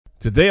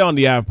Today on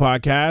the Ave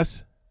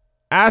Podcast,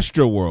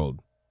 Astroworld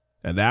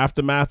and the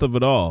aftermath of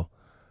it all.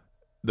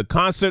 The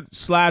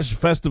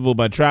concert/festival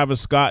by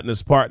Travis Scott and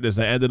his partners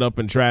that ended up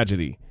in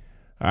tragedy.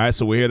 All right,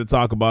 so we're here to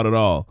talk about it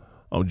all.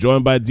 I'm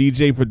joined by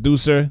DJ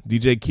producer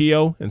DJ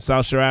Keo and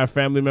South Shore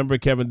family member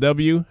Kevin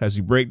W. as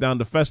we break down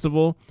the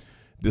festival,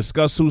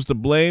 discuss who's to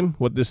blame,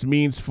 what this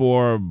means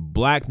for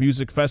black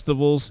music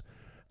festivals,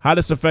 how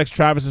this affects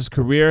Travis's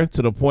career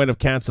to the point of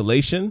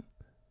cancellation,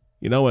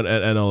 and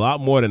a lot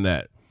more than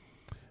that.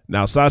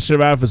 Now, South Shore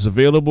is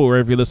available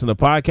wherever you listen to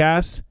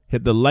podcasts.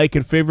 Hit the like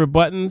and favorite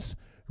buttons,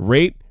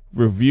 rate,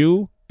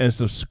 review, and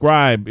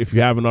subscribe if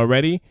you haven't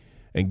already.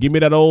 And give me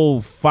that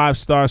old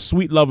 5-star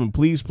sweet loving,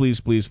 please,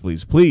 please, please,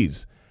 please,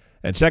 please.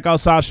 And check out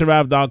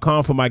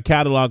SouthShoreAve.com for my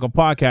catalog of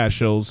podcast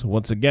shows.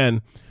 Once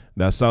again,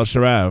 that's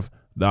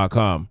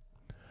SouthShoreAve.com.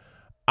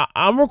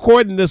 I'm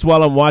recording this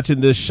while I'm watching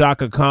this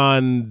Shaka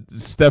Khan,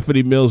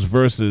 Stephanie Mills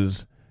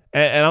versus,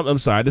 and I'm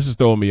sorry, this is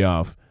throwing me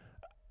off.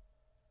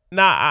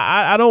 Nah,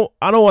 I don't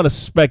want to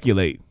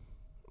speculate.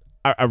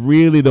 I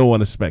really don't want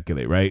to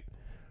speculate, right?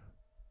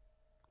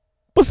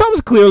 But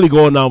something's clearly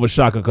going on with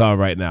Shaka Khan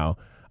right now.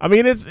 I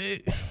mean, it's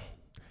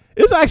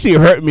actually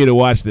hurting me to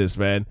watch this,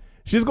 man.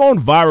 She's going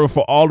viral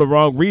for all the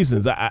wrong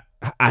reasons. I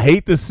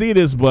hate to see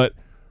this, but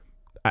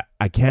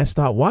I can't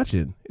stop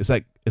watching. It's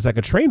like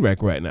a train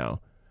wreck right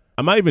now.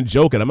 I'm not even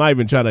joking. I'm not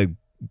even trying to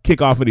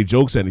kick off any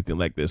jokes or anything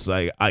like this.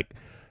 Like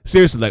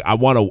seriously, I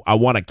want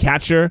to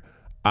catch her.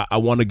 I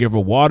want to give her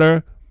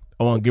water.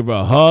 I want to give her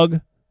a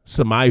hug,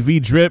 some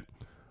IV drip.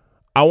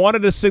 I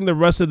wanted to sing the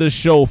rest of the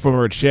show from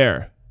her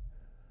chair.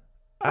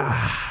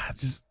 I'm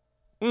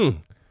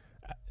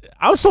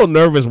so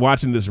nervous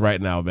watching this right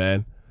now,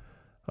 man.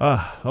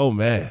 Oh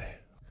man.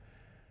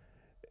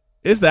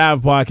 It's the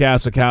Ave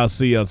Podcast with Cal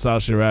C on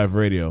South Shore Ave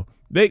Radio.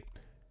 They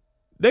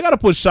got to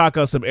put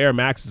Shaka on some Air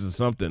Maxes or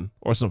something,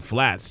 or some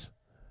flats.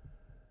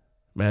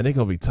 Man, they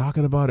going to be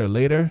talking about her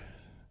later.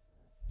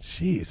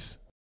 Jeez.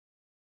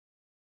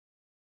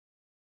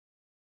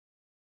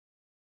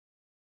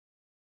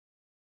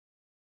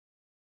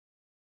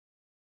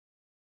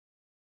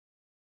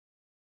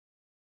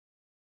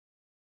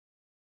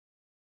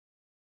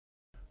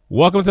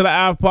 Welcome to the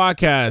Ave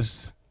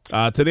Podcast.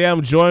 Today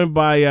I'm joined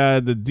by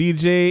the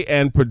DJ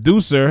and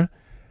producer,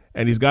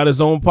 and he's got his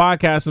own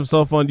podcast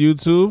himself on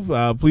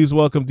YouTube. Please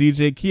welcome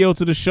DJ Keo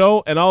to the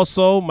show, and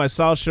also my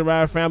South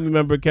Shore family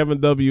member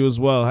Kevin W. as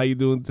well. How you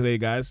doing today,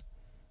 guys?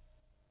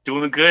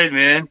 Doing good,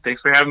 man.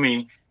 Thanks for having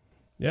me.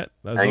 Yeah,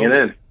 hanging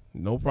in.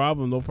 No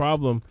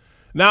problem.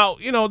 Now,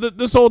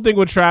 this whole thing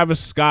with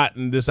Travis Scott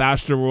and this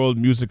Astroworld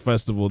Music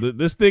Festival,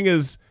 this thing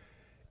is.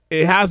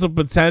 It has a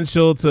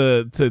potential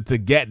to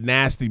get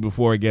nasty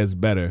before it gets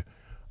better.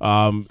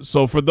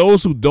 So for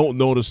those who don't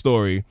know the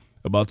story,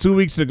 about 2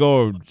 weeks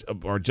ago,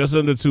 or just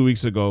under 2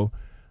 weeks ago,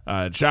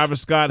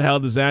 Travis Scott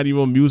held his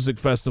annual music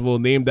festival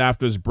named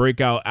after his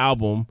breakout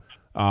album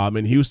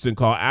in Houston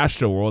called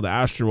Astroworld, the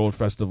Astroworld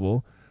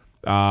Festival.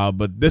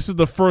 But this is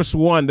the first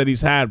one that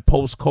he's had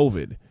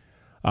post-COVID.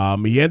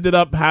 He ended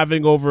up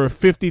having over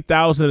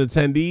 50,000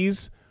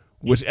 attendees,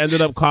 which ended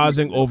up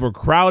causing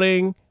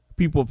overcrowding,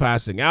 people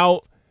passing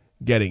out,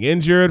 getting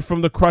injured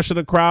from the crush of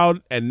the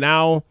crowd, and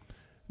now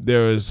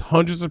there's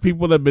hundreds of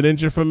people that have been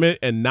injured from it,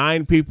 and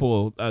 9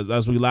 people,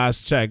 as we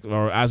last checked,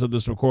 or as of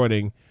this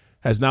recording,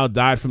 has now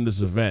died from this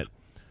event.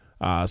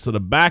 So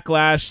the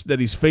backlash that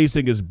he's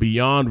facing is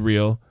beyond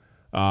real,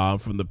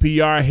 from the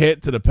PR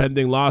hit to the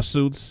pending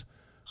lawsuits.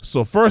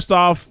 So first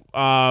off,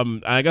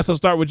 I guess I'll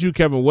start with you,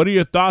 Kevin. What are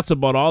your thoughts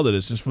about all of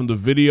this, just from the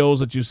videos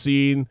that you've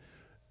seen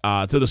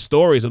to the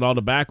stories and all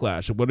the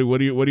backlash? What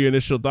are your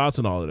initial thoughts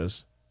on all of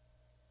this?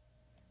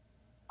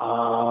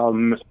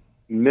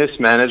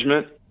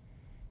 Mismanagement,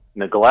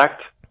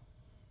 neglect,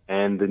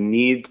 and the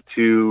need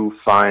to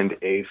find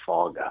a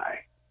fall guy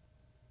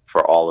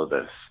for all of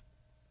this.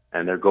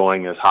 And they're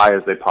going as high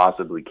as they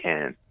possibly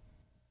can.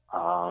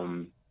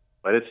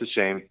 But it's a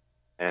shame.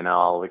 And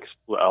I'll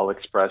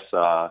express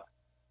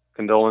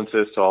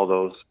condolences to all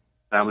those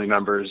family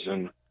members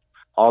and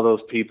all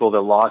those people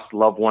that lost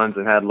loved ones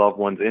and had loved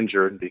ones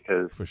injured,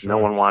 because no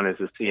one wanted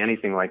to see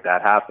anything like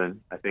that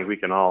happen. I think we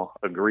can all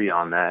agree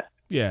on that.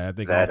 Yeah, I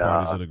think all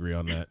parties would agree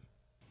on that.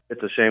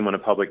 It's a shame when a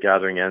public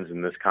gathering ends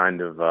in this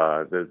kind of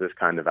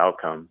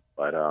outcome.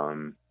 But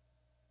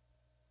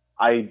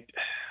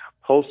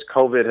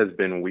post-COVID has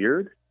been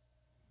weird.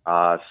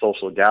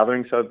 Social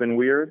gatherings have been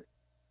weird.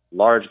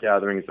 Large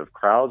gatherings of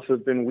crowds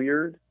have been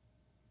weird.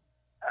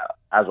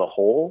 As a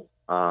whole,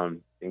 I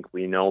think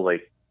we know,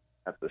 like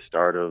at the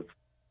start of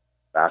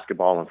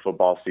basketball and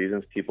football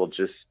seasons, people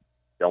just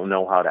don't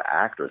know how to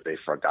act, or they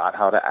forgot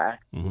how to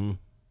act. Mm-hmm.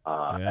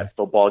 At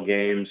football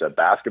games, at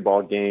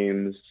basketball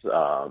games,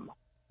 I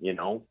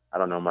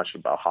don't know much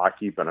about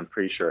hockey, but I'm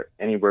pretty sure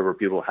anywhere where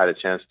people had a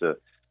chance to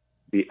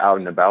be out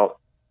and about,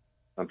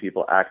 some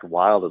people act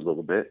wild a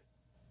little bit.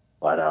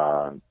 But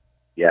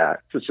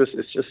it's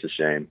just a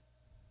shame.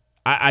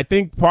 I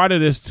think part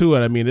of this too,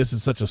 and I mean, this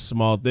is such a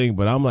small thing,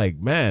 but I'm like,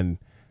 man,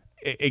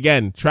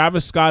 again,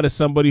 Travis Scott is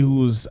somebody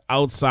who's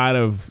outside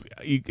of.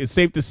 It's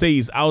safe to say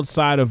he's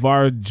outside of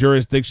our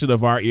jurisdiction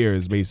of our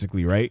ears,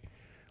 basically, right?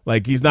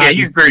 Like he's not. Yeah,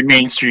 he's very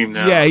mainstream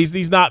now. Yeah,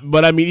 he's not.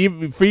 But I mean,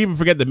 even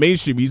forget the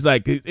mainstream. He's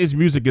like his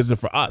music isn't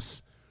for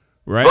us,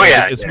 right? Oh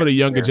yeah, it's for the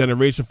younger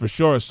generation for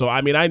sure. So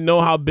I mean, I know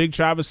how big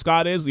Travis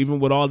Scott is. Even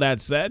with all that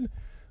said,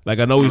 like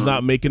I know he's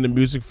not making the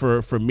music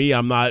for me.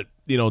 I'm not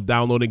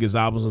downloading his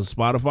albums on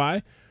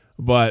Spotify,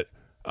 but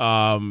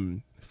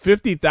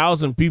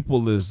 50,000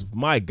 people is,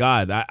 my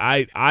God.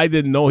 I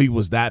didn't know he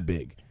was that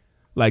big.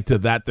 Like to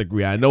that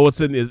degree, I know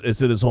it's in his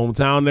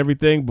hometown and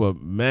everything, but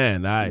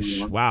man,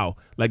 wow,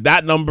 like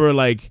that number,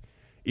 like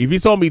if you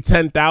told me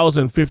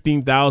 10,000,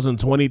 15,000,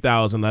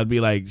 20,000, I'd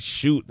be like,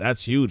 shoot,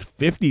 that's huge.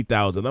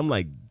 50,000, I'm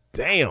like,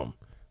 damn,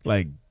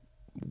 like,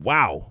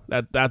 wow,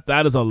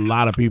 that is a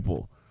lot of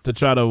people to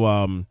try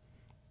to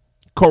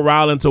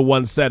corral into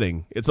one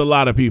setting. It's a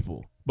lot of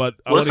people, but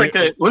was it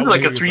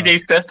like a 3-day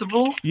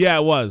festival? Yeah,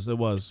 it was,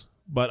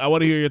 but I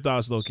want to hear your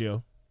thoughts,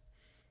 Lokio.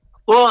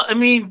 Well, I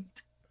mean,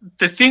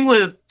 the thing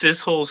with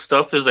this whole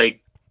stuff is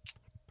like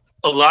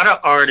a lot of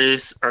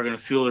artists are going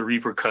to feel the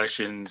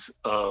repercussions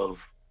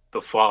of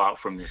the fallout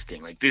from this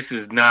thing. Like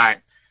it's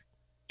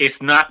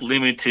not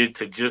limited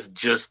to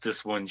just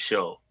this one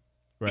show,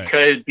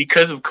 right?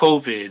 Because of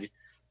COVID,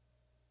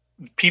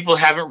 people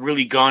haven't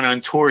really gone on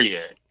tour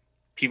yet.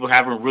 People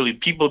have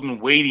been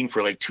waiting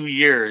for like 2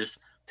 years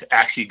to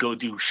actually go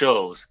do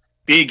shows,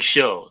 big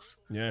shows.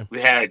 Yeah,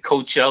 we had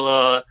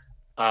Coachella.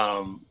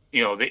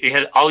 They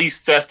had all these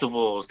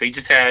festivals. They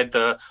just had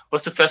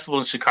what's the festival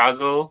in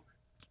Chicago?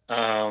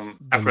 I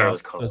forgot what it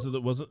was called.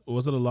 Was it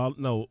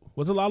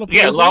Lollapalooza?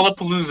 Yeah,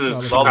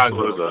 Lollapalooza.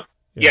 Chicago.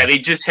 Yeah, they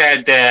just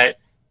had that,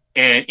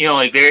 and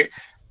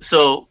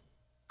so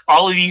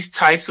all of these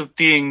types of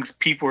things,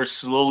 people are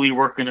slowly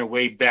working their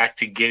way back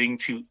to getting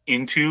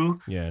into.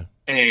 Yeah,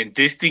 and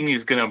this thing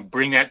is gonna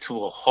bring that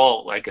to a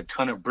halt like a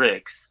ton of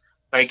bricks.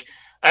 Like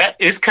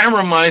it kind of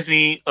reminds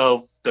me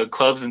of the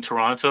clubs in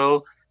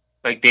Toronto.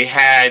 Like they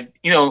had,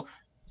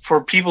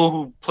 for people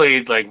who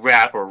played like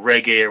rap or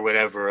reggae or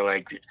whatever,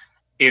 like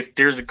if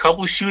there's a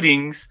couple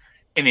shootings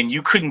and then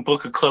you couldn't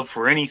book a club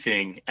for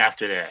anything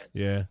after that.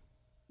 Yeah.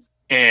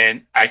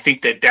 And I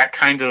think that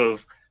kind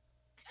of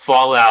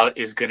fallout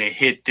is going to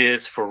hit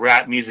this for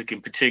rap music in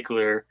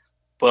particular,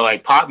 but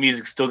like pop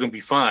music's still going to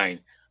be fine.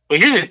 But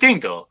here's the thing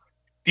though.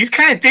 These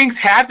kind of things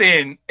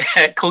happen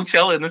at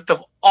Coachella and this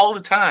stuff all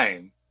the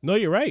time. No,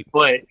 you're right.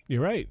 But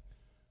you're right.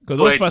 Because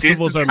those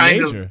festivals are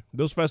major.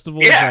 Those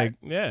festivals, like,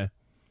 yeah.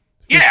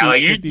 50,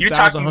 like you're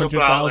talking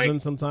about like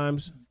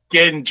sometimes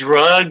getting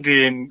drugged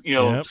and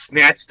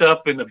snatched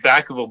up in the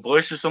back of a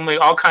bush or something.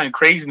 All kind of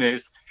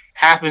craziness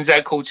happens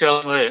at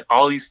Coachella and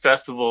all these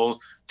festivals,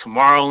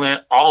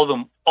 Tomorrowland, all of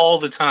them, all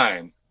the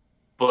time.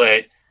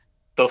 But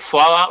the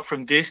fallout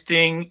from this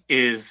thing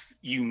is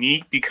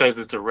unique because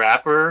it's a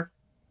rapper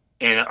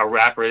and a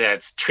rapper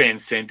that's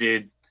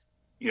transcended,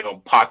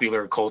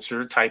 popular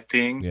culture type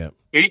thing. Yeah.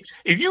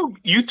 If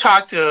you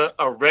talk to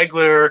a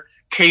regular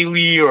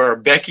Kaylee or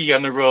Becky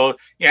on the road,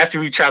 you ask her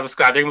who Travis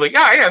Scott, they're like,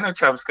 yeah, I know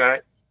Travis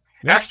Scott.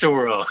 Yeah.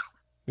 Astroworld.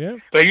 Yeah.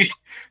 But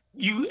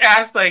you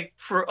ask like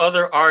for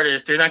other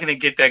artists, they're not going to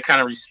get that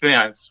kind of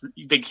response.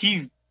 Like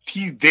he's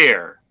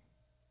there,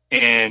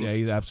 and yeah,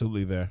 he's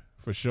absolutely there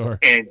for sure.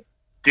 And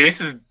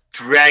this is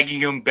dragging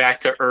him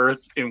back to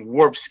earth in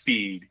warp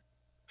speed.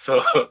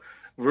 So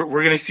we're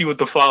going to see what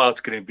the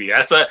fallout's going to be.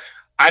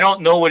 I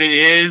don't know what it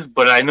is,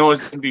 but I know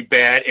it's going to be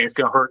bad and it's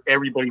going to hurt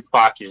everybody's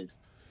pockets.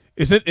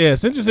 It's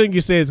interesting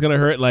you say it's going to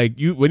hurt. Like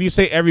when you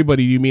say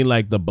everybody, do you mean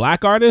like the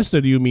black artists or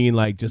do you mean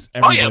like just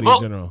everybody in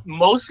general?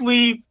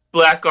 Mostly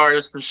black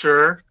artists for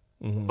sure.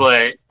 Mm-hmm.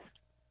 But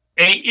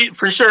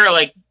for sure,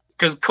 like,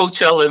 because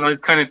Coachella and those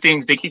kind of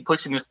things, they keep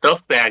pushing this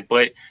stuff back,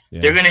 but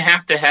they're going to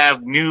have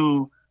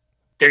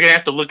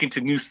to look into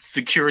new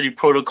security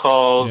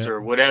protocols or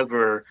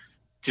whatever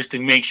just to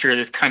make sure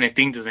this kind of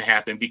thing doesn't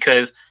happen.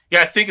 Because,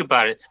 think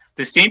about it.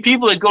 The same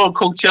people that go to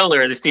Coachella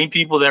are the same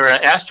people that are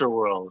at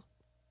Astroworld.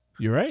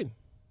 You're right.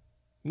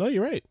 No,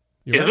 you're right.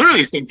 It's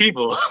literally the same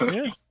people.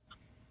 Yeah.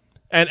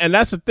 And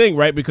that's the thing,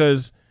 right?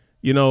 Because,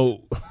 and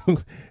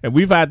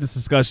we've had this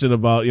discussion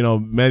about,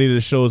 many of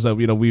the shows that,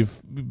 we've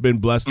been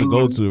blessed to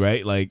go to,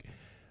 right? Like,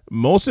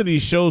 most of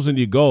these shows when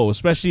you go,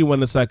 especially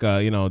when it's like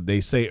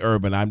they say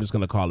urban, I'm just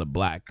going to call it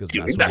black because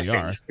that's what they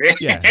are.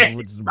 Yeah,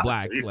 it's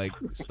black. Like,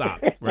 stop,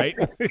 right?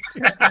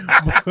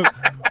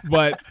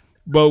 but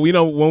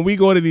when we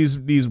go to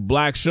these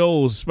black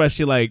shows,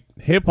 especially like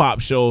hip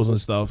hop shows and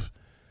stuff,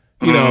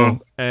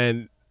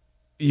 and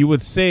you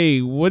would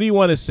say, what do you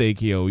want to say,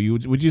 Keo?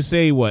 Would you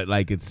say what,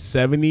 like it's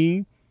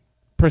 70%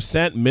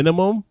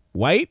 minimum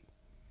white?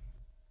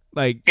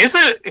 Like, is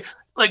it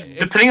like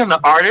depending on the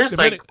artist?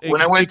 Like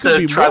when I went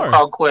to Tribe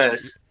Called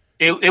Quest,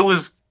 it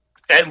was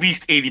at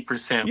least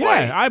 80%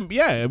 white.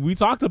 Yeah, we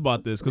talked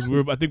about this because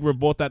I think we're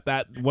both at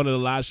that one of the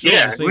last shows.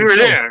 Yeah, we were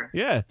there.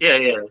 Yeah.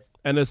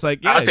 And it's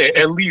like, I'd say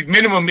at least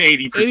minimum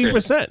 80%.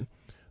 80%.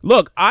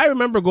 Look, I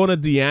remember going to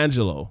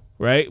D'Angelo,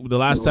 right? The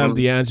last time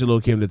D'Angelo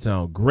came to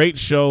town. Great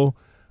show.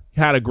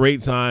 Had a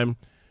great time.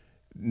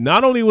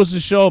 not only was the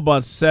show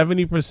about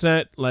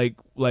 70% like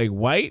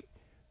white,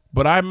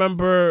 but I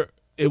remember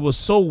it was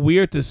so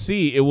weird to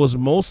see. It was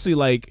mostly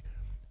like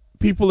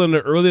people in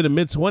the early to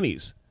mid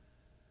 20s.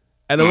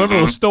 And I remember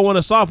it was throwing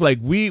us off. Like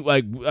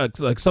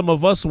like some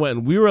of us went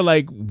and we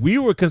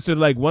were considered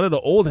like one of the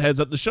old heads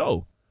at the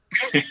show.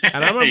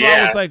 And I remember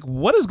I was like,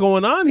 what is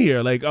going on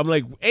here? Like, I'm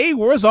like, hey,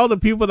 where's all the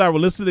people that were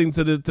listening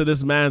to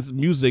this man's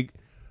music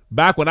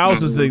back when I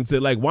was listening to,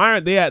 like, why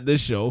aren't they at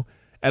this show?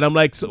 And I'm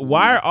like, so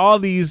why are all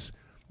these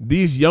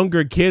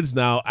younger kids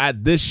now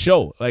at this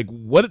show? Like,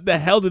 what the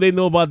hell do they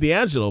know about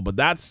D'Angelo? But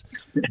that's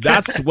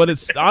what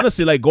it's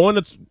honestly like, going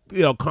to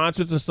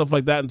concerts and stuff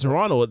like that in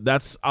Toronto.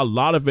 That's a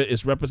lot of it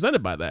is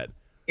represented by that.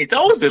 It's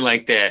always been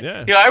like that.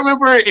 Yeah, I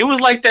remember it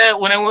was like that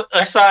when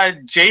I saw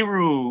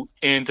J-Rue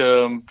in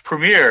the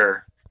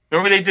premiere.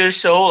 Remember they did a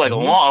show like a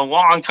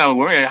long time ago.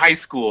 We were in high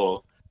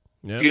school.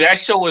 Yeah. Dude, that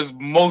show was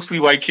mostly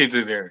white kids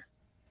in there.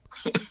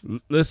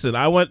 Listen,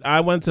 I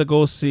went to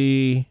go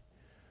see.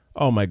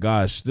 Oh my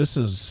gosh, this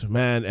is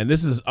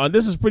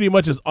pretty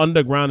much as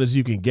underground as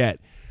you can get.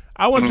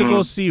 I went to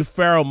go see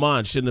Pharoah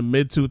Monch in the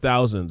mid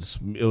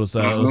 2000s. It was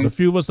a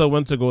few of us that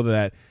went to go to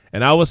that,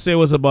 and I would say it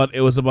was about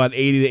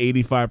 80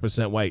 to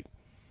 85% white.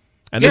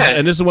 And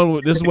this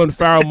is when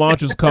Pharoah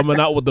Monch was coming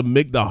out with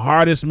the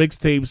hardest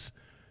mixtapes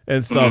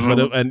and stuff,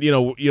 and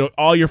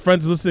all your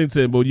friends listening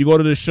to him. But when you go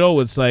to the show,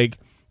 it's like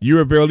you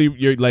were barely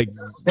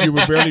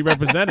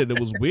represented. It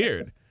was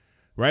weird.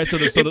 Right,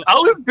 it's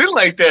always been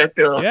like that,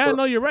 though. Yeah,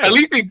 no, you're right. At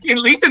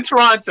least in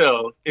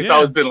Toronto, it's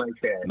always been like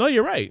that. No,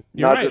 you're right.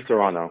 Not just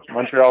Toronto.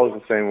 Montreal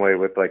was the same way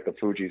with like the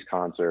Fugees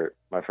concert.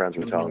 My friends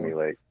were telling me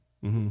like,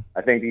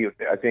 I think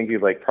he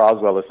like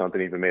Proswell or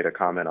something even made a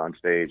comment on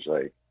stage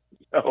like,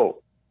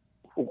 "Oh,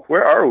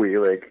 where are we?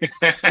 Like,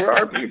 where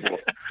are people?"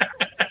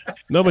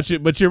 No,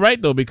 but you're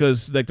right though,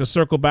 because like to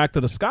circle back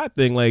to the Scott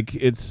thing, like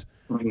it's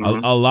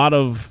a lot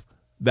of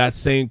that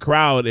same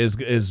crowd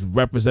is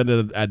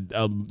represented at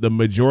the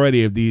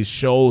majority of these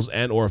shows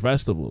and or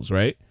festivals,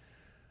 right?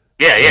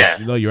 Yeah.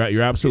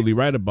 You're absolutely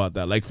right about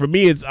that. Like for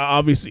me, it's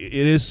obviously it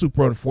is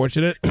super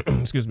unfortunate.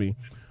 Excuse me,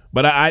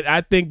 but I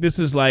think this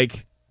is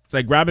like it's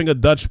like grabbing a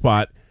Dutch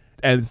pot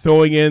and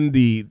throwing in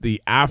the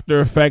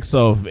after effects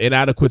of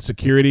inadequate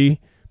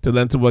security to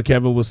lend to what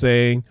Kevin was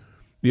saying.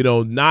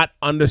 Not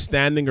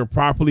understanding or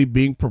properly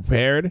being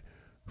prepared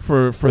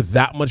for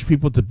that much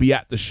people to be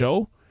at the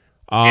show.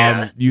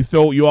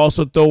 You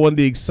also throw in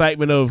the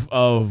excitement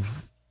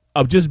of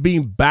just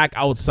being back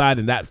outside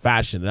in that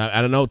fashion.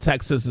 I don't know,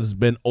 Texas has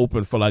been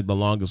open for like the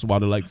longest while,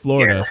 like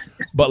Florida,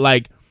 but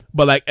like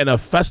in a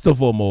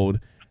festival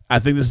mode, I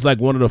think this is like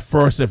one of the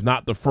first, if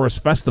not the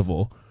first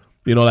festival,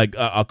 like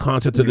a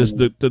concert to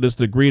this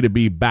degree to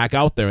be back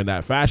out there in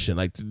that fashion.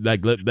 Like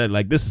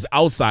this is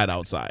outside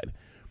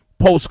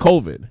post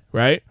COVID,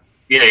 right?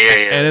 Yeah.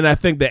 And then I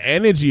think the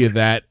energy of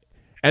that,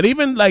 and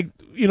even like,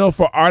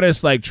 for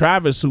artists like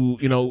Travis, who,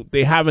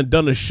 they haven't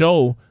done a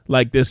show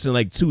like this in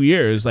like 2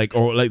 years, like,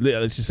 or like,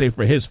 let's just say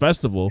for his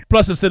festival.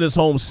 Plus it's in his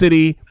home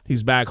city.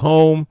 He's back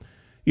home,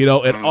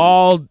 it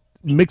all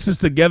mixes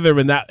together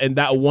in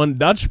that one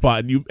Dutch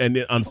pot. And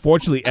it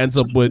unfortunately ends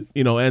up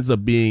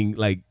being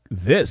like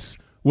this,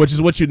 which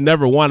is what you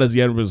never want as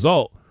the end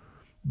result.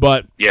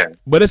 But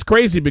it's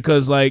crazy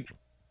because like,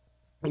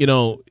 it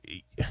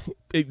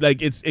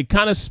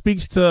kind of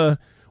speaks to,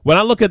 when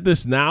I look at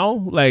this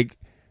now, like,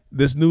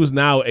 this news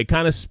now, it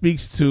kind of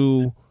speaks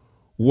to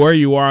where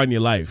you are in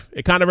your life.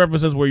 It kind of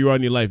represents where you are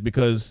in your life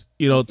because,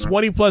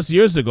 20 plus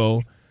years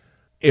ago,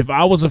 if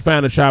I was a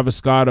fan of Travis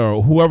Scott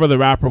or whoever the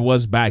rapper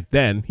was back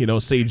then,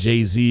 say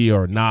Jay-Z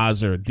or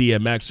Nas or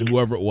DMX or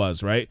whoever it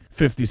was, right?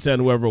 50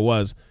 Cent, whoever it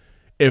was.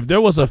 If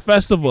there was a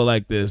festival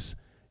like this,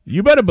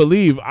 you better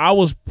believe I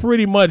was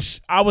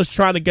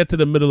trying to get to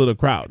the middle of the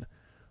crowd.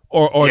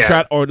 Or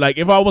like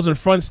if I was in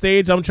front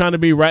stage, I'm trying to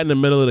be right in the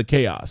middle of the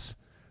chaos.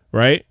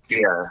 Right?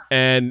 Yeah.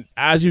 And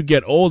as you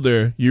get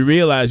older, you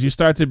realize you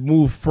start to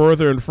move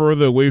further and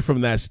further away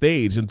from that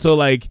stage until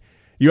like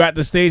you're at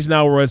the stage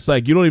now where it's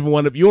like you don't even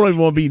want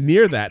to be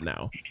near that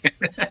now.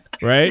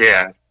 Right?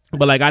 Yeah.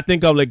 But like I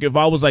think of like if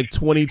I was like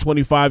 20,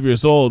 25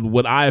 years old,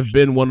 would I have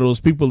been one of those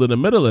people in the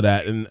middle of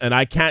that? And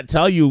I can't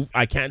tell you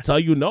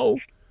no.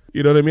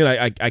 You know what I mean?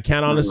 I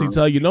can't honestly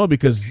tell you no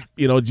because,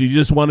 you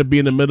just want to be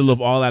in the middle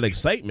of all that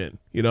excitement,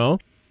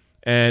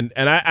 And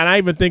I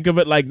even think of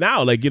it like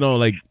now, like,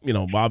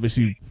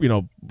 obviously,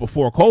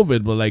 before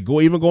COVID, but like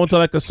going to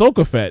like a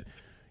Soca Fete,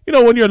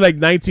 when you're like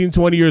 19,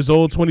 20 years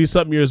old, 20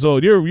 something years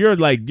old, you're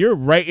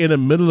right in the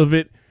middle of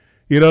it.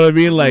 You know what I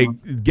mean? Like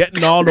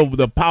getting all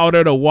the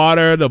powder, the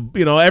water,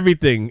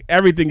 everything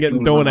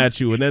getting thrown at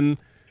you. And then,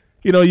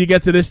 you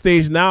get to this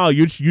stage now,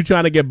 you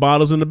trying to get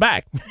bottles in the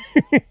back.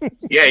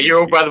 Yeah, you're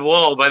over by the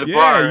wall, by the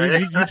bar.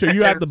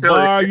 You at the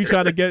bar, you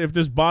trying to get, if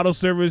there's bottle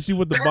service, you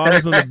with the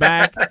bottles in the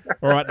back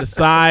or at the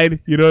side,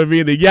 you know what I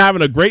mean? You're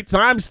having a great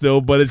time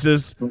still, but it's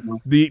just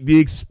the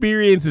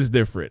experience is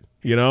different,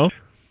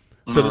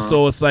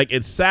 So it's like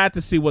it's sad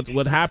to see what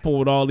happened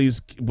with all these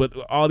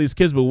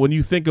kids, but when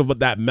you think of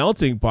that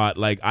melting pot,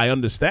 like I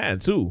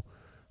understand too.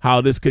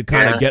 how this could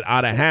kind of get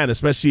out of hand,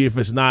 especially if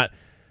it's not,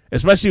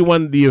 especially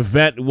when the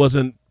event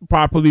wasn't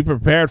properly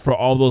prepared for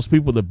all those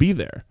people to be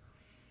there.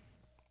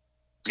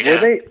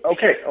 Yeah.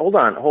 Okay, hold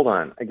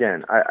on.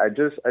 Again, I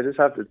just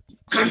have to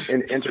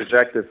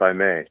interject, if I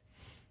may.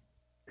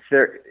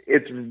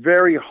 It's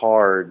very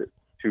hard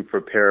to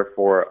prepare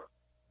for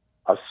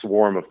a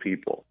swarm of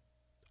people.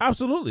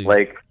 Absolutely.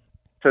 Like,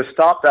 to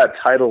stop that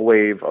tidal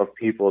wave of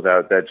people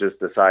that just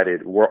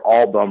decided we're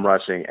all bum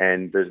rushing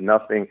and there's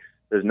nothing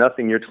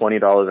your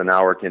 $20 an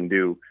hour can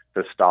do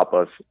to stop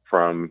us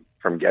from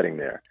getting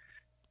there.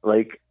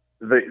 Like,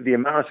 the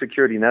amount of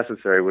security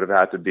necessary would have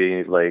had to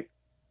be like,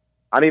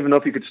 I don't even know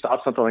if you could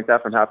stop something like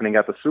that from happening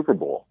at the Super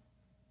Bowl.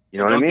 You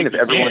know what I mean?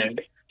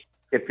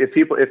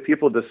 If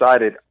people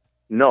decided,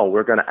 no,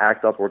 we're going to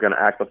act up, we're going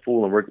to act a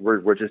fool, and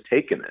we're just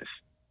taking this.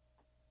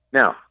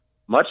 Now,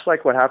 much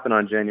like what happened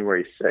on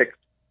January 6th,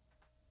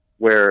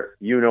 where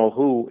you know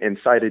who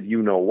incited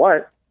you know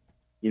what,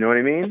 you know what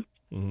I mean?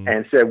 Mm-hmm.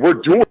 And said, we're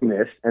doing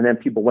this, and then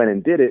people went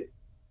and did it.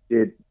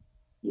 Did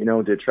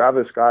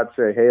Travis Scott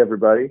say, hey,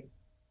 everybody,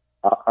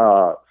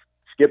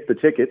 skip the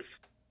tickets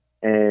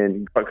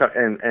and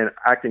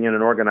acting in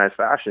an organized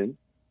fashion,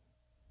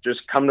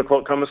 just come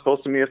as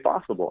close to me as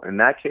possible? In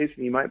that case,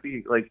 you might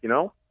be like,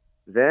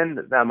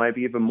 then that might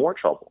be even more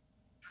trouble.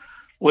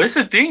 Well, it's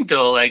the thing,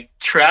 though. Like,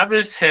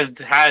 Travis has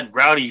had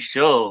rowdy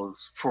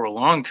shows for a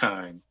long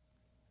time.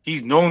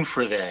 He's known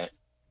for that.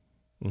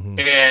 Mm-hmm.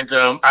 And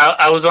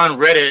I was on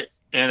Reddit,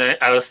 and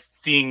I was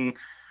seeing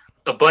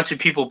a bunch of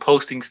people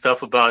posting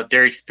stuff about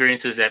their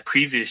experiences at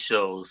previous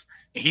shows.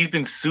 And he's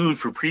been sued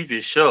for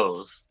previous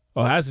shows.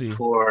 Oh, has he?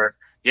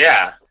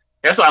 Yeah.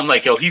 That's why I'm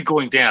like, yo, he's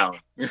going down.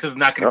 This is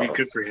not going to be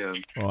good for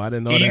him. Oh, I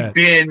didn't know that.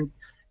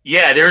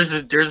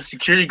 There's a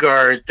security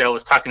guard that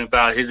was talking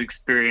about his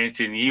experience,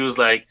 and he was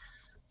like,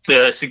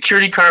 the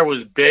security guard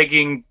was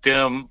begging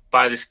them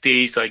by the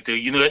stage, like,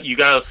 you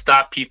got to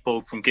stop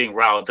people from getting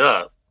riled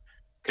up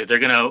because they're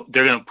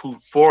gonna move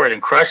forward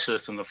and crush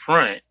us in the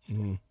front.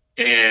 Mm-hmm.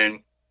 And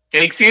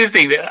see, this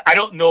thing that I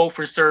don't know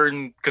for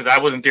certain because I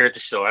wasn't there at the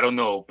show. I don't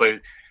know, but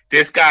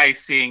this guy is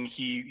saying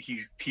he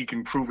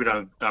can prove it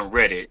on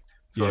Reddit,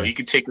 so he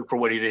can take it for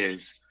what it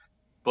is.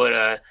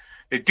 But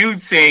the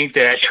dude's saying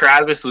that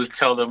Travis was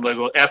telling them, like,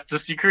 well, F the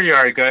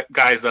security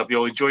guys up,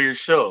 yo, enjoy your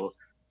show,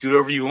 do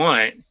whatever you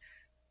want.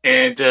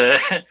 And the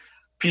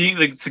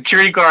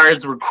security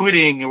guards were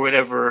quitting or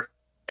whatever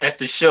at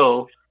the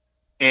show,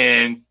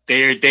 and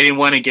they didn't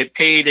want to get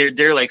paid.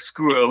 They're like,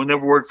 screw it, I'll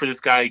never work for this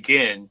guy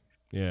again.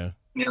 Yeah.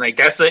 And like,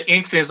 that's the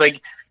instance.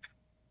 Like,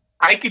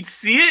 I could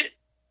see it.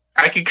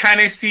 I could kind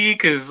of see,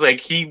 because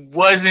like he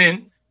was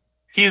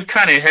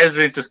kind of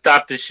hesitant to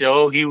stop the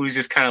show. He was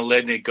just kind of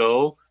letting it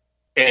go.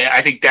 And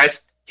I think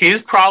that's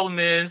his problem.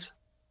 Is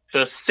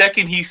the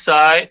second he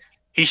saw it,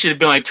 he should have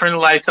been like, turn the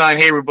lights on.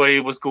 Hey,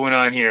 everybody, what's going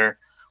on here?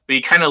 But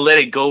he kind of let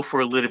it go for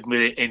a little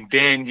bit. And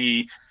then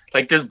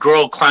this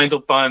girl climbed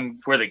up on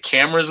where the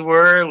cameras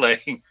were.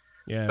 Like,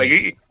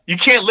 you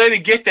can't let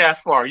it get that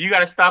far. You got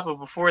to stop it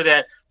before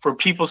that, for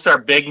people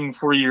start begging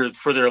for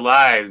their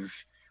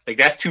lives. Like,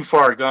 that's too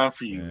far gone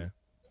for you. Yeah.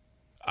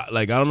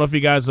 Like, I don't know if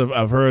you guys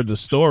have heard the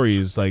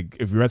stories. Like,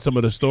 if you read some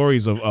of the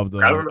stories of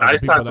the I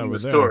saw some of the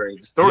stories.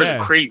 The stories are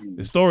crazy.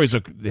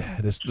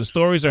 The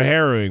stories are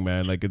harrowing,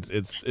 man. Like,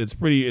 it's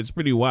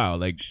pretty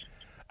wild. Like,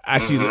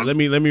 actually, let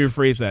me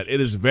rephrase that. It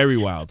is very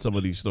wild, some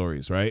of these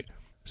stories, right?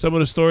 Some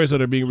of the stories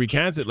that are being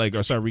recanted,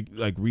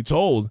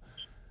 retold,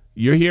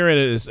 you're hearing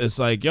it. It's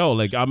like, yo,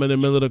 like, I'm in the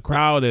middle of the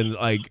crowd, and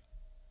like,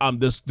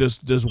 this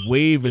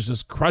wave is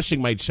just crushing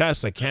my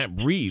chest. I can't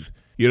breathe.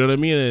 You know what I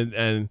mean?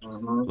 And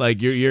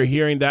like, you're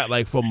hearing that,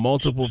 like, from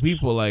multiple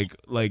people,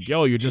 like,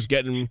 yo, you're just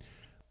getting,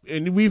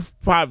 and we've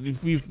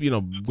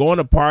going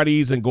to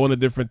parties and going to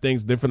different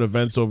things, different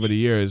events over the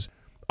years.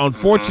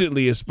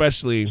 Unfortunately,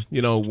 especially,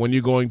 when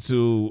you're going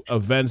to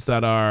events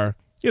that are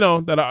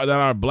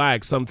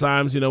black,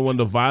 sometimes, when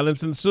the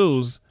violence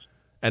ensues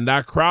and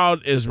that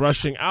crowd is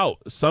rushing out,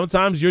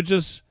 sometimes you're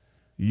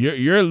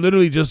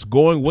literally just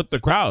going with the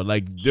crowd.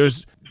 Like,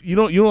 you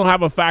don't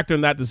have a factor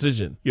in that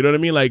decision. You know what I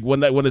mean? Like, when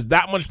there's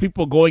that much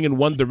people going in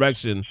one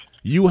direction,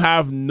 you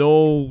have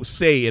no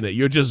say in it.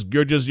 You're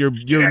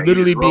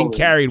literally being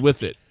carried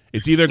with it.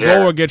 It's either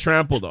go or get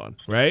trampled on,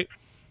 right?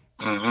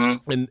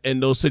 In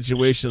those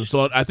situations.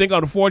 So I think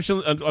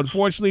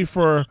unfortunately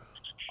for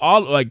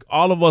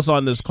all of us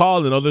on this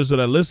call and others that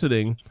are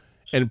listening,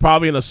 and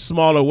probably in a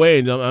smaller way,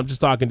 and I'm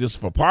just talking just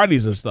for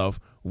parties and stuff,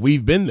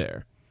 we've been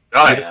there.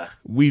 Oh yeah,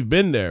 we've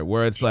been there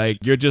where it's like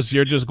you're just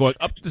going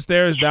up the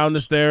stairs, down the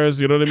stairs.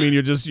 You know what I mean?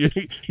 You just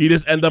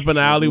end up in an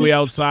alleyway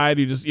outside.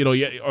 You just or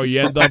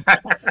you end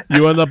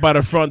up by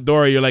the front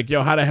door. You're like,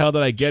 yo, how the hell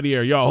did I get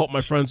here? Yo, I hope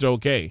my friends are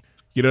okay.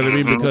 You know what I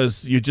mean?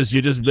 Because you just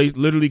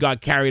literally got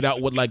carried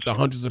out with like the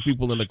hundreds of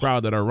people in the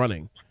crowd that are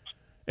running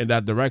in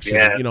that direction.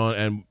 Yeah.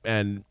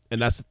 And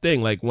that's the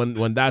thing. Like,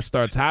 when that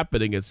starts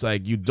happening, it's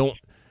like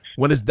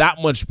when it's that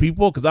much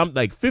people, because I'm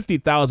like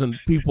 50,000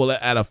 people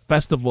at a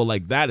festival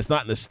like that. It's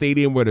not in a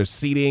stadium where there's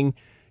seating.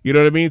 You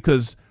know what I mean?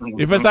 Because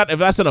if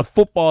that's in a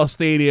football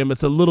stadium,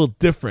 it's a little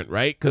different,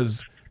 right?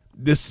 Because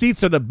the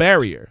seats are the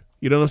barrier.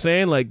 You know what I'm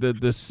saying? Like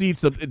the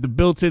seats, the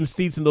built-in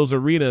seats in those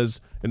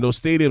arenas and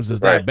those stadiums is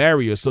that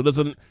barrier. So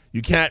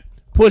you can't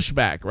push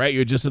back, right?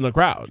 You're just in the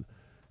crowd.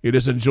 You're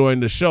just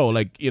enjoying the show,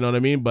 like, you know what I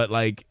mean? But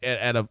like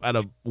at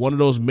a one of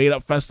those made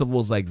up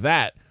festivals like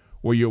that,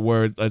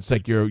 where it's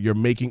like you're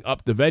making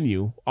up the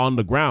venue on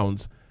the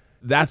grounds,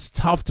 that's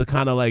tough to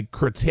kind of like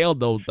curtail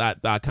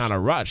that kind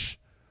of rush.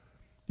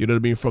 You know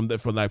what I mean?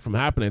 From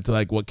happening to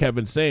like what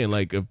Kevin's saying.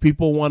 Like if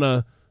people want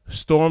to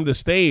storm the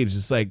stage,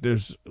 it's like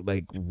there's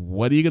like,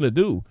 what are you gonna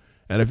do?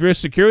 And if you're a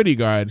security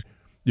guard,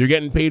 you're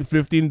getting paid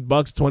 $15,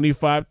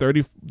 $25,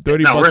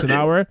 $30 bucks an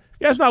hour.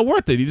 Yeah, it's not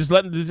worth it. You just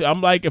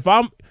I'm like,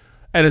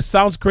 and it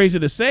sounds crazy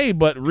to say,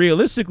 but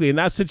realistically in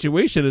that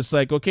situation, it's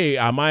like, okay,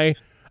 am I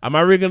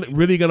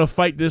really gonna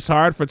fight this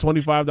hard for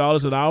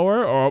 $25 an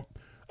hour, or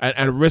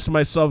and risk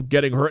myself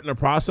getting hurt in the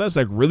process,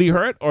 like really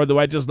hurt, or do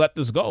I just let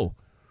this go?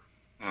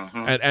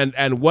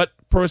 And what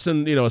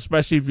person, you know,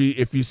 especially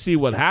if you see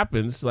what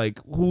happens, like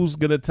who's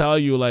gonna tell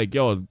you like,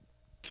 yo,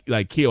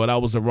 like Keo,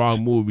 that was the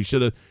wrong move. You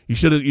should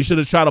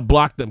have tried to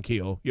block them,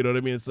 Keo. You know what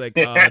I mean? It's like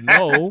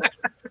no.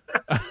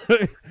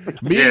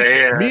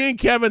 Me and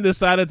Kevin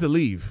decided to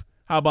leave.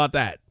 How about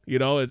that? You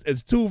know,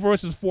 it's 2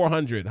 versus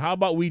 400. How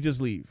about we just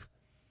leave?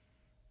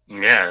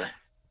 Yeah.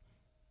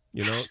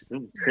 You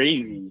know,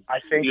 crazy. I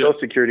think those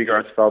security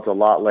guards felt a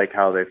lot like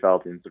how they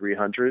felt in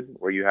 300,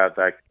 where you have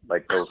that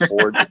like those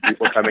hordes of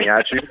people coming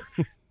at you,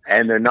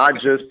 and they're not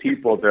just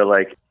people; they're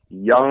like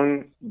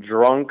young,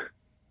 drunk,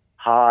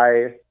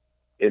 high,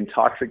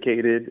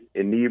 intoxicated,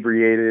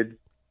 inebriated.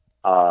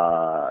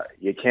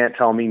 You can't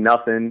tell me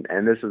nothing,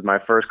 and this is my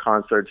first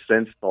concert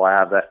since, so I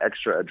have that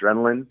extra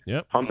adrenaline.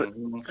 Yep.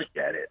 Pumping.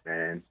 Forget it,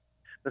 man.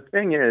 The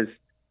thing is,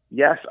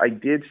 yes, I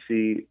did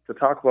see, to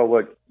talk about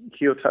what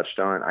Keo touched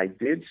on, I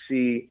did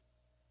see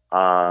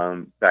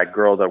that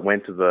girl that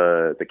went to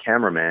the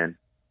cameraman.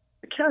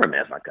 The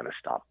cameraman's not going to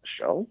stop the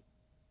show.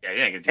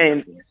 Yeah,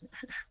 yeah.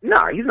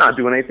 No, he's not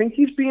doing anything.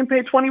 He's being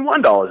paid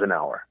 $21 an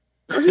hour.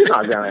 He's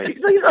not going to.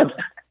 He's not,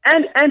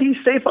 and he's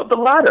safe up the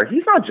ladder.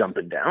 He's not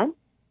jumping down.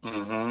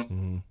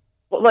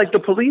 But like the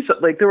police,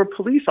 like there were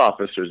police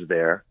officers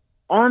there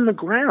on the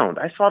ground.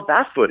 I saw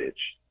that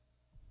footage.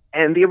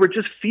 And they were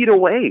just feet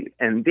away,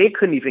 and they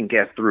couldn't even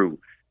get through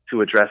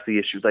to address the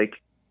issue. Like,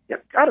 you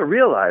got to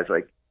realize,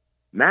 like,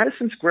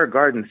 Madison Square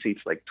Garden seats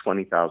like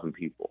 20,000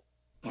 people,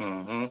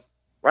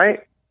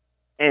 right?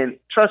 And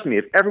trust me,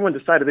 if everyone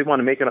decided they want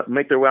to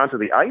make their way onto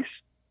the ice,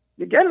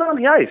 you're getting on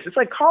the ice. It's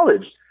like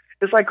college.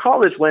 It's like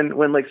college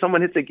when like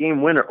someone hits a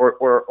game winner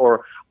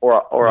or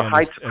a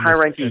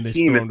high-ranking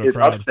team is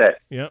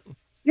upset. Yep.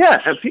 Yeah,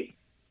 and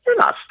you're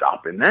not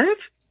stopping that.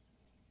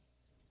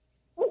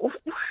 What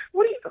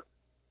do you?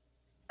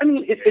 I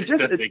mean,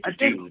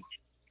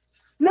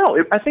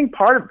 I think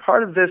part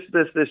of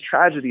this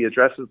tragedy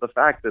addresses the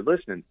fact that,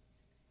 listen,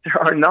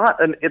 there are not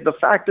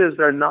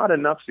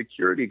enough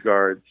security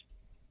guards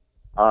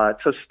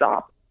to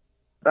stop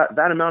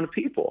that amount of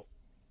people.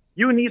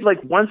 You need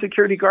like one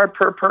security guard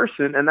per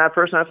person, and that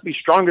person has to be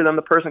stronger than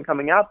the person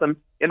coming at them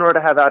in order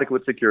to have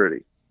adequate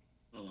security.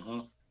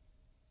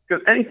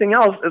 Because anything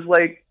else is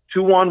like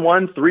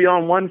 2-on-1,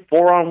 3-on-1,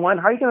 4-on-1.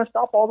 How are you going to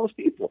stop all those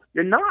people?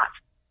 You're not.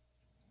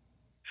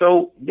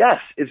 So, yes,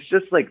 it's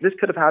just like this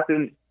could have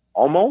happened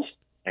almost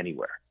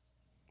anywhere.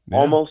 Yeah.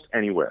 Almost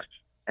anywhere.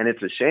 And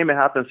it's a shame it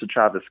happens to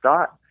Travis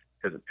Scott,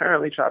 because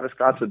apparently Travis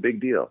Scott's a big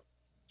deal.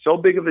 So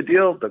big of a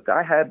deal, the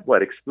guy had,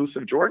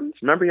 exclusive Jordans?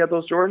 Remember he had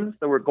those Jordans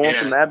that were going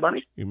from Mad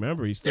Money? You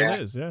remember, he still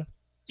is, yeah.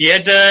 He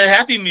had the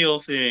Happy Meal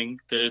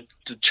thing, the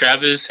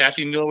Travis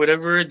Happy Meal,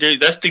 whatever.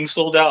 That thing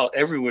sold out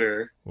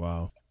everywhere.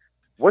 Wow.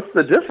 What's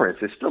the difference?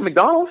 It's still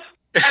McDonald's?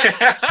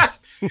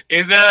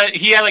 He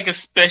had like a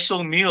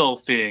special meal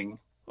thing.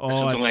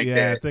 Something like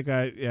that.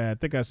 I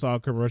think I saw a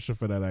commercial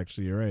for that.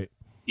 Actually, you're right.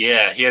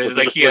 Yeah, he had a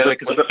special.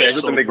 Was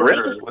it a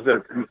McRib? Was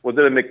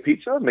it a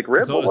McPizza?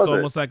 McRib? So, what it's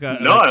almost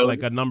it? like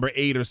a number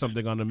 8 or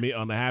something on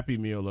the Happy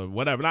Meal or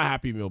whatever. Not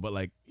Happy Meal, but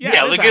like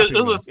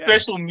it was a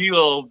special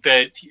meal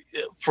that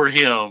for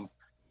him.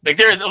 Like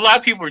there, a lot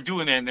of people are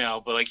doing that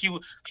now, but like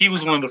he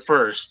was one of the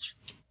first.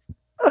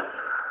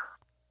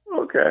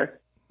 Okay.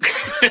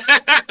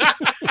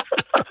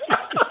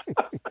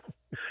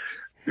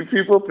 Do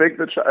people think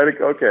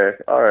okay,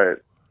 all right,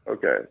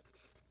 okay.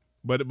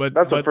 But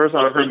that's the first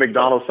time I've heard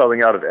McDonald's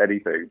selling out of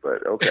anything.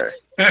 But okay.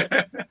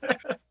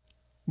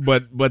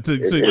 but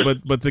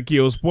to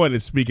Keo's point,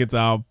 it's speaking to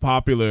how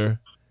popular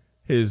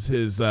his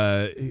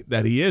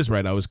that he is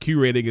right now. His Q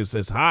rating is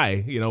as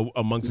high,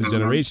 amongst the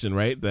generation,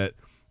 right? That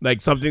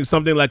like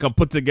something like a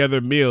put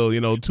together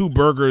meal, 2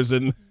 burgers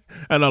and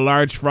a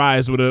large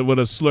fries with a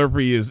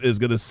Slurpee is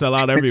gonna sell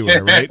out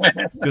everywhere, right?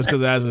 Just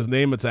because it has his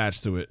name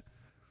attached to it.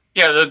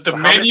 Yeah, the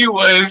menu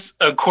was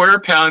a quarter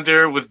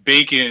pounder with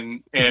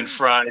bacon and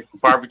fried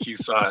barbecue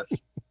sauce.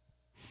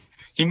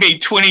 He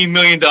made $20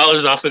 million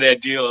off of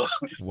that deal.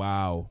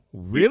 Wow.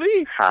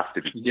 Really? Have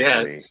to be.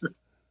 Yes.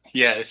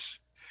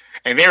 Yes.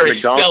 And they were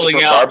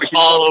selling out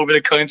all over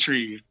the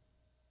country.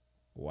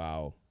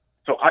 Wow.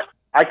 So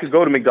I could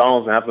go to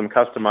McDonald's and have them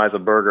customize a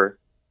burger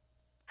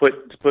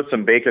put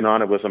some bacon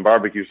on it with some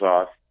barbecue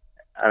sauce,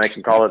 and I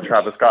can call it a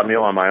Travis Scott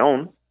meal on my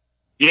own.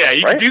 Yeah,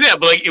 you right? can do that,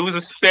 but like it was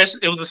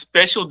a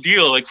special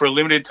deal, like for a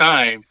limited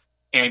time,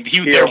 and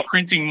they were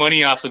printing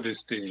money off of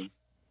this thing.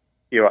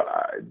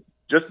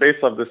 Just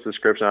based off this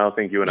description, I don't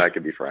think you and I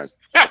could be friends.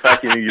 The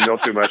fact you know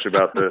too much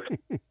about this.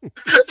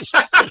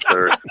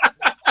 Absurd.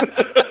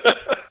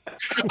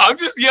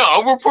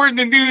 I'm reporting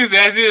the news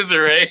as is, all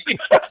right?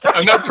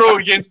 I'm not pro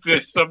against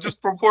this. I'm just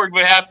reporting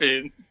what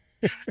happened.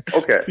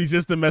 Okay. He's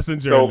just the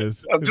messenger in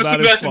this. I'm just the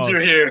messenger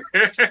here.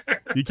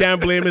 You can't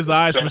blame his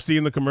eyes for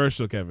seeing the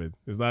commercial, Kevin.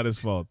 It's not his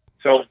fault.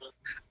 So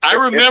I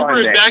remember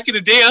it back in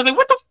the day. I was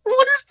like,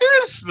 what is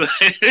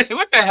this?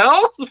 What the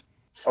hell?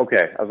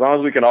 Okay, as long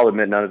as we can all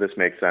admit none of this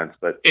makes sense,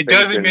 but it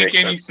doesn't make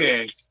any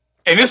sense.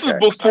 And this was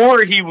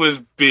before he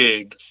was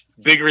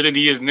bigger than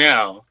he is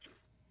now.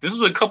 This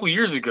was a couple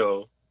years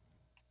ago.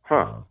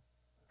 Huh.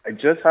 I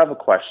just have a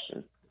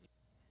question.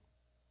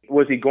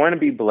 Was he going to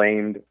be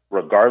blamed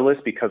regardless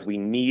because we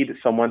need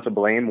someone to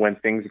blame when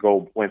things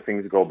go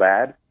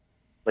bad?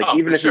 Like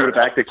even if he would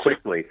have acted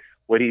quickly,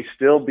 would he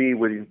still be?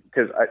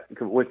 Because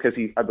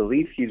I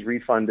believe he's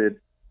refunded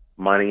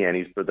money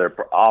and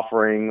they're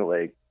offering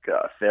like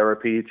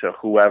therapy to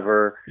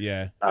whoever,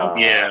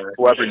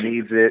 whoever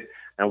needs it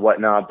and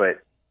whatnot.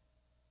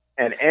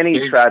 And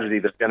any tragedy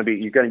that's going to be,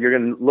 you're going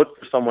to look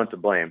for someone to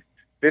blame.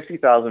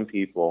 50,000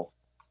 people.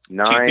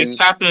 This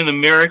happened in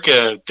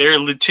America. They're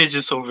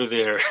litigious over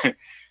there.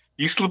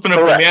 You slipping a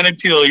banana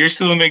peel, you're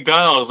suing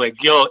McDonald's.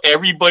 Like, yo,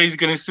 everybody's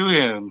gonna sue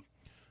him.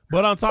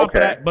 But on top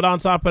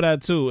of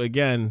that too,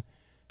 again,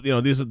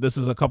 this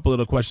is a couple of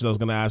the questions I was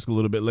gonna ask a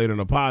little bit later in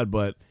the pod,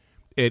 but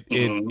it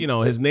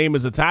his name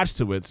is attached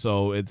to it,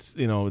 so it's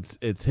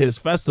his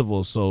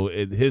festival, so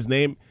his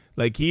name,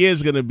 like, he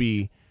is gonna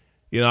be,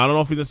 I don't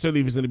know if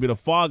he's gonna be the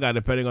fall guy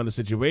depending on the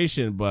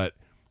situation, but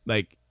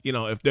like,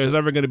 if there's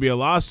ever going to be a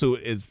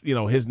lawsuit,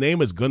 his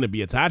name is going to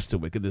be attached to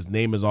it because his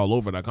name is all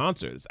over that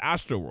concert. It's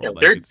Astroworld.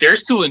 Yeah, they're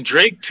suing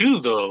Drake too,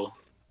 though.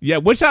 Yeah,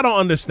 which I don't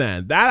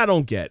understand. That I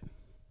don't get.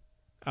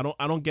 I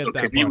don't get that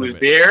part he was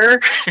of it. there.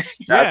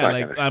 Yeah,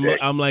 like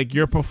I'm like,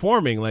 you're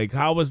performing. Like,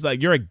 how was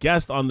that? You're a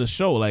guest on the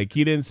show. Like,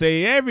 he didn't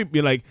say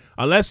like,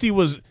 unless he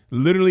was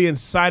literally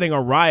inciting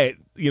a riot,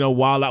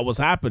 while that was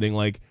happening.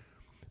 Like,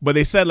 but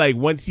they said like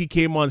once he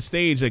came on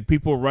stage, like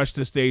people rushed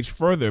the stage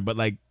further, but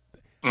like.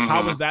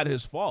 How was that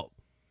his fault?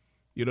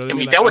 You know what I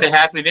mean? Like, that would have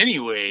happened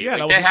anyway.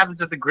 Yeah, that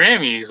happens at the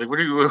Grammys. Like, what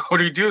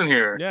are you doing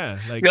here? Yeah,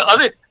 like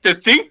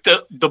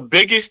the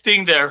biggest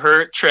thing that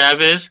hurt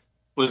Travis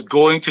was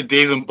going to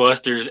Dave and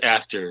Buster's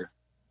after.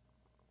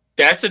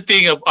 That's the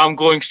thing of, I'm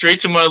going straight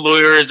to my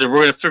lawyers and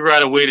we're gonna figure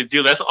out a way to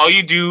deal. That's all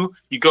you do.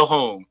 You go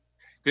home.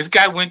 This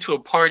guy went to a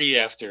party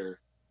after.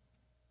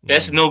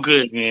 That's no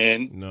good,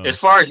 man. No. As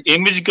far as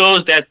image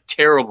goes, that's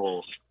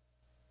terrible.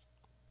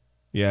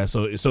 Yeah,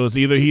 so it's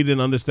either he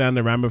didn't understand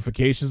the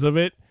ramifications of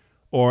it,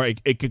 or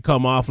it could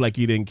come off like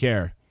he didn't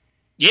care.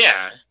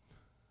 Yeah.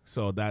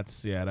 So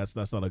that's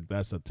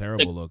a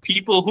terrible look.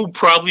 People who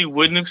probably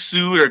wouldn't have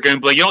sued are going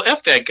to be like, yo,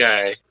 F that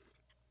guy.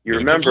 You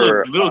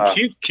remember little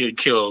kid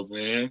killed,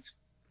 man.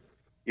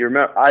 You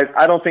remember?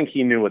 I don't think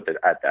he knew at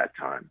that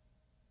time,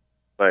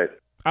 but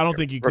I don't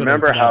think you could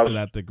remember to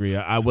that degree.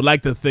 I would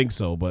like to think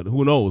so, but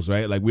who knows,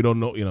 right? Like, we don't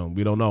know,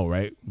 we don't know,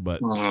 right? But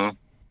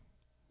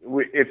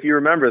if you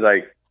remember,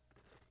 like,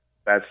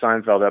 that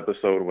Seinfeld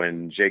episode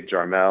when Jake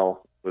Jarmel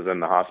was in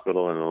the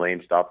hospital and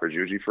Elaine stopped for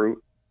Juji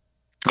Fruit.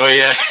 Oh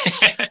yeah,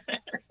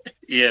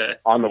 yeah.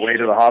 On the way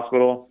to the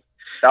hospital,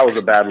 that was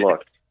a bad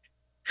look.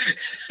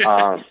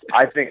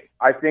 I think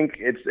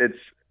it's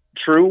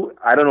true.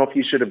 I don't know if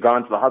he should have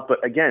gone to the hospital.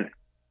 But again,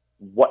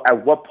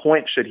 at what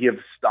point should he have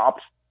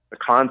stopped the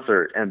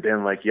concert and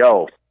been like,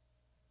 "Yo,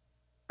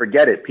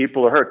 forget it.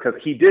 People are hurt."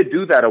 Because he did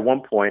do that at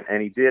one point,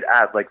 and he did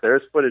act like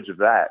there's footage of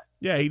that.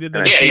 Yeah, he did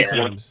that a few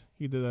times.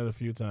 He did that a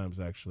few times,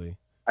 actually.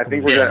 I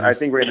think we're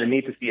gonna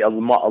need to see a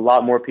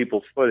lot more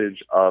people's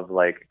footage of,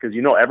 like, because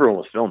everyone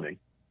was filming.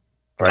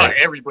 Right?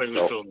 Everybody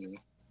was filming.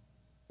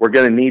 We're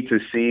gonna need to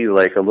see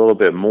like a little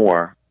bit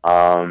more.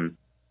 But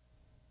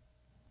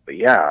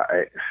yeah,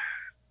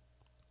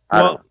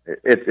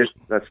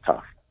 that's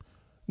tough.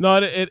 No,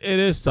 it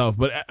is tough.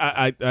 But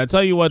I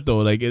tell you what though,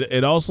 like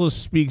it also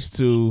speaks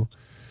to,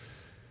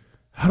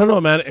 I don't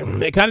know, man.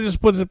 It kind of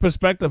just puts in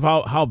perspective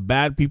how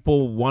bad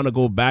people want to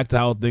go back to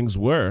how things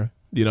were,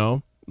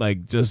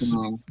 like just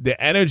the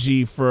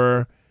energy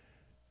for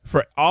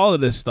all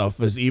of this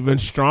stuff is even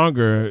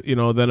stronger,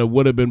 than it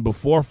would have been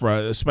before,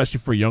 especially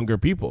for younger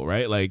people,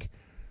 right? Like,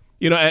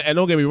 and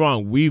don't get me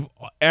wrong,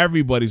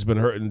 everybody's been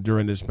hurting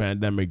during this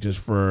pandemic just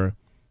for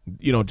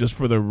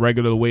the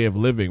regular way of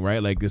living,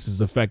 right? Like, this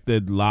has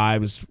affected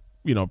lives,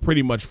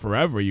 pretty much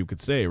forever, you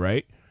could say,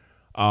 right?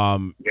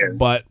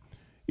 But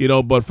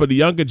for the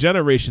younger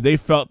generation, they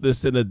felt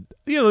this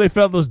they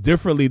felt this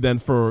differently than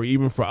for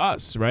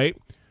us, right?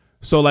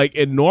 So, like,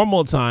 in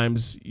normal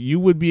times, you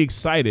would be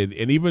excited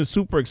and even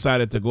super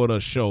excited to go to a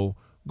show,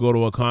 go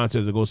to a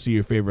concert, to go see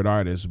your favorite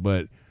artist.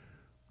 But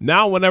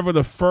now, whenever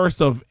the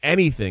first of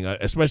anything,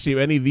 especially if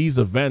any of these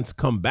events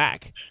come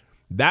back,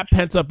 that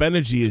pent up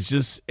energy is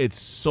just, it's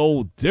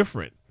so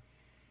different.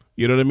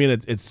 You know what I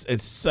mean?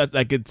 It's such,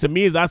 like, it, to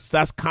me, that's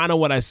kind of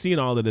what I see in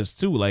all of this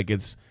too. Like,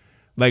 it's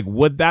like,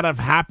 would that have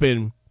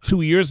happened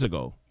 2 years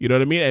ago? You know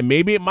what I mean? And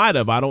maybe it might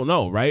have, I don't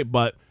know. Right.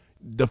 But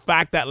the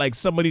fact that like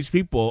some of these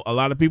people, a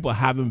lot of people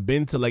haven't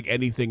been to like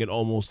anything in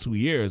almost 2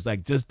 years,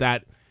 like just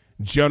that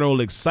general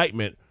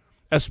excitement,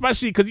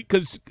 especially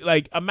because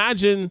like,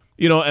 imagine,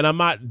 you know, and I'm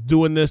not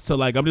doing this to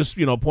like, I'm just,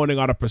 you know, pointing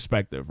out a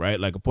perspective, right?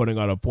 Like pointing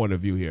out a point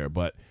of view here,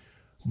 but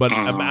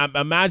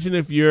imagine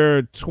if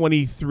you're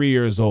 23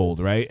 years old,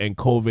 right? And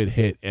COVID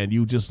hit and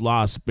you just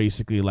lost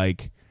basically,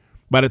 like,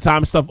 by the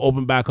time stuff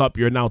opened back up,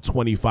 you're now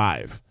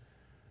 25,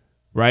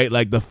 right?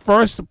 Like the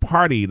first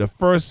party, the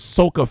first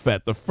soca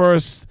fete, the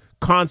first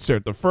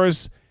concert, the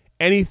first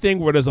anything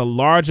where there's a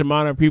large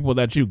amount of people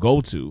that you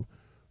go to,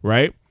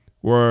 right?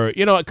 Where,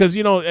 you know, because,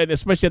 you know, and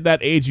especially at that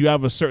age, you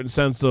have a certain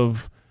sense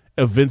of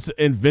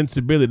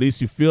invincibility. At least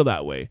you feel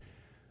that way.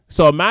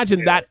 So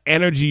imagine that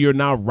energy you're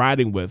now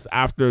riding with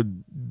after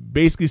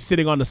basically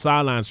sitting on the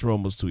sidelines for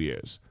almost 2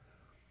 years.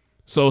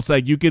 So it's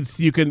like you can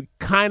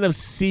kind of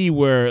see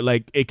where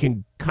like it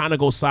can kind of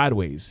go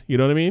sideways. You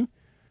know what I mean?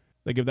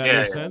 Like if that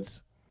makes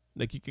sense.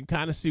 Like you can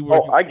kind of see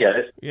where. Oh, I get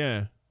it.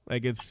 Yeah,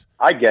 like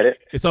I get it.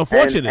 It's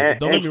unfortunate.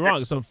 Don't get me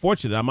wrong. It's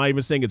unfortunate. I'm not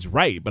even saying it's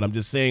right, but I'm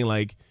just saying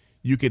like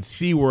you could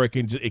see where it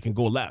can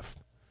go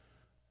left.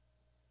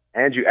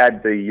 And you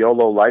add the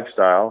YOLO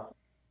lifestyle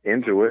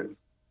into it,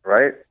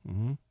 right?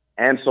 Mm-hmm.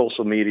 And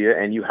social media,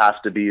 and you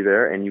have to be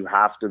there, and you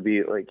have to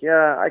be like,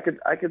 yeah,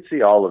 I could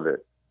see all of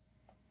it.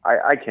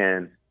 I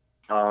can.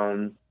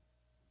 I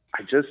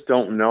just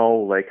don't know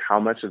like how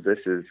much of this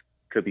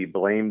could be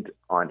blamed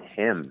on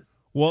him.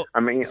 Well, I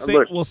mean,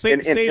 save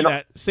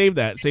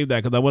that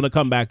because I want to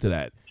come back to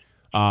that.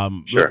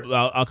 Sure.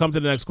 I'll come to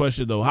the next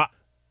question though.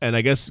 And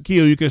I guess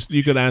Keo, you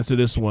could answer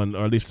this one,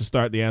 or at least to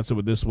start the answer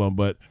with this one.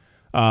 But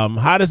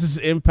how does this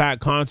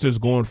impact concerts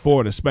going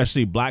forward,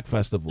 especially black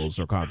festivals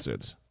or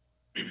concerts?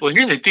 Well,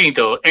 here's the thing,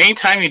 though.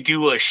 Anytime you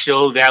do a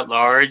show that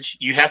large,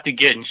 you have to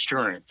get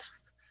insurance.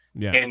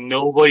 Yeah. And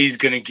nobody's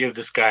going to give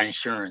this guy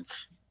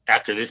insurance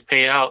after this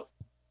payout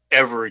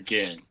ever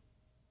again.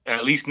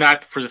 At least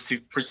not for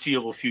the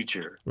foreseeable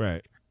future.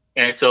 Right.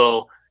 And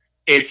so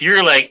if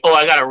you're like, oh,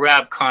 I got a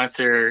rap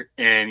concert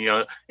and, you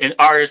know, an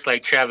artist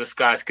like Travis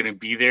Scott's going to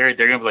be there,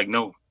 they're going to be like,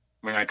 no,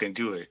 we're not going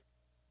to do it.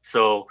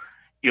 So,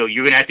 you know,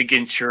 you're going to have to get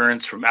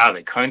insurance from out of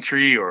the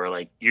country, or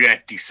like you're going to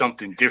have to do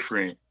something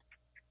different.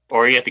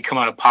 Or you have to come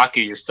out of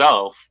pocket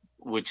yourself,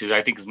 which is,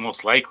 I think, is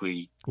most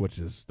likely. Which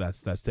is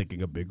that's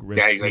taking a big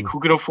risk. Yeah, like who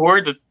can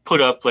afford to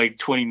put up like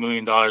 $20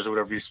 million or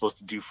whatever you're supposed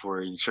to do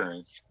for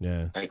insurance?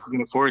 Yeah, like who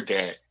can afford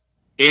that?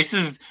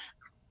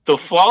 The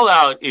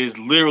fallout is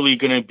literally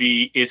going to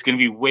be. It's going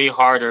to be way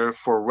harder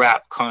for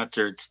rap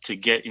concerts to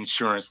get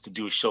insurance to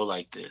do a show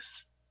like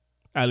this.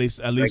 At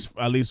least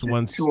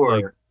once,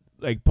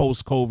 like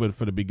post COVID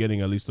for the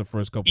beginning, at least the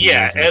first couple.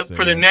 Yeah, years,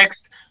 for the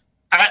next.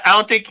 I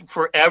don't think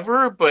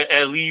forever, but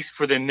at least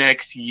for the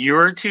next year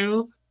or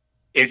two,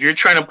 if you're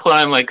trying to put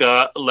on like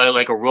a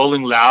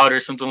Rolling Loud or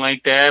something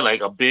like that,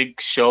 like a big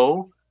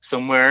show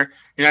somewhere,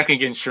 you're not gonna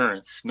get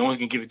insurance. No one's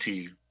gonna give it to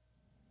you.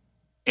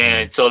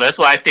 And so that's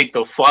why I think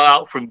the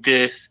fallout from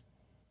this,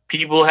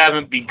 people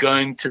haven't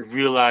begun to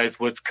realize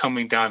what's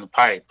coming down the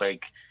pipe.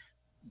 Like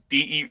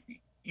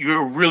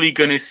you're really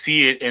gonna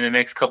see it in the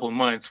next couple of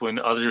months when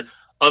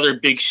other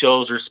big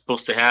shows are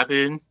supposed to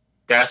happen.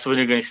 That's when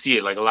they're going to see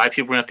it. Like a lot of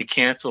people are going to have to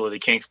cancel, or they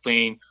can't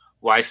explain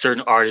why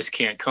certain artists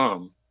can't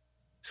come.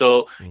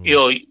 So, you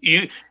know,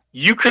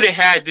 you could have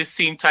had this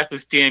same type of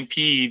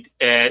stampede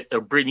at a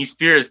Britney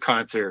Spears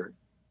concert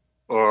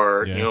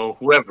or, you know,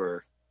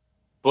 whoever.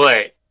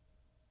 But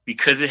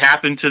because it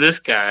happened to this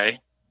guy,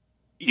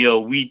 you know,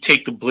 we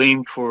take the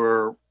blame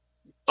for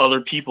other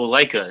people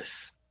like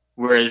us,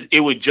 whereas it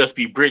would just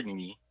be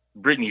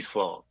Britney's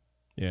fault.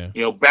 Yeah.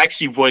 You know,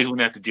 Backstreet Boys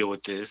wouldn't have to deal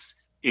with this.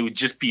 It would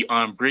just be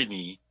on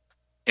Britney.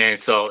 And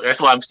so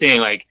that's why I'm saying,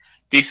 like,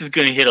 this is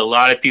going to hit a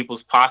lot of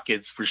people's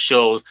pockets for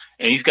shows.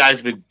 And these guys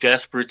have been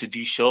desperate to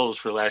do shows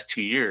for the last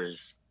 2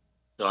 years.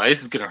 So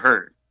this is going to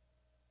hurt.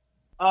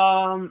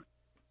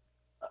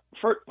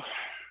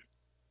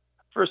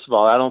 First of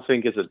all, I don't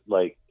think it's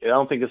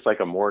like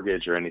a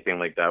mortgage or anything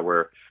like that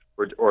or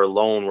a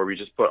loan where we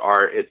just put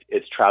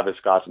it's Travis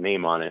Scott's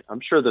name on it. I'm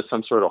sure there's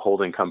some sort of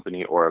holding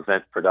company or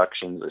event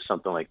productions or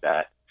something like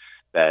that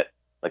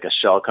like a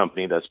shell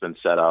company that's been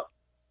set up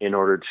in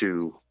order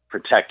to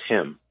protect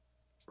him,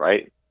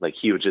 right? Like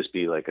he would just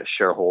be like a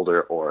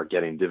shareholder or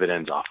getting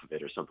dividends off of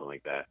it or something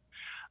like that.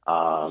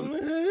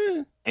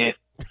 And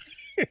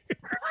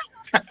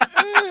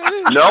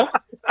no,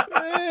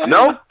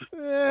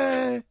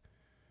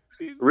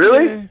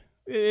 really?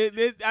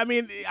 I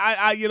mean,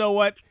 I you know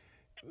what?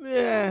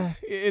 Yeah,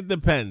 it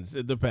depends.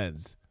 It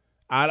depends.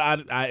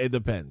 It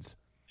depends.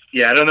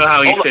 Yeah, I don't know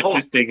how he set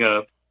this thing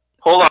up.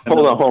 Hold on.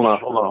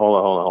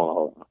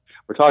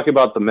 We're talking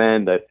about the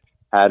man that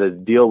had a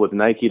deal with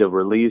Nike to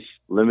release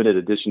limited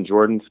edition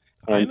Jordans.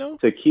 And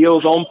to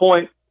Keel's own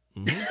point,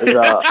 There's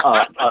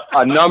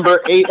a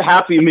number 8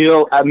 Happy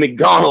Meal at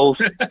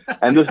McDonald's,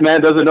 and this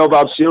man doesn't know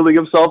about shielding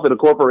himself in a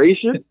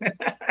corporation?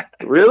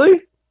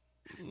 Really?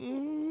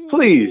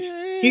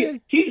 Please.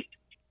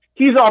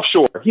 He's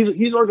offshore.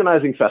 He's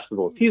organizing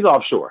festivals. He's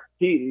offshore.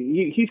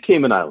 He's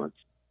Cayman Islands.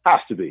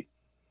 Has to be.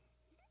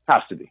 I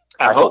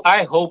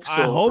hope so.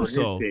 I hope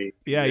so.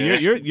 Yeah,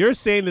 you're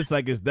saying this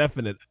like it's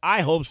definite.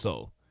 I hope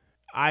so.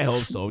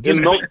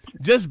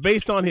 Just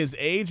based on his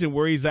age and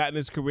where he's at in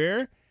his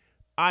career,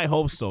 I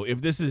hope so.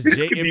 If this is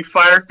this could be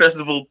Fire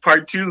Festival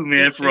Part 2,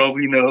 man, for all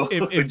we know.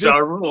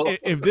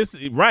 If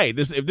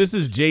this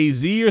is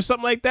Jay-Z or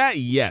something like that,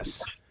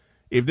 yes.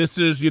 If this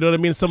is, you know what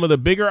I mean, some of the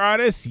bigger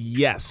artists,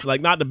 yes.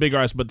 Like not the big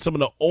artists, but some of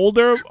the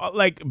older,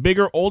 like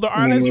older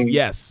artists,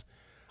 yes.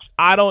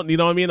 I don't, you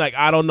know what I mean? Like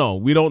I don't know.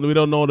 We don't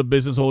know the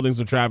business holdings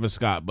of Travis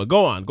Scott. But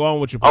go on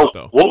with your point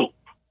though.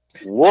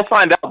 We'll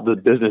find out the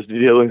business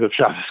dealings of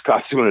Travis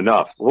Scott soon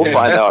enough. We'll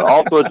find out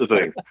all sorts of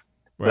things.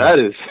 Right. That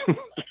is,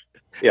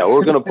 yeah,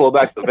 we're gonna pull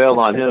back the veil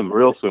on him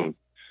real soon.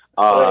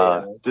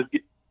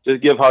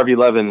 Just give Harvey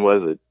Levin,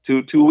 was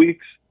it 2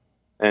 weeks,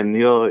 and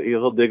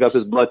he'll dig up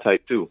his blood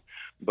type too.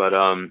 But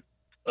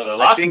the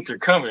lawsuits are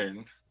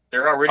coming.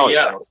 They're already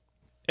out.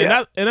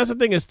 And that's the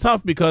thing. It's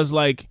tough because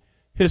like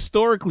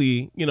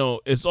historically, you know,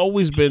 it's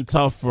always been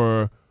tough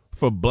for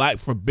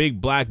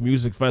big black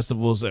music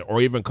festivals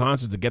or even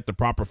concerts to get the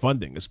proper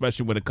funding,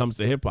 especially when it comes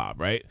to hip hop,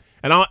 right?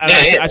 And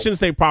I shouldn't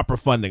say proper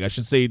funding. I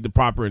should say the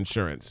proper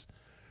insurance,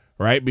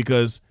 right?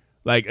 Because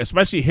like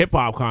especially hip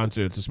hop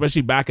concerts,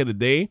 especially back in the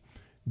day,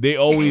 they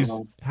always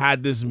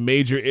had this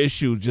major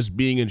issue just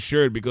being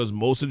insured because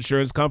most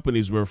insurance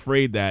companies were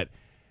afraid that,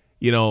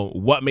 you know,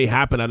 what may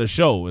happen at a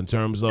show in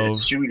terms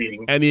of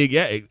shooting. They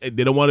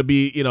don't want to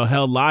be, you know,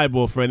 held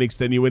liable for any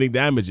extenuating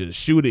damages,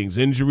 shootings,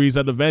 injuries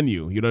at the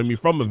venue, you know what I mean,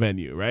 from a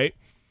venue, right?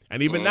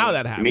 And even now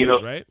that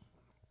happens, right?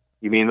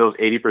 You mean those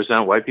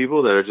 80% white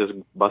people that are just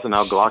busting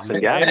out Glocks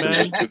and gas?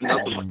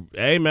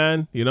 Hey,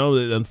 man, you know,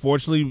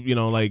 unfortunately, you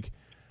know, like,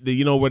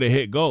 you know where the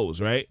hit goes,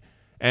 right?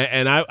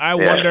 And I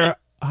wonder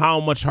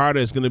how much harder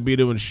it's going to be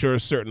to insure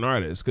certain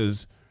artists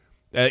because,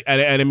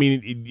 and I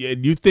mean,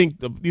 you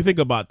think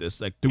about this,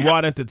 like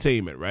throughout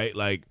entertainment, right?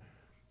 Like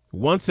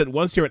once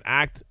you're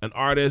an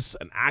artist,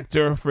 an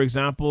actor, for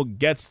example,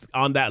 gets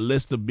on that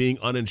list of being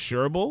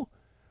uninsurable,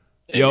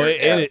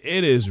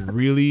 it is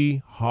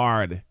really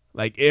hard.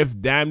 Like if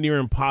damn near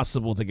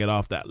impossible to get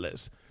off that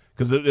list.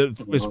 Because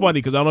it's funny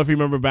because I don't know if you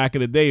remember back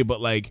in the day,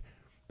 but like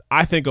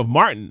I think of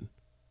Martin,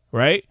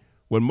 right?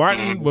 When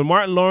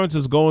Martin Lawrence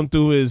is going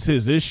through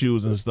his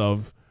issues and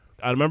stuff.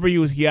 I remember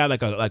he had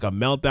like a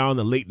meltdown in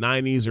the late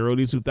 90s or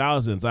early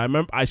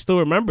 2000s. I still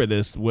remember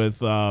this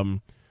with what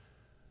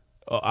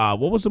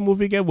was the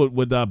movie again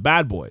with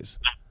Bad Boys,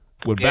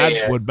 with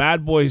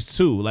Bad Boys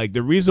 2. Like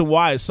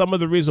some of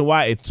the reason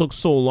why it took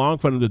so long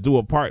for them to do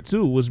a part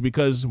 2 was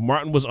because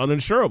Martin was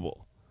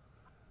uninsurable.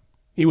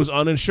 He was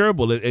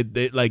uninsurable.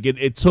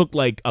 It took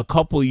like a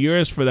couple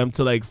years for them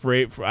to like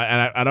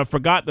and I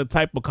forgot the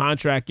type of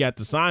contract you had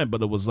to sign,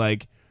 but it was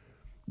like.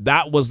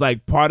 That was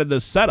like part of the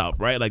setup,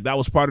 right? Like that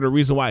was part of the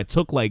reason why it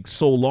took like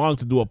so long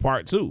to do a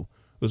part 2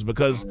 was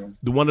because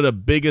one of the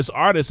biggest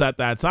artists at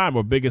that time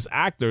or biggest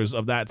actors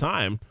of that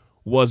time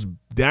was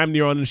damn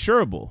near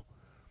uninsurable.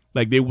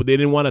 Like they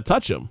didn't want to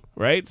touch him,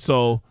 right?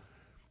 So,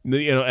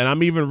 you know, and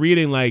I'm even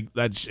reading like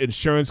that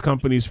insurance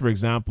companies, for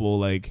example,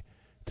 like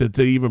to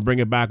even bring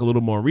it back a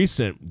little more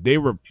recent, they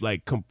were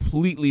like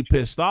completely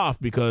pissed off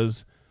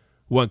because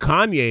when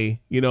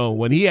Kanye, you know,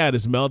 when he had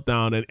his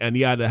meltdown and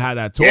he had to have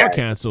that tour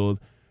canceled.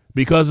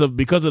 Because of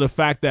the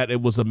fact that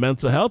it was a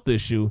mental health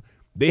issue,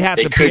 they had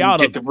to pay out.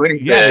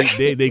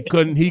 They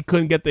couldn't. He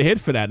couldn't get the hit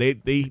for that.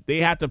 They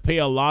had to pay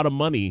a lot of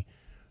money,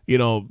 you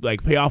know,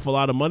 like pay off a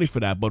lot of money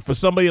for that. But for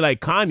somebody like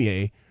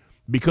Kanye,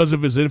 because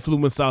of his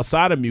influence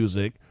outside of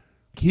music,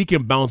 he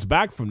can bounce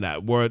back from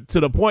that. Where to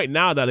the point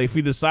now that if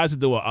he decides to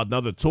do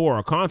another tour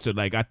or concert,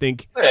 like I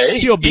think he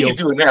can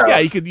do it now.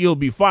 Yeah, he'll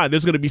be fine.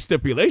 There's going to be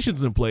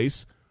stipulations in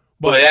place.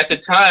 But at the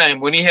time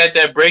when he had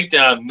that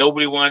breakdown,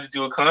 nobody wanted to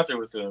do a concert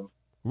with him.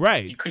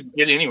 Right. You couldn't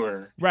get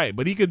anywhere. Right,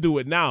 but he could do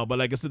it now. But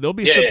like I said, there'll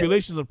be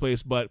stipulations in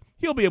place, but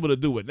he'll be able to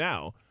do it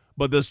now.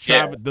 But does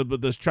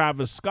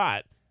Travis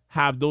Scott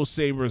have those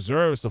same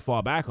reserves to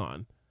fall back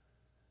on?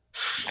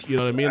 You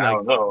know what I mean? I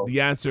don't know. The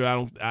answer,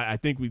 I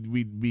think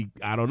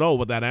I don't know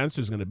what that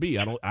answer is going to be.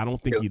 I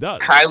don't think he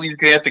does. Kylie's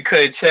going to have to cut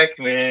a check,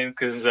 man,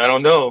 because I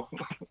don't know.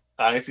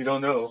 I honestly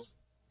don't know.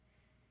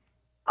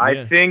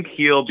 I think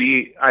he'll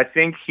be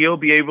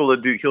able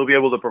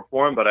to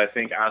perform, but I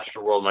think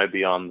Astroworld might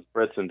be on the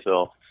fritz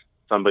until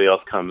somebody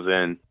else comes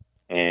in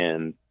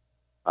and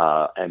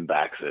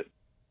backs it.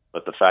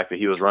 But the fact that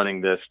he was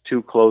running this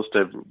too close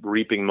to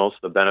reaping most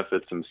of the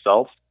benefits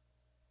himself,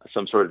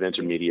 some sort of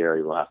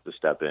intermediary will have to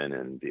step in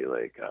and be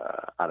like,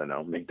 I don't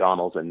know,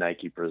 McDonald's and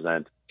Nike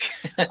present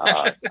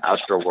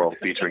Astroworld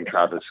featuring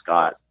Travis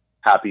Scott.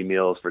 Happy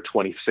Meals for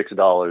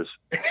 $26,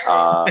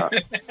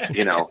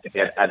 you know,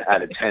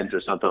 at a tent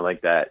or something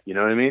like that. You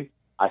know what I mean?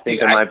 I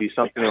think there might be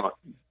something.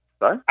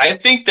 Sorry? I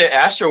think the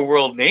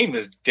Astroworld name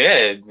is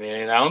dead,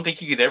 man. I don't think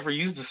he could ever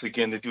use this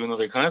again to do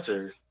another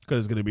concert. Because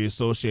it's going to be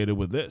associated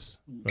with this.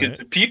 Because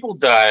Right? people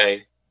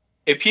died.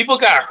 If people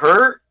got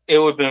hurt, it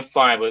would have been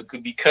fine.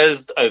 But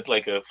because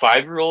like a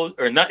 5-year-old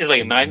or not, it's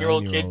like a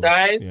 9-year-old kid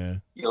died. Yeah.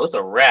 It's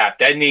a wrap.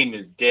 That name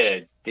is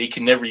dead. They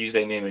can never use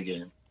that name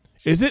again.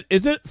 Is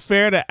it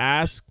fair to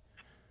ask?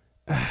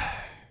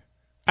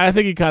 I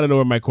think you kind of know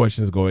where my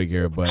question is going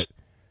here, but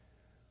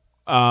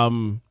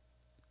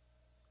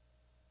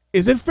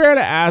is it fair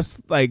to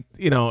ask, like,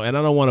 and I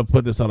don't want to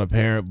put this on a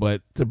parent,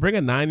 but to bring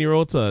a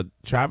 9-year-old to a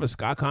Travis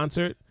Scott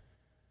concert?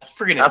 That's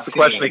freaking Ask the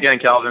question again,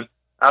 Calvin.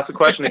 Ask the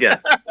question again.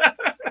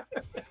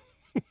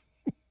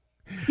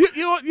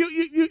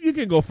 You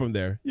can go from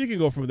there. You can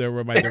go from there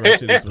where my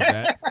direction is with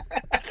that.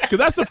 Because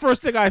that's the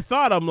first thing I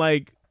thought. I'm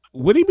like,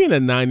 what do you mean a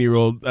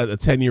 9-year-old, a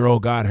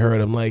 10-year-old got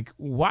hurt? I'm like,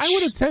 why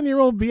would a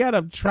 10-year-old be at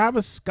a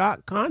Travis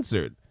Scott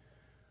concert?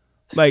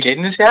 Like,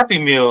 getting his Happy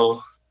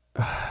Meal.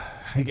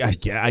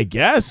 I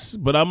guess,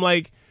 but I'm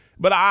like,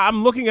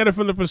 I'm looking at it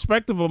from the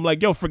perspective of, I'm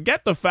like, yo,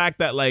 forget the fact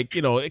that, like,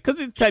 because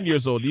it's 10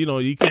 years old,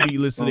 you could be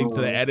listening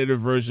to the edited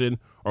version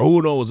or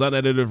who knows,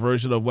 unedited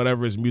version of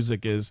whatever his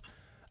music is.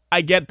 I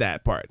get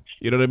that part.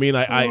 You know what I mean?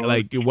 I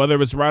like, whether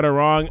it's right or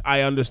wrong,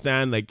 I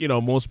understand. Like,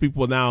 most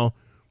people now,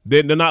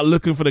 they're not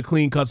looking for the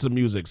clean cuts of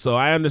music. So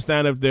I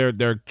understand if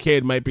their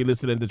kid might be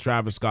listening to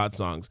Travis Scott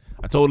songs.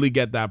 I totally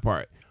get that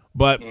part.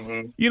 But,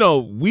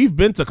 we've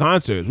been to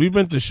concerts. We've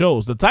been to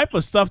shows. The type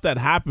of stuff that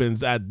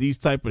happens at these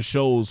type of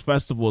shows,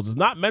 festivals, is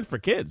not meant for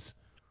kids.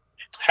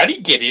 How do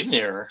you get in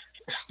there?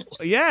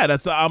 Yeah,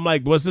 I'm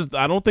like, was this?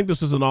 I don't think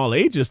this was an all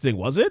ages thing,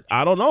 was it?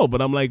 I don't know.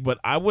 But I'm like, but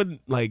I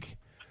wouldn't like.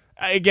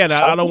 Again,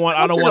 I don't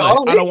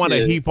want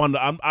to heap on the.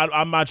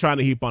 I'm not trying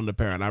to heap on the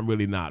parent. I'm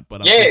really not.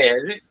 But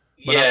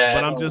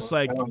I'm just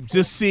like,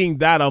 just seeing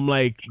that. I'm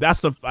like,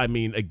 that's the. I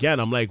mean, again,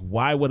 I'm like,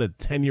 why would a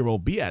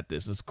 10-year-old be at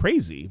this? It's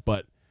crazy.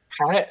 But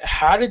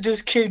how did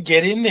this kid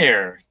get in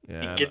there?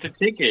 Get the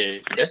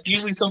ticket. That's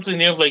usually something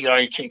they're like, oh,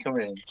 you can't come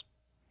in.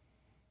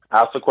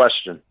 Ask the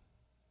question.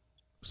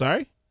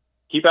 Sorry.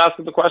 Keep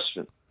asking the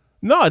question.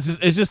 No, it's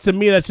just to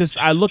me. That's just.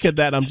 I look at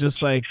that. I'm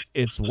just like,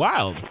 it's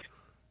wild.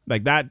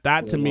 Like that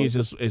to me is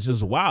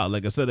just wild.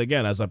 Like I said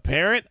again, as a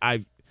parent,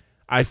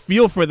 I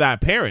feel for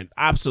that parent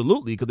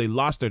absolutely because they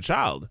lost their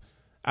child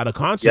at a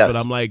concert. Yes. But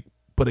I'm like,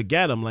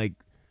 I'm like,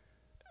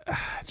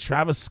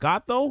 Travis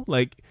Scott though.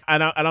 Like,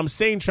 and I'm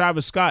saying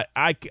Travis Scott.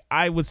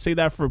 I would say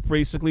that for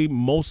basically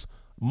most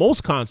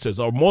concerts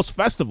or most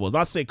festivals.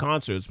 Not say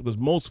concerts because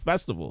most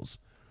festivals,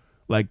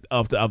 like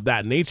of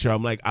that nature.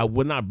 I'm like, I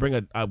would not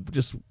bring I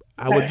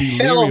would be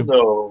leery.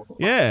 No.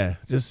 Yeah,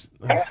 just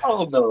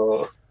hell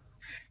no.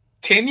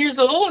 10 years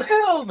old?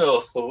 Hell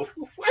no.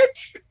 What?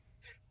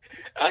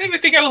 I don't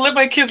even think I would let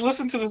my kids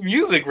listen to this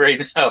music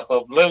right now,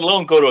 let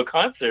alone go to a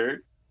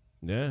concert.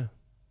 Yeah.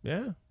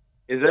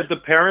 Is it the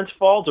parents'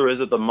 fault or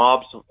is it the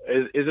mob's?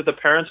 Is it the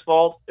parents'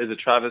 fault? Is it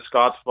Travis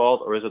Scott's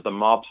fault or is it the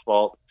mob's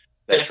fault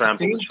that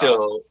trampled the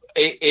child?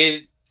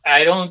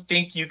 I don't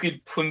think you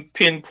could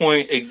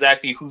pinpoint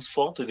exactly whose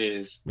fault it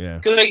is. Yeah.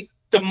 Because like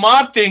the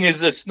mob thing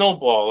is a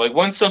snowball. Like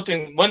once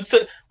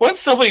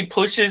somebody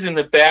pushes in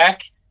the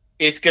back,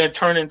 it's going to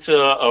turn into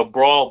a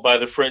brawl by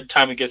the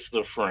time it gets to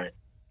the front.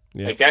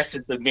 Yeah. Like that's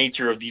just the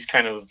nature of these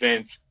kind of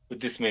events with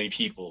this many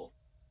people.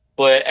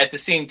 But at the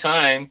same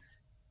time,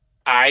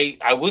 I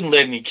wouldn't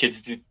let any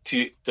kids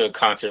to the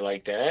concert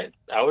like that.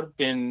 I would have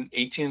been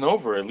 18 and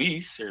over at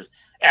least, or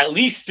at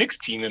least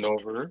 16 and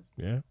over.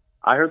 Yeah.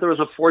 I heard there was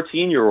a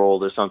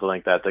 14-year-old or something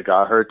like that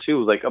got hurt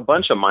too. Like a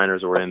bunch of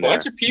minors were in there. A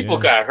bunch of people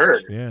got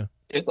hurt. Yeah.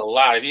 It's a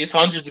lot. It's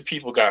hundreds of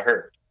people got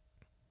hurt.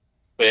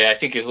 But I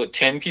think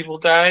 10 people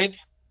died.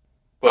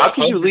 Well, how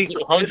can you leave?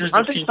 Aren't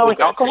they selling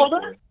alcohol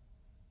there?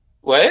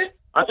 What?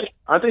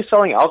 Aren't they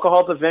selling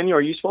alcohol at the venue?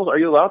 Are you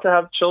allowed to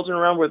have children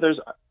around where there's?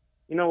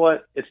 You know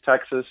what? It's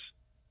Texas.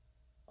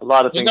 A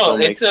lot of things don't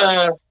make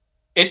sense.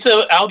 It's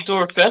an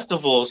outdoor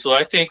festival, so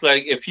I think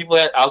like if people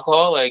had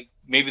alcohol, like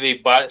maybe they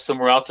bought it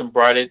somewhere else and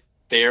brought it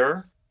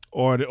there.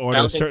 Or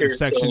there's certain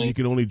sections you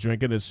can only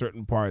drink it in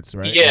certain parts,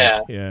 right?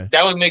 Yeah, yeah.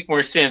 That would make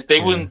more sense.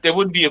 There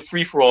wouldn't be a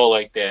free for all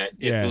like that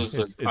if it was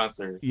a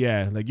concert.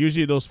 Yeah, like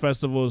usually those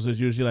festivals is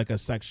usually like a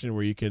section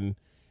where you can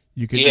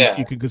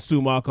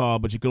consume alcohol,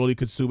 but you can only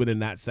consume it in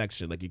that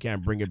section. Like you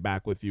can't bring it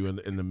back with you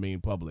in the main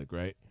public,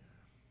 right?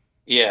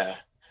 Yeah.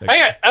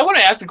 Like, I want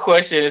to ask a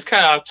question. It's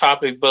kind of off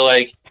topic, but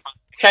like,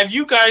 have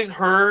you guys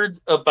heard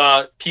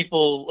about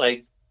people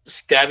like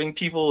stabbing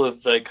people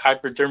with like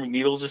hypodermic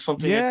needles or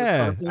something?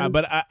 Yeah,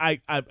 but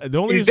the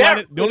only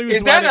reason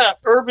is that an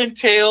urban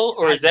tale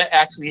or is that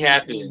actually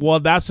happening? Well,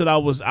 that's what I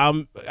was.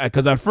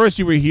 Because at first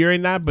you were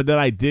hearing that, but then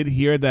I did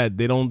hear that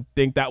they don't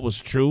think that was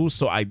true.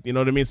 So you know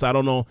what I mean. So I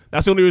don't know.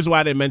 That's the only reason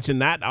why I didn't mention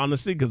that,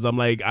 honestly, because I'm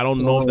like, I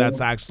don't know if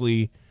that's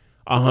actually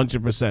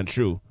 100%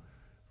 true,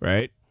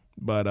 right?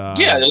 But I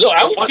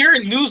was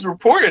hearing news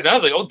reported, and I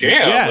was like, "Oh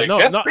damn!" Yeah,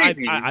 that's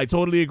crazy. I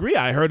totally agree.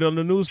 I heard it on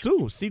the news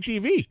too,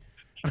 CTV.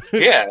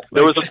 Yeah,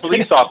 there was a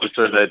police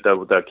officer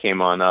that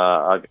came on.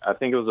 I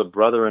think it was a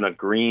brother in a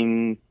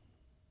green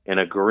in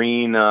a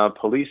green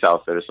police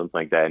outfit or something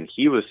like that, and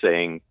he was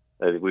saying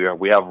that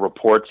we have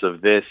reports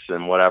of this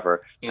and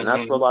whatever, and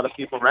that's where a lot of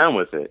people ran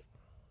with it.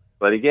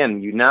 But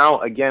again,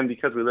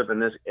 because we live in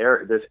this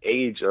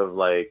age of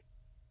like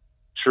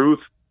truth,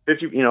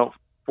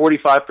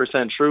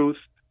 45% truth,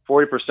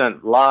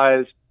 40%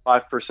 lies,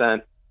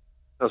 10%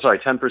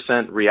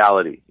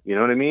 reality. You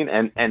know what I mean?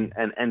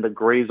 And the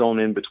gray zone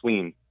in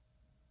between.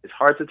 It's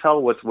hard to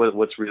tell what's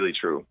really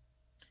true.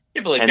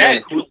 Yeah, but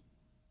like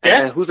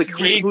whose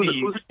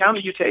account are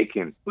you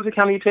taking? Whose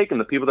account are you taking?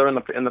 The people that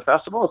are in the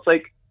festival? It's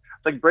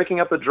like breaking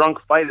up a drunk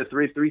fight at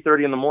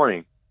 3:30 in the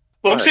morning.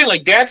 Well, I'm saying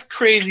like that's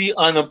crazy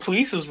on the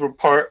police's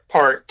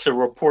part to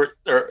report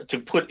or to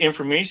put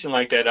information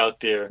like that out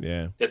there.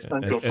 Yeah, that's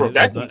unconfirmed.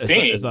 That's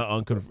insane. It's not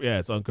unconfirmed. Yeah,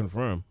 it's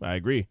unconfirmed. I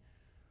agree.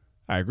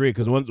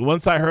 Because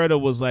once I heard it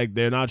was like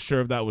they're not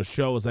sure if that was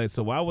show. It's like,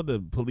 so why would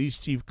the police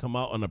chief come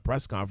out on a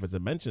press conference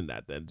and mention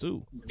that then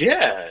too?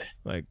 Yeah,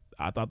 like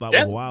I thought that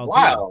was wild.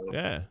 Too.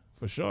 Yeah,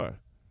 for sure.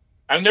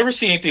 I've never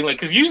seen anything like,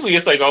 because usually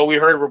it's like, oh, we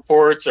heard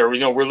reports or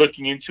we're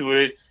looking into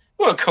it.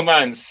 We want to come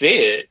out and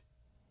say it.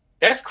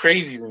 That's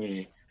crazy to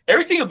me.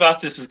 Everything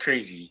about this is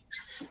crazy.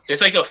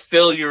 It's like a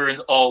failure in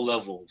all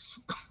levels.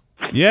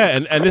 Yeah,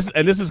 and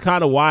this is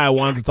kind of why I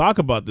wanted to talk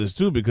about this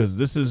too,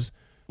 because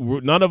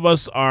none of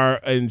us are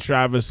in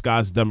Travis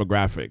Scott's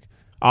demographic,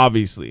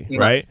 obviously,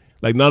 right?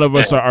 Like none of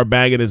us are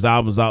banging his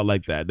albums out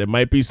like that. There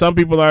might be some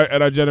people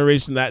in our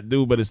generation that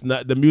do, but it's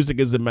not. The music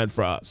isn't meant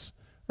for us,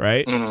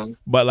 right? Mm-hmm.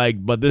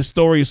 But this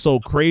story is so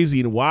crazy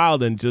and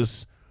wild, and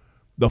just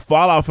the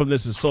fallout from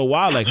this is so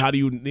wild. Like, how do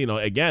you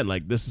again,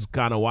 like this is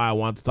kind of why I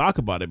want to talk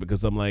about it,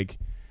 because I'm like,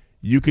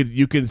 you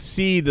can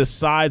see the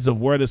sides of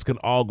where this can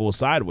all go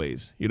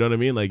sideways. You know what I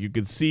mean? Like you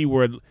can see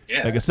where,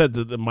 like I said,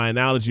 my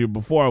analogy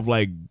before of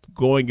like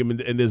going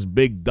in this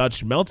big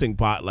Dutch melting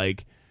pot,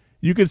 like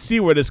you can see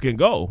where this can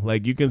go.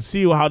 Like you can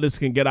see how this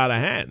can get out of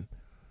hand,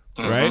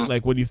 right?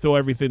 Like when you throw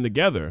everything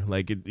together,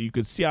 like you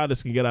can see how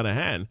this can get out of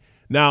hand.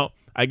 Now,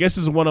 I guess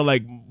this is one of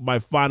like my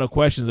final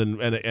questions,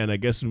 and I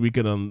guess we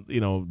can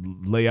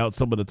lay out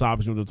some of the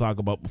topics we were to talk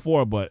about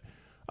before. But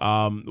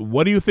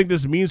what do you think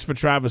this means for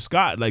Travis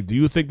Scott? Like, do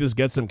you think this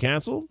gets him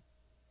canceled?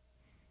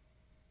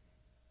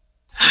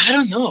 I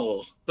don't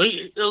know. But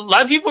a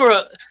lot of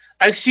people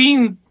I've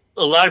seen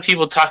a lot of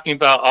people talking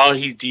about, oh,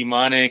 he's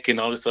demonic and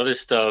all this other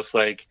stuff.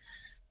 Like,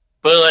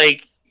 but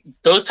like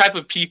those type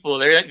of people,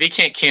 they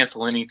can't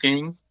cancel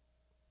anything.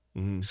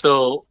 Mm-hmm.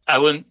 So I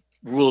wouldn't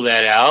rule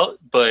that out.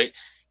 But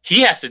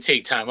he has to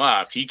take time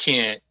off. He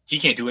can't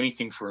do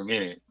anything for a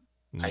minute.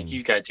 Mm-hmm. Like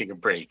he's got to take a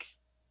break.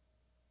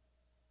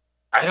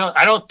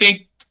 I don't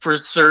think for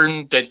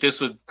certain that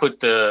this would put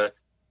the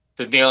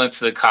nail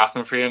into the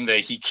coffin for him,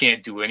 that he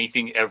can't do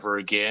anything ever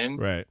again.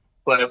 Right.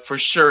 But for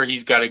sure,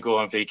 he's got to go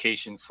on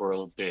vacation for a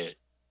little bit.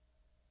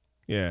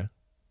 Yeah.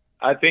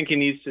 I think he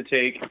needs to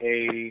take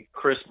a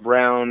Chris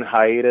Brown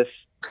hiatus.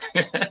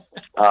 That's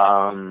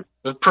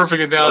a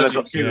perfect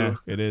analogy too. Yeah,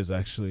 it is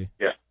actually.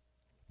 Yeah.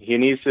 He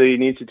needs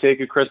to take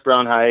a Chris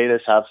Brown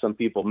hiatus, have some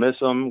people miss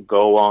him,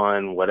 go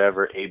on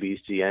whatever,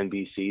 ABC,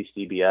 NBC,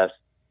 CBS.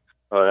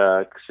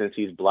 Since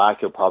he's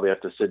black, he'll probably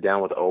have to sit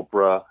down with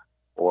Oprah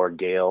or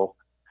Gail,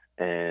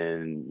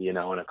 and in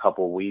a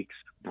couple of weeks,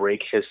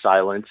 break his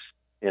silence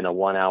in a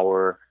 1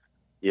 hour,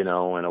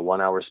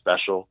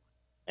 special,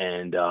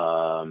 and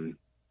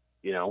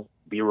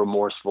be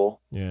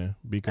remorseful. Yeah,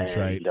 be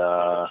contrite.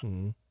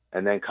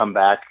 And then come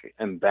back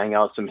and bang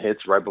out some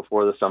hits right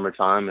before the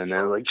summertime, and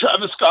then like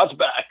Travis Scott's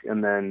back,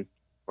 and then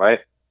right.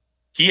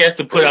 He has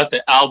to put out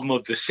the album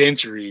of the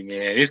century,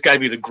 man. It's got to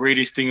be the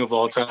greatest thing of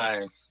all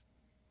time.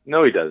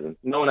 No, he doesn't.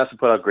 No one has to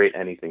put out great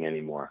anything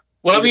anymore.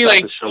 Well, I mean,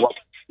 like,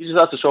 he just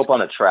has to show up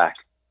on a track.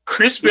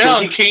 Chris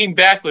Brown came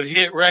back with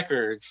hit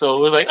records, so it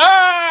was like,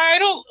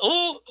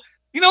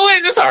 you know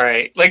what? That's all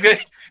right. Like,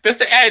 that's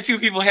the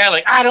attitude people had.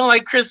 Like, I don't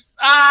like Chris.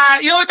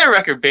 You know what? That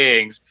record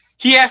bangs.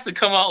 He has to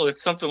come out with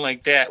something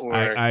like that.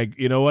 Where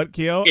you know what,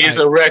 Keo? It's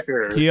a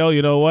record. Keo,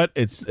 you know what?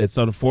 It's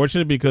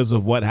unfortunate because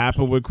of what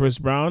happened with Chris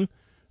Brown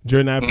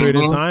during that period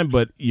of time.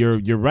 But you're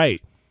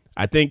right.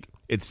 I think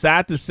it's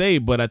sad to say,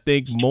 but I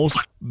think most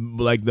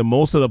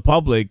of the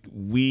public,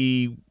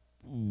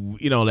 and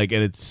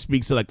it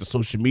speaks to like the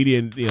social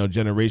media,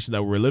 generation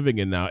that we're living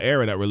in now,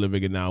 era that we're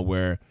living in now,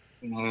 where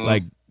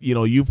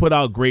you put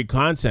out great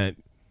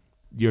content,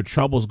 your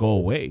troubles go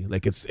away.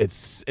 Like it's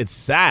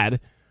sad,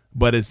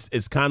 but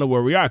it's kind of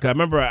where we are. 'Cause I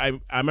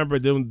remember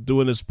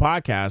doing this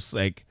podcast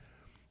like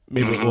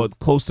maybe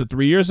close to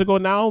 3 years ago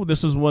now.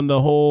 This is when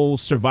the whole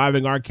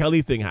surviving R.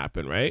 Kelly thing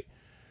happened, right?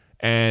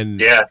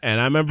 And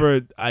I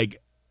remember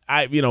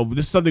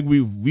this is something me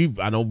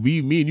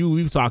and you,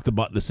 we've talked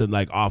about this in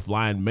like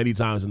offline many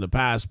times in the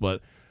past,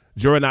 but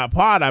during that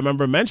pod, I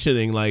remember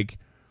mentioning like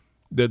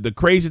the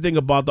crazy thing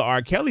about the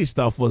R. Kelly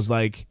stuff was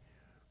like,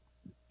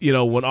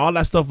 when all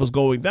that stuff was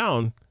going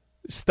down,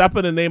 Step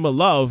in the Name of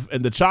Love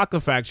and the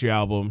Chocolate Factory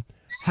album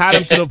had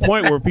him to the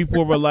point where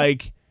people were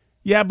like,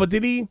 yeah, but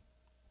did he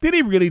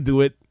really do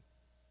it?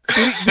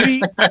 Did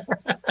he?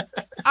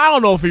 I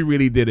don't know if he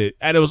really did it.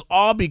 And it was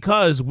all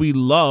because we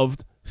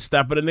loved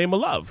Step in the Name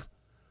of Love.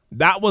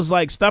 That was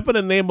like Step in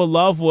the Name of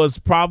Love was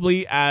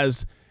probably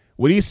as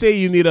when you say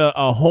you need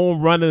a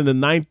home run in the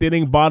ninth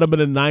inning, bottom of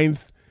the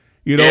ninth,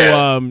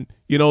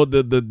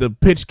 the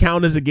pitch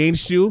count is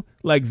against you.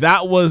 Like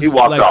that was he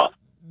walked off.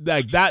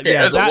 Like that,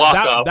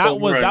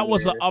 that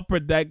was an upper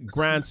deck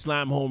grand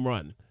slam home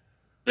run.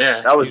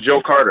 Yeah, that was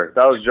Joe Carter.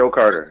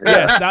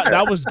 Yeah,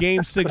 that was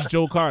Game 6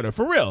 Joe Carter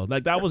for real.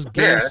 Like that was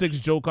Game 6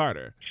 Joe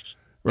Carter,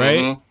 right?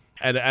 Mm-hmm.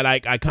 And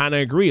I kind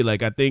of agree.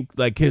 Like I think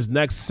like his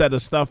next set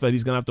of stuff that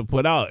he's gonna have to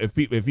put out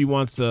if he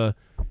wants to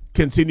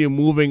continue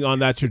moving on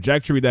that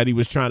trajectory that he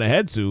was trying to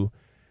head to,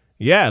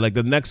 yeah, like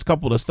the next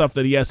couple of stuff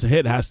that he has to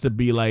hit has to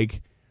be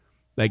like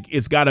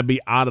it's got to be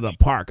out of the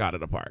park.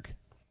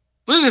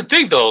 But the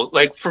thing though,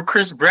 like for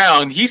Chris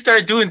Brown, he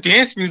started doing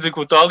dance music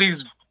with all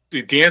these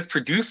dance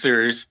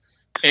producers,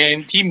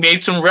 and he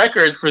made some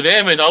records for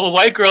them, and all the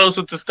white girls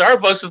with the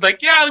Starbucks was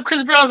like, yeah,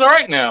 Chris Brown's all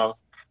right now.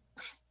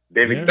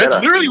 David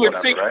That's literally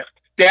right?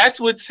 That's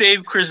what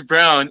saved Chris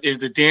Brown is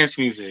the dance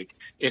music.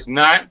 It's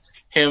not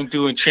him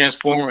doing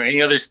Transformer or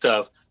any other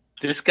stuff.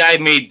 This guy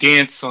made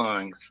dance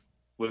songs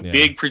with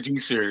big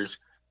producers,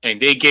 and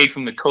they gave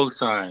him the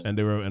cosign. And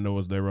they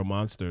were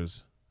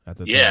monsters at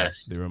the time.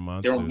 Yes, they were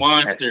monsters. They were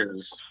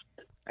monsters.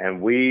 And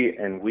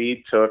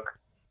we took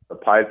the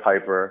Pied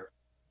Piper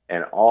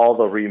and all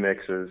the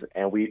remixes,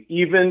 and we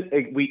even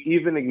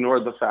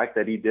ignored the fact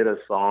that he did a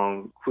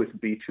song with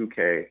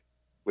B2K,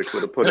 which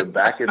would have put him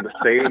back in the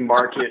same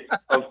market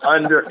of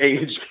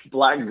underage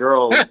black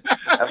girls.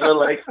 And we're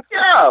like,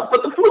 yeah,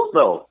 but the flute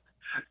though.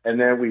 And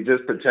then we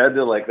just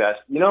pretended like that.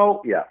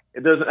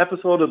 There's an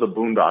episode of the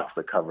Boondocks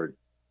that covered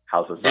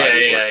House of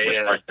Society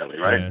with R. Kelly,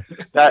 right? Yeah.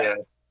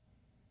 That's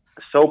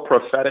so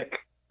prophetic,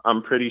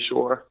 I'm pretty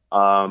sure.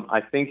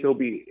 I think he'll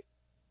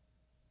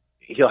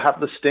have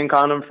the stink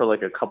on him for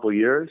like a couple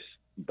years,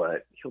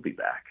 but he'll be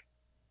back.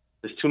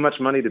 There's too much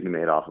money to be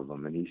made off of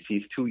him, and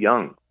he's too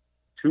young.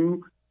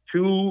 Two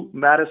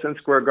Madison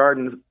Square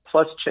Gardens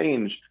plus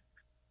change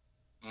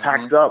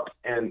packed up.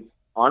 And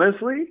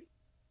honestly,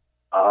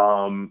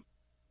 I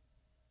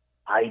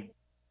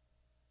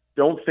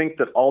don't think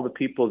that all the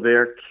people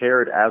there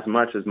cared as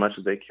much as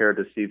they cared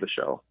to see the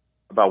show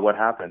about what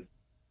happened.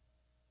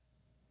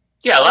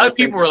 Yeah, a lot of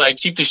people were like,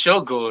 keep the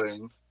show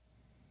going.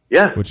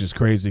 Yeah. Which is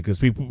crazy because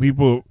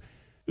people,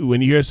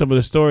 when you hear some of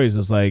the stories,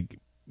 it's like,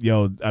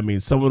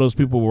 some of those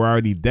people were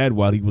already dead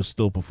while he was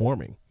still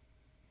performing.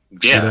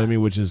 Yeah. You know what I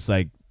mean? Which is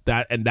like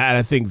that, and that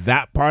I think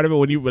that part of it,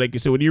 when you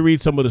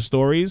read some of the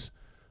stories,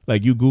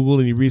 like you Google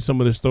and you read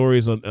some of the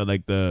stories on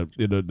like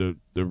the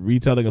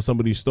retelling of some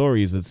of these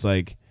stories, it's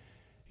like,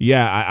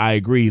 yeah, I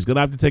agree. He's gonna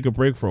have to take a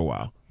break for a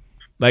while.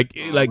 Like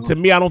to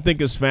me, I don't think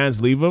his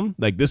fans leave him.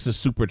 Like this is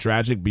super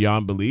tragic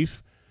beyond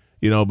belief,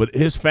 but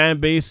his fan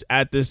base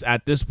at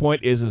this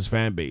point is his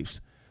fan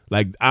base.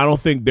 Like I don't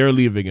think they're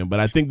leaving him, but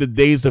I think the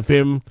days of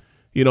him,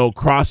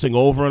 crossing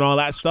over and all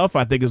that stuff,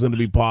 I think is going to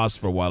be paused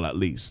for a while at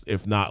least.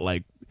 If not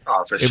like,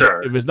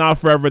 sure. If it's not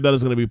forever, then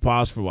it's going to be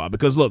paused for a while.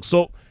 Because look,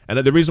 and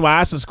the reason why I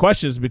ask this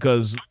question is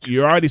because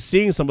you're already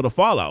seeing some of the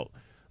fallout.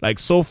 Like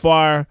so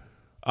far,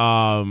 at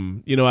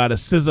a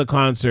SZA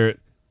concert,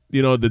 the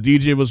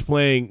DJ was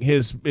playing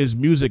his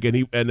music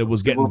and it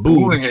was getting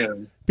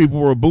booed. People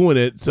were booing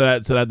it so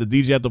that the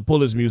DJ had to pull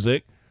his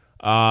music.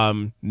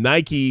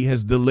 Nike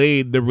has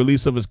delayed the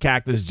release of his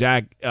Cactus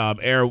Jack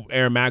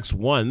Air Max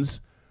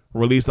 1s.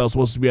 Release that was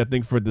supposed to be, I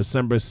think, for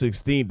December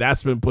 16th.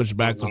 That's been pushed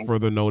back to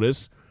further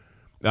notice.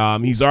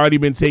 He's already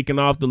been taken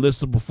off the list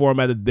to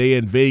perform at the Day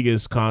in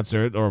Vegas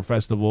concert or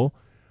festival.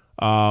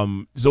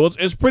 So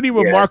it's pretty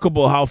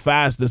remarkable how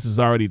fast this is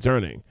already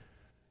turning.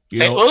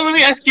 Well, let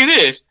me ask you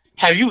this.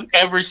 Have you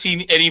ever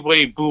seen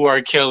anybody boo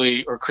R.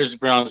 Kelly or Chris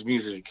Brown's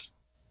music?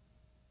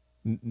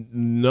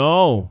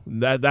 No.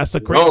 That's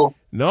the crazy.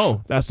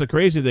 No, that's the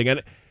crazy thing.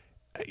 And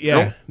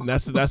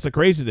that's the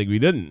crazy thing. We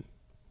didn't.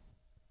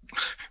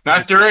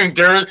 Not during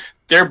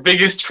their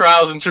biggest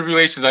trials and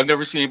tribulations. I've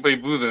never seen anybody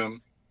boo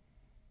them.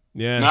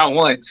 Yeah. Not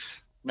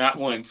once.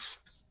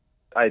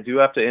 I do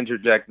have to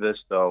interject this,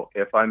 though,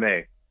 if I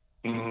may.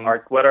 Mm-hmm.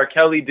 What R.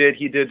 Kelly did,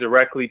 he did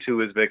directly to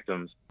his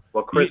victims.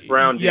 What Chris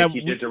Brown did,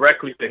 he did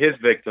directly to his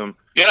victim.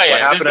 Yeah,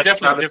 what happened at the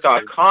Travis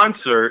Scott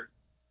concert,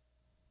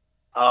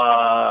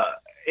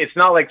 it's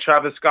not like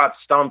Travis Scott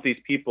stomped these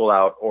people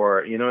out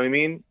or, you know what I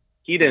mean?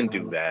 He didn't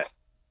do that.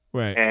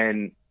 Right.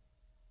 And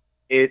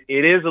it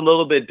is a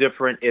little bit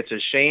different. It's a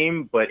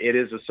shame, but it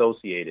is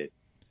associated.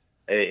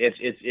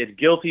 It's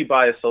guilty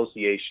by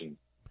association.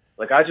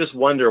 Like, I just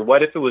wonder,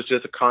 what if it was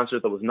just a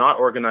concert that was not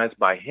organized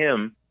by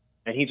him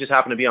and he just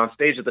happened to be on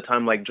stage at the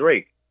time like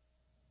Drake?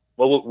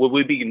 Well, would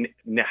we be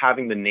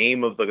having the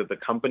name of the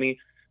company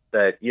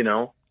that,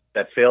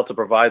 that failed to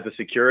provide the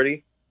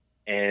security?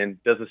 And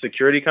does the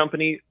security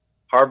company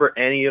harbor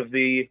any of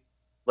the,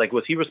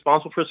 was he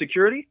responsible for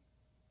security?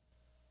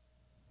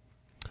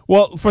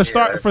 Well, for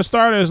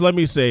starters, let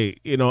me say,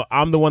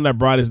 I'm the one that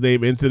brought his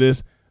name into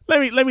this.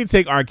 Let me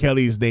take R.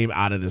 Kelly's name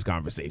out of this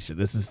conversation.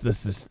 Let's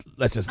just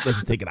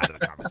take it out of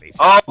the conversation.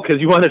 Oh, because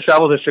you want to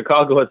travel to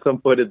Chicago at some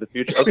point in the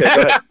future. Okay,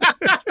 go ahead.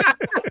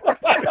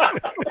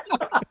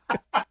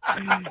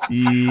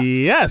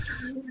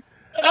 Yes.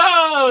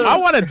 Oh. I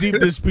want a deep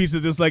dish pizza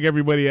just like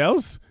everybody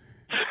else.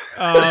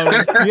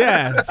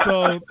 Yeah.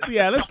 So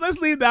yeah, let's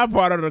leave that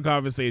part of the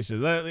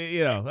conversation. Let's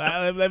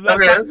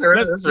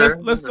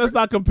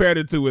not compare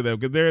the two of them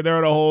because they're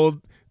on a whole.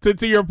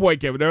 To your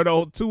point, Kevin, they're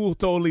on two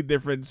totally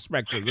different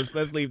spectrums.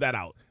 Let's leave that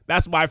out.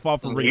 That's my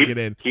fault for bringing it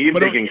in. Keep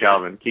digging,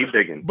 Calvin. Keep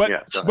digging. But yeah,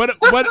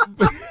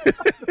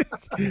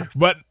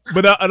 but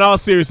in all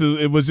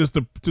seriousness, it was just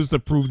to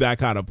prove that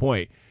kind of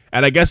point.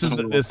 And I guess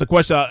it's the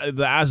question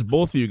to ask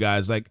both of you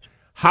guys: like,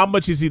 how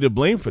much is he to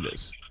blame for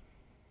this?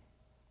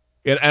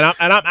 And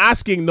I'm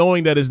asking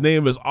knowing that his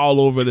name is all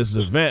over this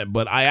event,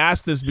 but I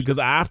ask this because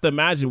I have to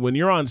imagine when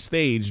you're on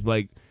stage,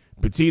 like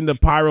between the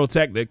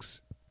pyrotechnics,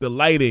 the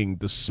lighting,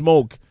 the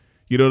smoke,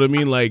 you know what I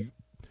mean? Like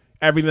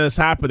everything that's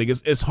happening,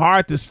 it's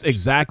hard to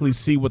exactly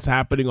see what's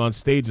happening on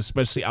stage,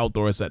 especially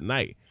outdoors at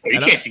night.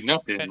 You can't see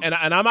nothing. And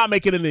I'm not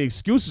making any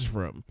excuses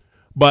for him,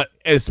 but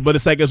it's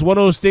like it's one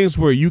of those things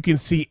where you can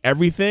see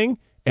everything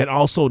and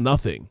also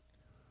nothing.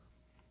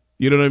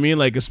 You know what I mean?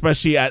 Like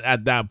especially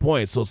at that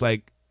point. So it's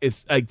like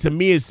to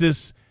me,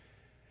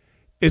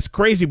 it's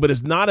crazy, but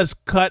it's not as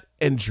cut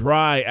and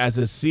dry as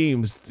it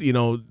seems, you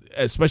know,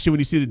 especially when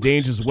you see the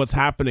dangers of what's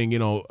happening, you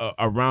know,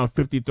 around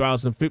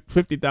 50,000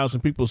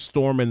 people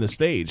storming the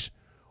stage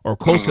or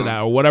close to that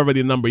or whatever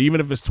the number,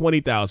 even if it's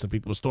 20,000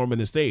 people storming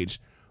the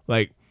stage.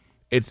 Like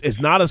it's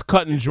not as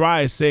cut and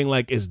dry as saying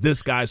like, it's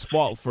this guy's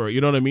fault for,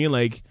 you know what I mean?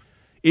 Like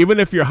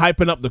even if you're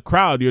hyping up the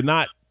crowd, you're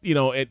not, you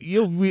know,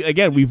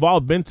 again, we've all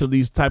been to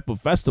these type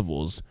of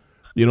festivals,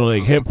 you know,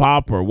 like hip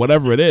hop or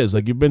whatever it is.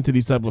 Like you've been to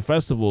these type of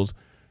festivals,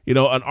 you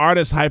know, an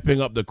artist hyping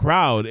up the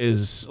crowd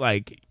is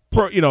like,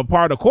 part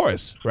of the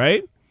course,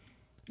 right?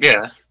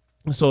 Yeah.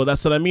 So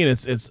that's what I mean.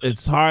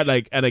 It's hard.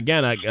 Like, and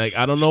again,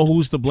 I don't know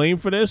who's to blame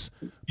for this,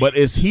 but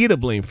is he to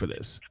blame for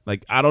this?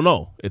 Like, I don't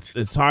know.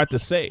 It's hard to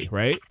say,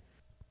 right?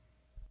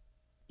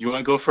 You want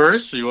to go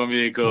first, or you want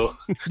me to go?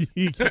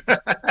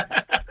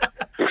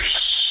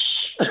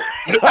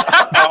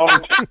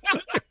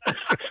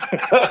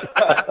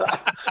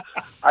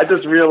 I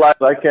just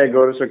realized I can't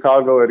go to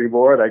Chicago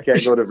anymore, and I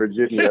can't go to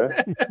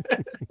Virginia.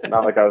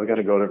 Not like I was going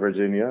to go to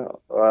Virginia,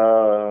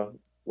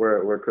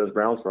 where Chris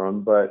Brown's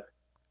from, but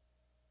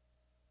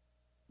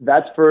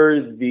that's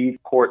for the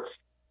courts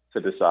to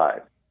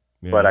decide.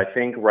 Yeah. But I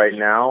think right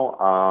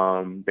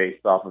now,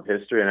 based off of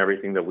history and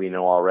everything that we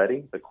know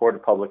already, the court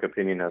of public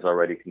opinion has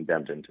already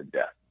condemned him to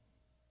death.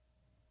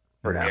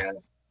 For now,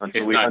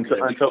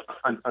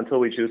 until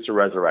we choose to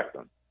resurrect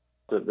them.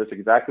 So that's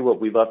exactly what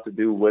we love to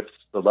do with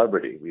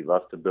celebrity. We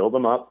love to build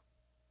them up,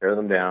 tear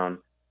them down,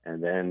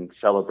 and then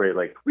celebrate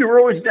like we were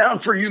always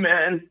down for you,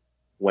 man.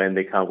 When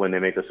they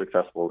make a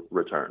successful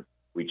return,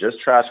 we just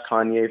trash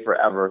Kanye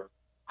forever.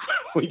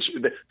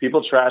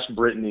 People trash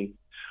Britney.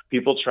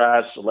 People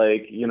trash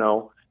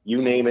you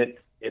name it.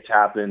 It's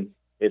happened.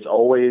 It's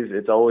always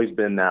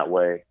been that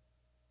way.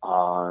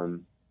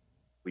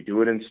 We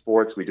do it in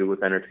sports. We do it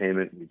with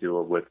entertainment. We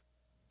do it with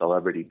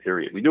celebrity.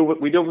 Period. We do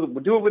it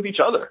with each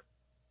other.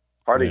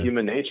 Part of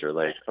human nature.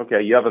 Like,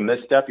 okay, you have a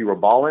misstep, you were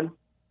balling,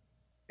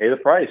 pay the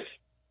price.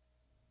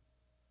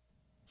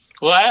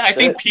 Well, I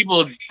think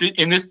people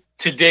in this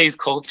today's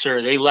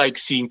culture, they like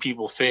seeing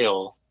people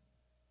fail.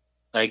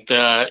 Like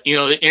the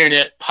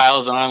internet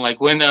piles on. Like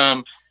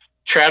when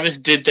Travis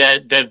did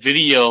that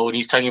video and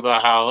he's talking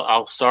about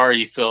how sorry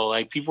he felt,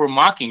 like people were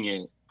mocking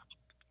it.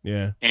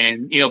 Yeah.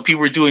 And people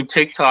were doing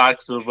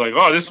TikToks of like,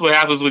 oh, this is what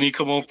happens when you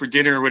come home for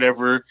dinner or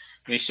whatever. And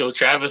they show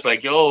Travis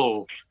like,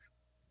 yo.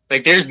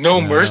 Like, there's no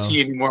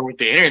mercy anymore with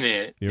the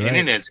internet. The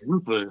internet's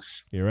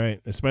ruthless. You're right.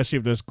 Especially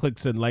if there's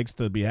clicks and likes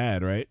to be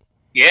had, right?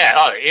 Yeah.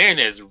 The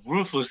internet's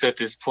ruthless at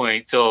this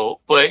point. So,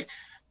 but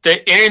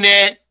the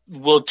internet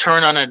will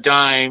turn on a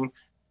dime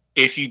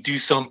if you do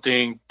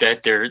something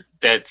that they're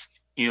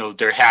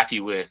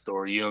happy with,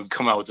 or,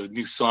 come out with a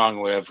new song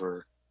or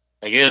whatever.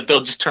 Like,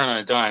 they'll just turn on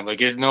a dime. Like,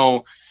 there's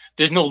no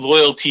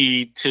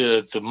loyalty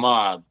to the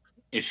mob,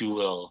 if you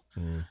will.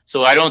 Mm.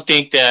 So I don't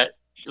think that,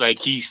 like,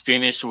 he's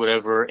finished or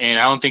whatever, and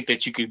I don't think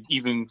that you could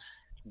even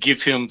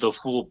give him the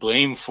full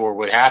blame for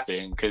what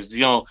happened, because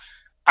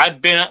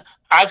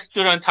I've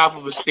stood on top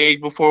of a stage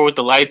before with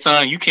the lights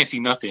on. You can't see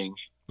nothing.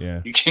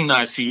 Yeah, you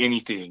cannot see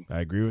anything. I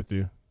agree with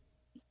you.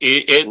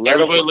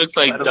 Everybody looks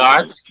like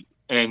dots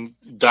and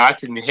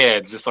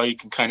heads. That's all you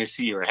can kind of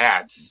see, or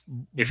hats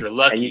if you're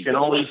lucky. And you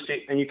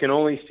can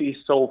only see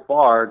so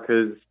far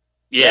because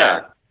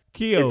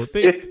Keo,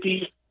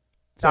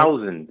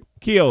 50,000.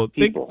 Keo,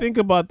 think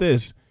about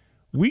this.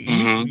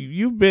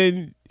 You've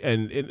been,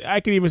 and I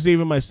can even say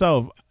even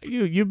myself,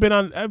 I've been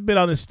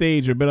on the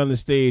stage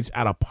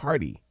at a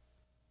party.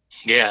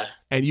 Yeah.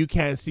 And you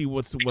can't see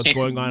what's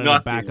going on in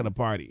the back of the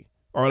party,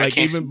 or like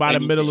even by the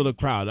middle of the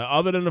crowd.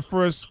 Other than the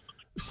first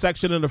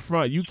section in the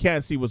front, you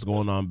can't see what's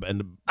going on.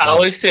 I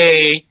always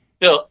say,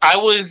 I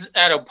was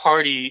at a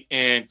party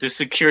and the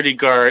security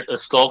guard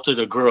assaulted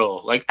a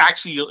girl. Like,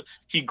 actually,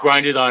 he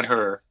grinded on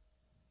her,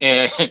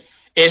 and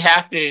it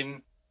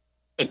happened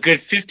a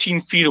good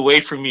 15 feet away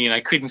from me, and I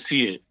couldn't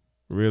see it.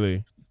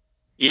 Really?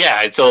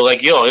 Yeah, and so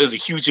like, yo, it was a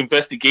huge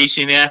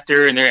investigation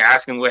after, and they're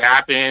asking what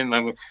happened.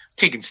 I'm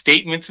taking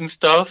statements and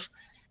stuff,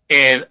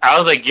 and I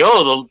was like,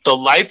 yo, the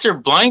lights are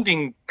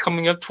blinding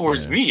coming up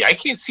towards me. I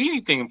can't see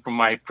anything from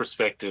my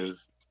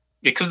perspective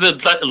because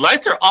the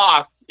lights are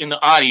off in the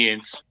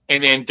audience,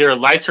 and then their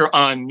lights are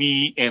on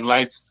me, and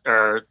lights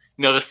are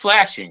they're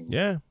flashing.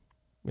 Yeah,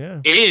 yeah.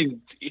 It is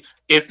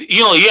if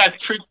you got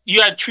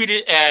to treat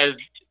it as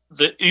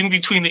the in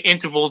between the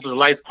intervals of the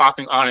lights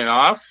popping on and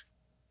off.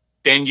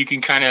 Then you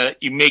can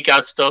you make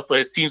out stuff, but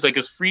it seems like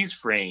it's freeze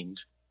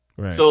framed.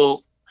 Right.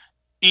 So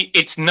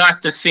it's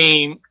not the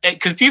same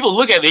because people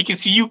look at it, they can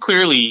see you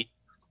clearly,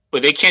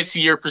 but they can't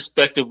see your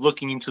perspective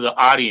looking into the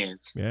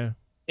audience. Yeah.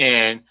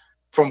 And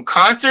from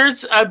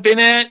concerts I've been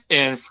at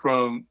and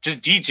from just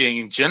DJing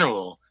in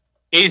general,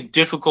 it is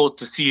difficult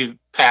to see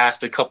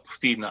past a couple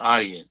feet in the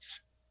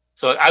audience.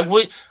 So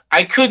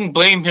I couldn't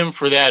blame him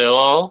for that at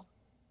all.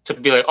 To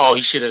be like, oh,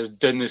 he should have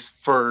done this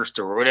first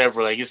or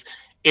whatever. Like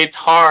it's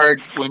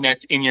hard when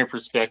that's in your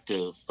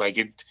perspective. Like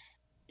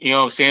what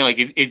I'm saying?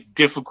 Like it's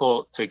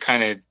difficult to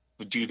kind of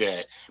do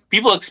that.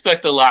 People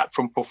expect a lot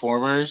from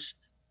performers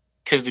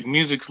because the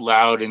music's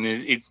loud and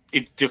it's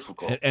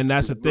difficult. And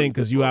that's the thing,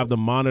 because you have the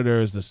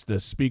monitors, the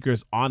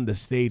speakers on the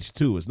stage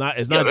too. It's not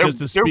just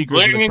the speakers. They're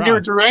blaring in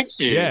your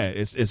direction. Yeah,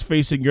 it's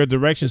facing your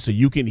direction, so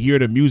you can hear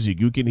the music,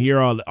 you can hear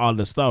all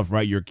the stuff,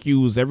 right? Your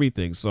cues,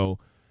 everything. So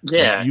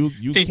yeah, you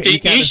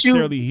can't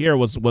necessarily hear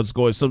what's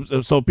going.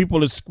 So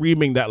people are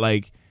screaming that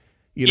like,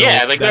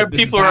 like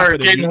people are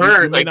getting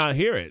hurt. You may not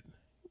hear it.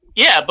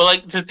 Yeah, but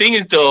like the thing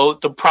is though,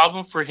 the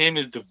problem for him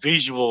is the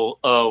visual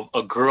of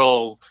a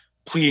girl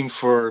pleading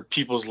for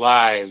people's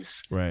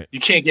lives. Right. You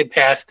can't get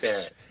past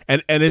that.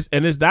 And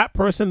is that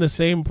person the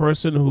same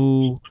person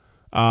who,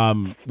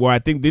 where I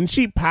think didn't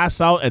she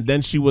pass out and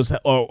then she was,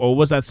 or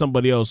was that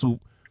somebody else who?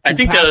 I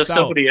think that was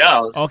somebody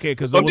else. Okay,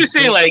 because I'm just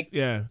saying, like,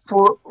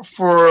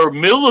 for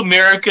middle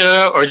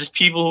America or just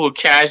people who are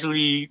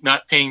casually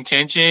not paying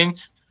attention,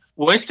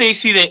 once they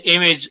see the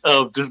image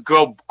of this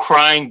girl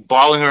crying,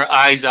 bawling her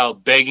eyes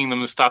out, begging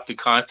them to stop the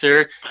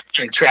concert,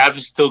 and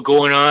traffic's still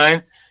going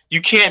on,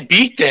 you can't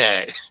beat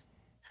that.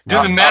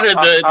 Doesn't matter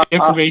the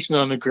information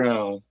on the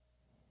ground.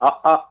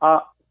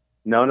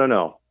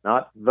 No,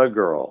 not the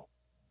girl.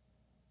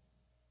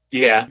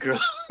 Yeah,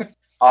 girl.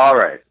 All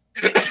right.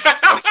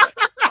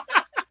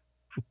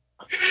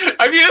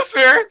 I mean, that's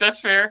fair.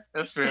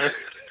 Let's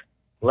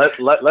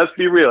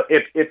be real.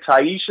 If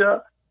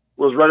Taisha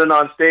was running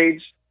on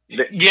stage,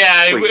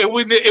 it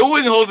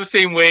wouldn't hold the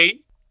same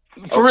weight.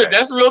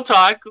 That's real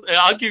talk.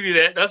 I'll give you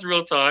that. That's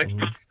real talk.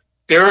 Mm-hmm.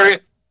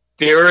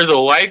 There is a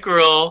white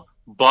girl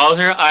bawling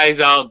her eyes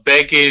out,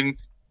 begging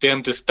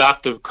them to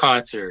stop the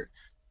concert.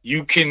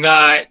 You're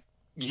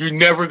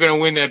never gonna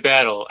win that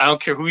battle. I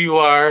don't care who you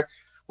are,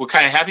 what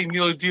kind of Happy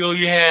Meal deal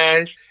you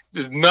had.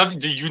 There's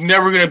nothing. You're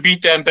never gonna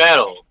beat that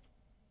battle.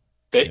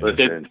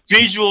 The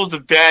visuals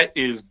of that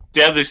is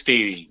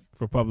devastating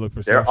for public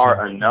perception.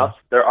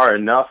 There are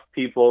enough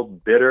people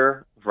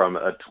bitter from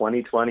a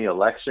 2020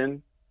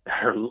 election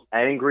that are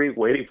angry,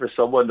 waiting for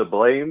someone to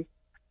blame,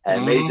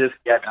 and they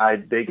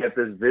get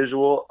this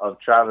visual of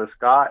Travis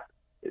Scott,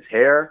 his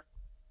hair,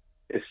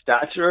 his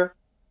stature,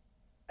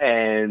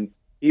 and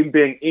him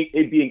being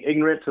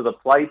ignorant to the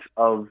plight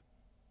of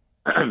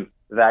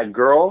that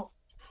girl,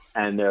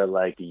 and they're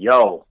like,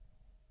 "Yo,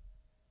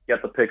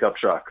 get the pickup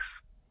trucks.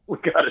 We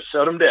gotta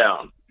shut them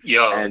down."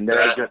 Yo, and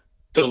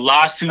the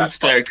lawsuits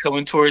that are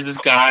coming towards this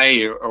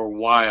guy are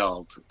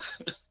wild.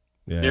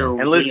 Yeah. They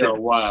are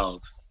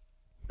wild.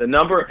 The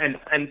number, and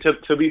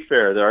to be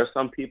fair, there are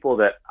some people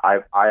that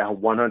I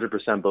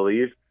 100%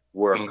 believe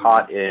were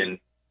caught in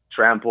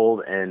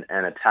trampled and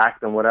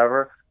attacked and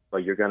whatever,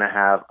 but you're going to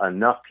have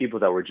enough people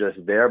that were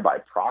just there by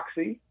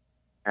proxy,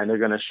 and they're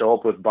going to show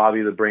up with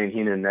Bobby the Brain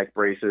Heenan neck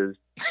braces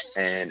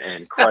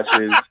and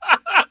crutches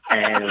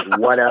and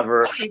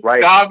whatever,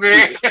 right? Stop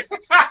it.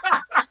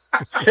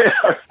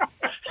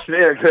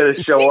 They're going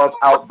to show up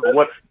out,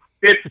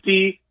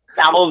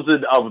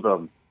 50,000 of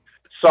them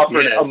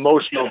suffered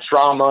emotional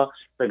trauma.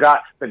 The guy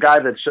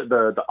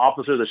the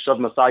officer that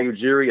shoved Masai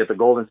Ujiri at the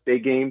Golden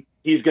State game,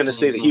 he's going to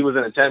say that he was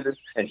in attendance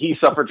and he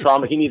suffered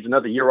trauma. He needs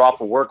another year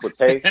off of work with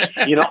pay.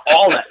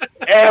 All that.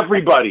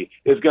 Everybody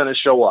is going to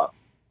show up.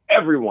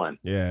 Everyone.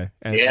 Yeah.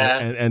 And you're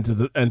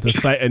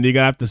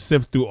gonna have to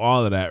sift through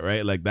all of that,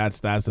 right? Like that's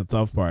the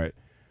tough part.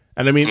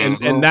 And I mean,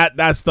 and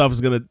that stuff is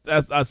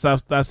that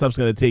stuff's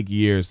gonna take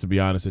years, to be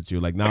honest with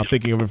you. Like now,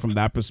 thinking of it from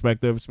that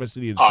perspective,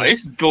 especially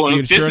this is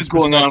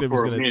going on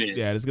for a minute.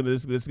 Yeah, it's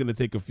gonna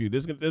take a few.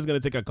 This is gonna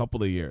take a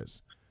couple of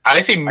years.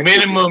 I think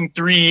minimum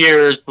 3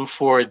 years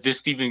before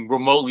this even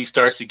remotely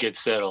starts to get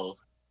settled.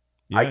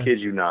 Yeah. I kid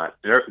you not.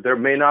 There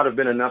may not have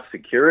been enough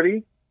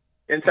security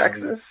in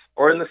Texas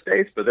or in the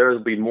States, but there will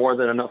be more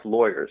than enough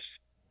lawyers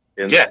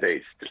in the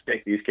States to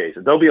take these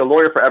cases. There'll be a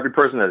lawyer for every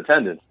person in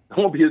attendance. There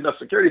won't be enough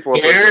security for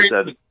a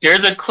person.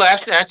 There's a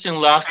class action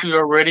lawsuit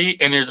already,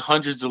 and there's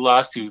hundreds of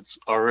lawsuits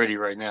already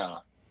right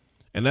now.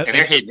 And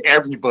they're hitting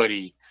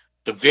everybody.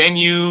 The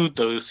venue,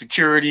 the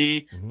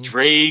security,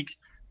 Drake,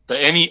 So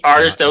any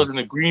artist that was in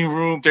the green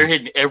room, they're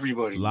hitting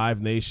everybody.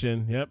 Live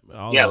Nation, yep.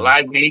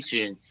 Live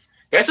Nation.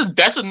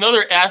 That's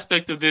another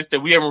aspect of this that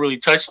we haven't really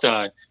touched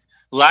on.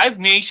 Live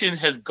Nation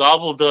has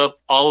gobbled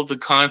up all of the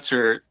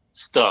concert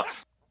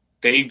stuff.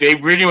 They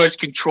pretty much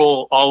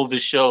control all of the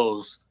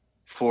shows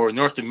for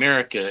North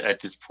America at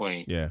this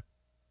point. Yeah.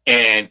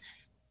 And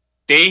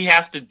they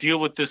have to deal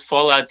with this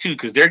fallout too,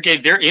 because they're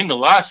in the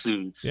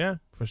lawsuits. Yeah,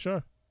 for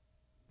sure.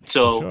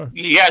 So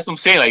yeah, that's what I'm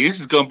saying. Like, this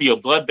is going to be a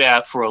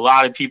bloodbath for a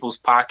lot of people's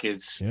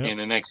pockets in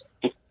the next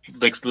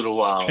little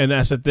while. And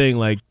that's the thing.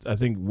 Like, I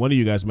think one of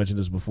you guys mentioned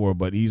this before,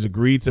 but he's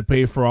agreed to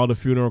pay for all the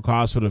funeral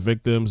costs for the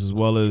victims, as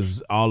well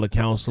as all the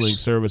counseling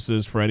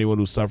services for anyone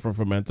who suffer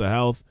from mental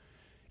health.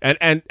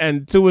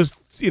 And to his,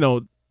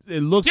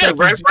 it looks like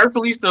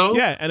rightfully so.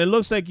 Yeah, and it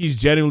looks like he's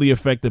genuinely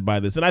affected by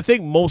this. And I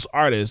think most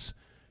artists,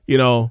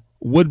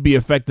 would be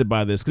affected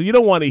by this, because you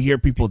don't want to hear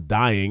people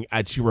dying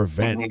at your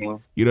event. Mm-hmm.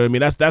 You know what I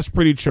mean? That's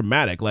pretty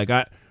traumatic. Like,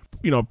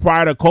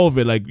 prior to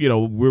COVID,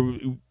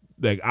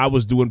 like, I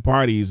was doing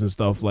parties and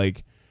stuff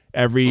like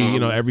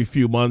every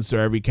few months or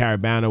every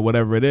caravan or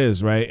whatever it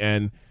is, right?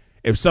 And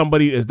if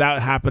that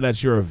happened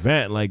at your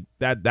event, like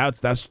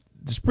that's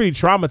just pretty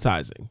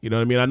traumatizing. You know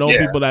what I mean? I know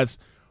people that's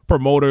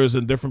promoters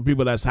and different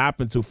people that's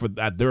happened to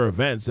at their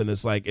events, and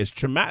it's like, it's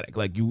traumatic.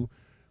 Like,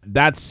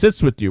 that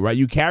sits with you, right?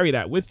 You carry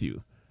that with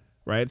you.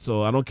 Right,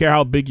 so I don't care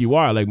how big you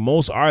are. Like,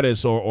 most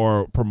artists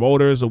or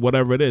promoters or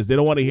whatever it is, they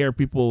don't want to hear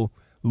people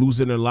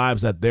losing their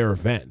lives at their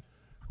event.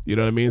 You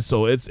know what I mean?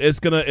 So it's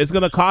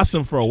gonna cost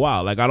them for a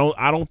while. Like, I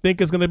don't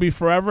think it's gonna be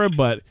forever,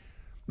 but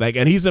like,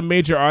 and he's a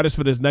major artist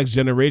for this next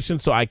generation,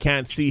 so I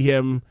can't see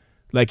him,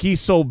 like,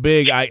 he's so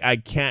big. I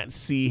can't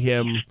see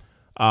him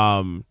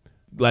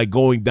like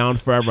going down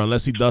forever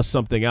unless he does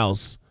something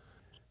else.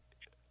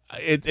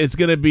 He's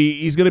gonna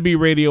be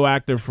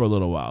radioactive for a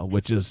little while,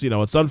 which is,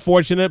 it's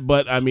unfortunate,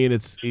 but I mean,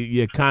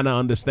 you kind of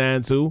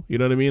understand too. You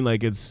know what I mean?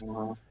 Like, it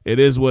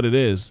is what it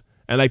is.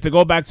 And like, to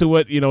go back to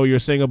what you're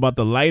saying about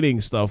the lighting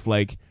stuff,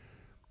 like,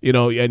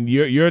 and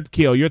you're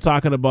Keel, you're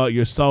talking about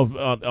yourself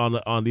on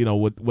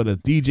with a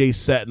DJ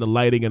set and the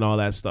lighting and all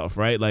that stuff,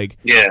 right? Like,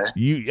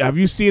 have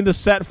you seen the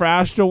set for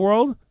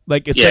Astroworld?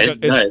 Like,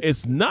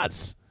 it's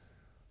nuts.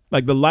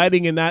 Like, the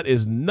lighting in that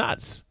is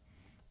nuts.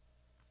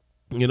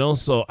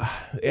 So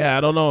yeah,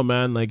 I don't know,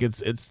 man. Like,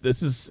 it's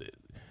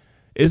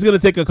gonna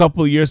take a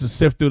couple of years to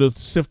sift through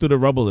the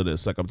rubble of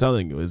this. Like, I'm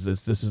telling you,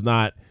 this is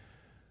not,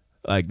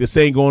 like, this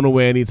ain't going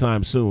away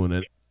anytime soon.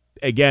 And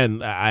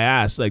again, I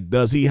asked, like,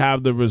 does he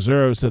have the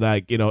reserves to,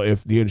 like,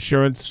 if the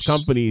insurance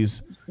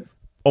companies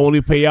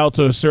only pay out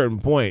to a certain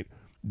point,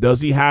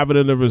 does he have it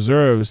in the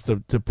reserves to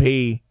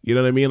pay? You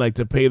know what I mean? Like,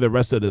 to pay the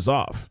rest of this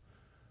off.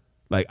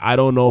 Like, I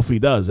don't know if he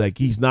does. Like,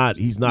 he's not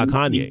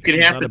Kanye. You're going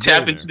to have to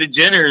tap into the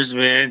Jenners,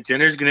 man.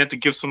 Jenners going to have to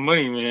give some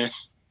money, man.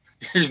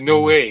 There's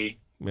no way.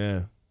 Yeah.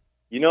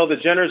 The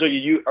Jenners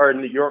are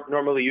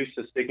normally used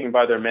to sticking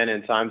by their men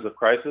in times of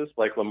crisis,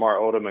 like Lamar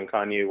Odom and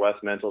Kanye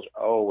West mentors.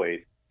 Oh,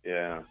 wait.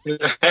 Yeah.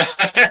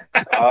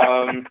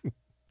 I'm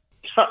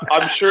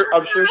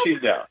sure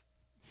she's down.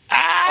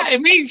 I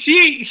mean,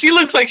 she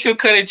looks like she'll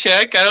cut a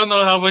check. I don't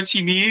know how much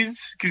she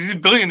needs, because he's a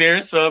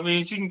billionaire. So, I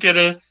mean, she can get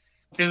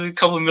here's a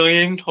couple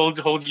million, hold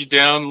you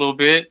down a little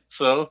bit.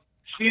 So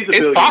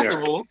it's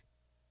possible.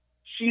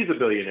 She's a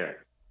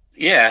billionaire.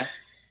 Yeah.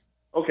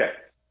 Okay.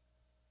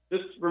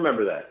 Just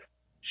remember that.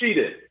 She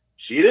did.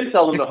 She didn't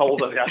tell him to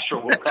hold an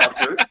Astroworld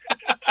concert.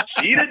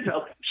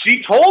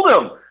 She told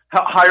him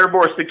hire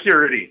more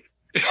security.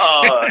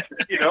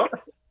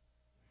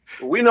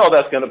 We know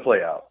that's going to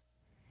play out.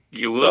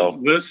 Yeah,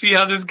 we'll see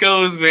how this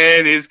goes,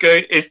 man.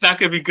 It's not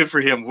going to be good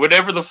for him.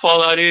 Whatever the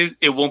fallout is,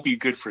 it won't be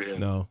good for him.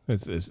 No,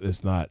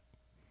 it's not.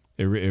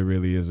 It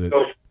really isn't.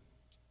 So,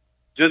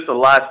 just a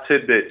last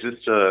tidbit,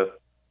 just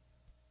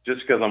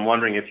because I'm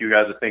wondering if you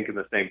guys are thinking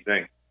the same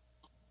thing.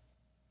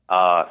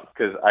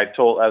 Because I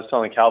was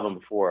telling Calvin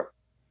before,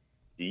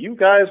 do you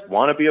guys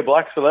want to be a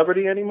black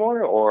celebrity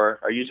anymore, or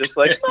are you just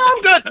like, no,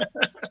 I'm good?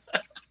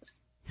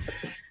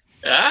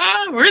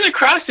 We're in the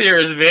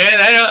crosshairs, man.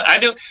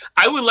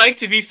 I would like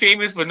to be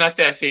famous, but not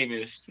that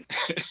famous.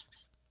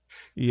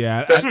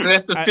 Yeah, that's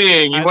the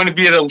thing. You want to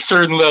be at a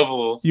certain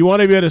level. You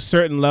want to be at a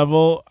certain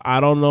level. I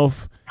don't know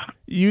if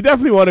you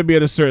definitely want to be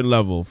at a certain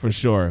level for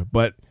sure,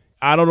 but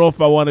I don't know if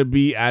I want to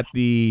be at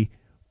the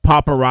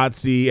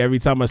paparazzi every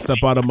time I step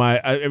out of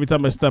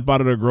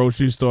the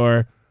grocery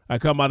store. I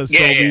come out of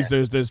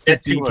Sobeys. There's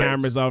 15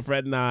 cameras out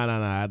front.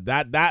 Nah.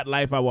 That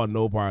life I want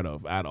no part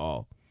of at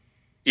all.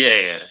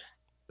 Yeah.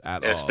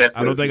 At all.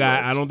 I don't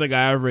think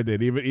I ever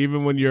did.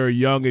 Even when you're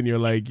young and you're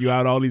like, you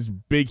had all these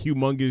big,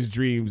 humongous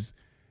dreams.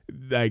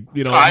 Like,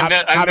 having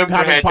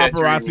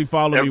paparazzi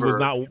follow me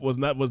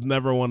was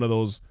never one of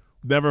those.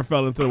 Never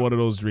fell into one of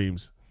those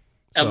dreams.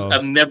 So,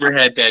 I've never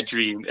had that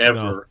dream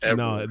ever.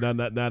 No,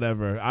 not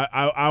ever.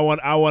 I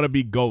want to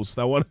be Ghost.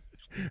 I want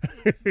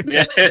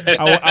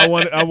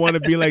to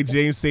be like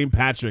James St.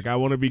 Patrick. I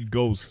want to be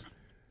Ghost.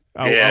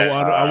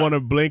 I want to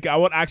blink. I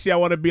want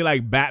to be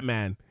like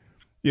Batman.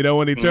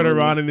 When they turn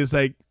around and it's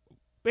like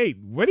wait,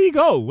 where did he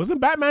go? Wasn't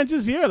Batman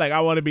just here? Like,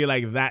 I want to be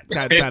like that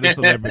kind of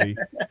celebrity.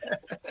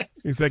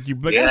 It's like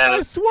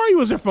I swore he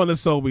was in front of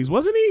Sobeys,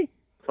 wasn't he?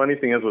 Funny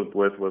thing is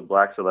with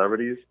black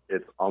celebrities,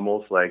 it's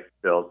almost like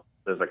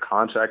there's a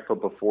contract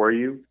put before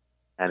you,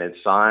 and it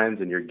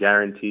signs, and you're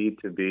guaranteed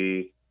to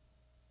be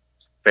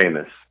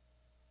famous.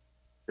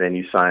 Then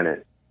you sign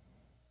it,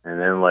 and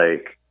then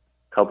like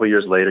a couple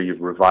years later,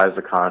 you've revised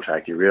the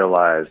contract. You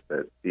realize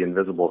that the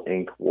invisible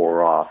ink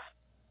wore off,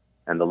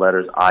 and the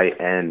letters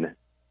IN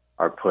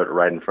are put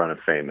right in front of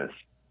famous,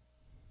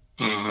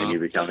 and you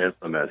become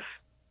infamous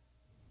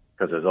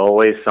because there's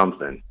always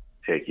something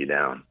to take you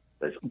down.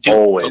 There's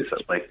always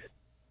like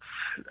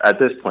at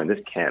this point, this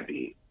can't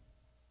be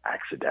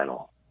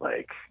accidental.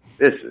 Like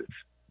this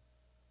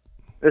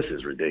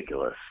is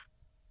ridiculous.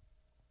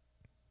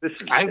 This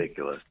is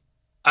ridiculous.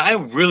 I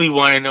really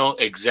want to know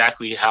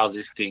exactly how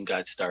this thing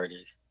got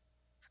started.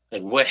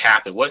 Like what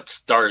happened? What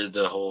started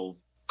the whole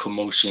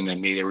commotion that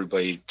made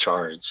everybody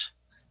charge?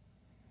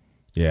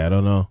 Yeah, I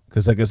don't know.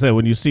 Because like I said,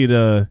 when you see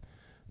the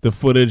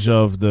footage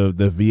of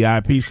the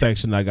VIP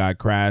section that got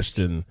crashed,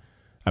 and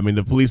I mean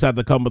the police had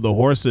to come with the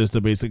horses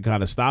to basically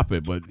kind of stop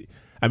it. But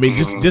I mean,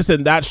 just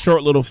in that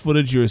short little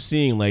footage you're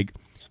seeing, like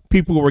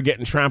people were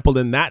getting trampled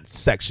in that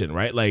section,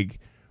 right? Like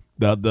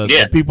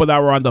the people that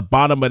were on the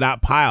bottom of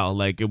that pile,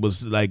 like it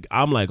was like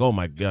I'm like, oh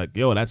my god,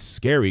 yo, that's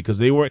scary because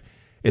they were.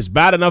 It's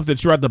bad enough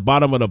that you're at the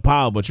bottom of the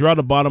pile, but you're at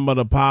the bottom of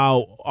the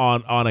pile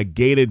on a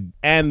gated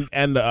and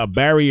a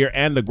barrier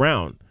and the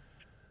ground.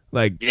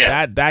 Like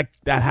that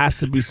has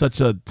to be such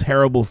a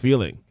terrible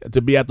feeling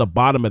to be at the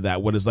bottom of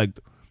that when it's like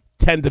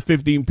 10 to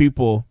 15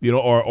 people, you know,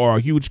 or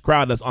a huge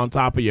crowd that's on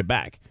top of your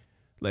back.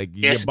 Like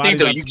that's the thing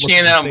though, you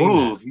cannot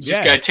move. You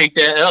just gotta take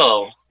that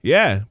L.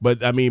 Yeah,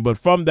 but I mean, but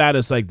from that,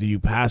 it's like, do you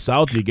pass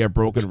out? Do you get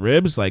broken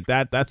ribs? Like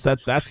that's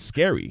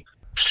scary.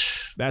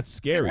 That's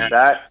scary.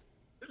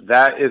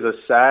 That is a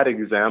sad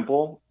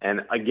example.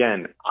 And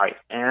again, I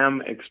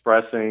am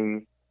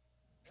expressing,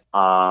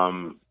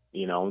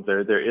 you know,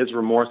 there is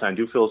remorse. I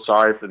do feel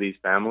sorry for these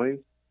families,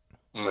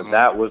 but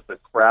that was the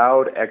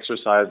crowd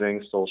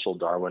exercising social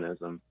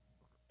Darwinism,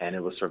 and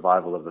it was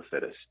survival of the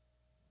fittest.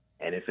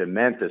 And if it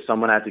meant that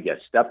someone had to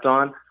get stepped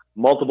on,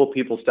 multiple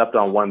people stepped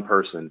on one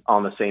person,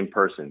 on the same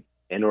person,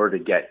 in order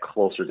to get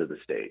closer to the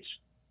stage.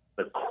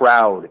 The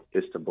crowd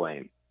is to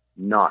blame,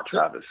 not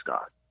Travis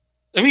Scott.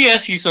 Let me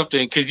ask you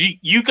something, because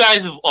you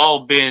guys have all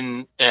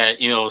been at,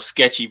 you know,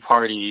 sketchy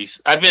parties.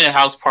 I've been at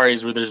house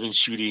parties where there's been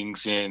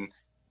shootings, and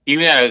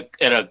even at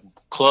a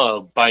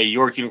club by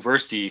York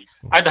University,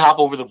 I had to hop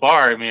over the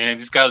bar, man.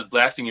 This guy was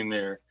blasting in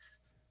there.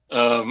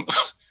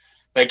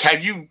 Like,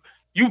 have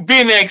you've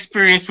been in that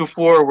experience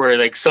before where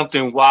like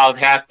something wild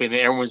happened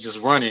and everyone's just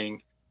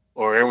running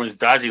or everyone's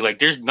dodging? Like,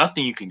 there's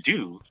nothing you can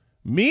do.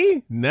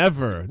 Me?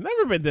 Never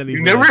been to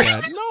anything like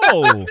that.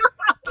 No.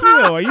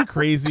 Kino, are you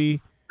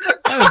crazy?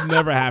 That has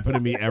never happened to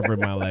me ever in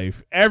my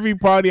life. Every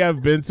party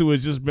I've been to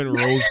has just been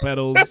rose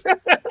petals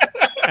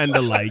and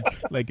the like.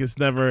 Like it's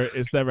never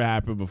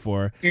happened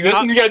before. Dude, that's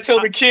what you gotta tell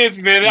the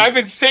kids, man. I've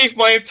been safe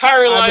my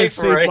entire life.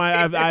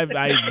 I've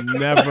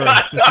never.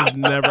 This has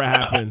never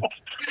happened.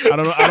 I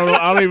don't know.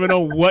 I don't even know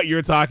what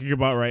you're talking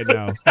about right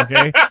now.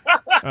 Okay,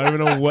 I don't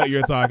even know what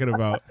you're talking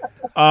about.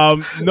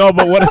 No,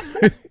 but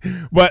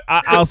but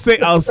I'll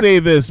say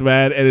this,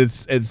 man, and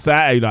it's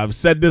sad. You know, I've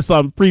said this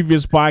on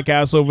previous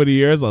podcasts over the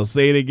years. I'll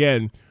say it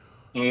again.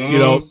 You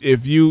know,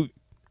 if you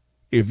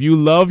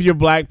love your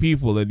black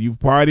people and you've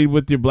partied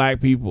with your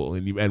black people,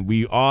 and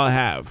we all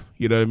have,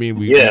 you know what I mean?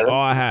 We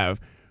all have.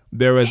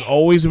 There has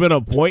always been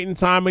a point in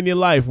time in your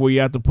life where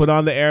you have to put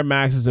on the Air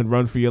Maxes and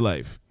run for your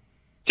life.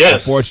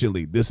 Yes.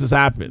 Unfortunately, this has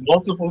happened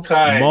multiple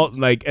times.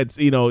 Like it's,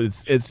 you know,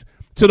 it's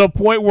to the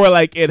point where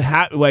like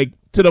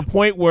to the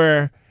point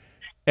where,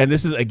 and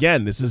this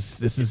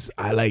is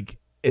I like,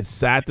 it's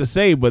sad to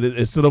say, but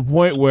it's to the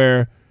point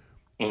where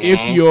if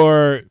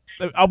you're,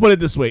 I'll put it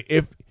this way,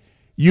 if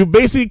you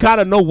basically kind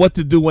of know what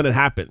to do when it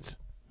happens.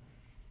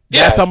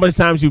 Yeah. That's how much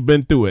times you've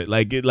been through it.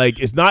 Like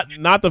it's not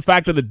the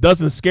fact that it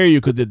doesn't scare you,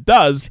 because it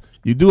does.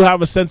 You do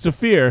have a sense of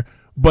fear,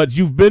 but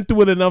you've been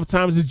through it enough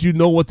times that you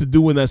know what to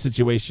do in that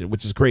situation,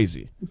 which is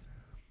crazy.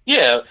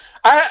 Yeah,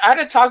 I had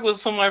to talk with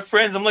some of my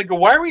friends. I'm like,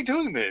 why are we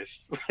doing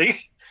this?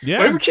 Like,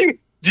 yeah.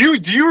 Do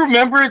you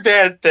remember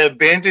that the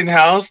abandoned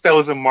house that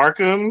was in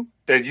Markham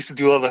that used to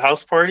do all the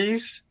house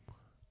parties?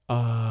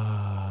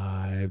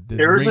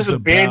 There was this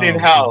abandoned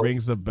house. It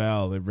rings a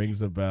bell.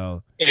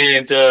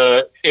 And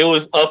it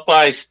was up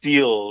by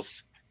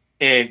Steele's.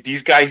 And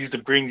these guys used to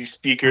bring these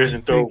speakers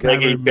and throw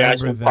reggae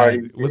bashment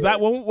parties. Was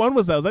that when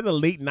was that? Was that the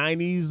late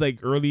 90s, like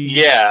early?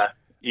 Yeah.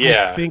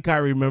 I think I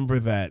remember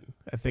that.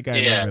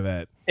 Remember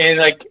that. And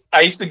like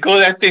I used to go to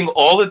that thing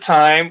all the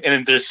time, and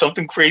then there's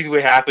something crazy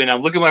would happen.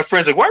 I'm looking at my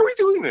friends like, why are we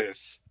doing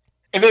this?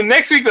 And then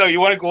next week though,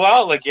 you want to go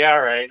out? Like, yeah,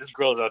 all right. This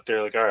girl's out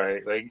there. Like, all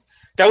right. Like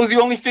that was the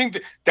only thing.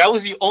 That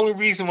was the only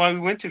reason why we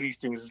went to these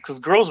things, is because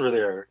girls were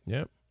there.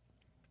 Yep.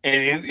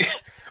 And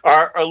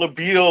our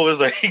libido was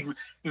like, it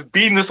was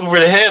beating us over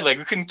the head. Like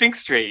we couldn't think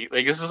straight.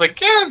 Like this is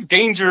like, yeah,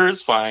 danger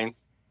is fine.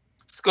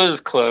 Let's go to this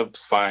club.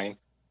 It's fine.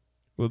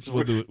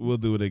 We'll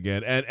do it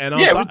again. And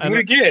we'll do it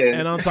again.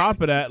 And on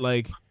top of that,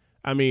 like,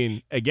 I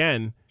mean,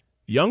 again,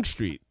 Young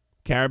Street,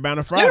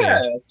 Caravana Friday.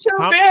 Yeah,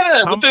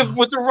 Caravana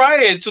with the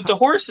riots, with the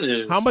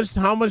horses. How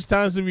much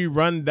times did we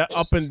run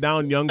up and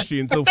down Young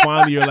Street until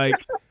finally you're like,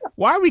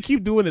 why do we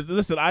keep doing this?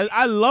 Listen,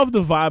 I love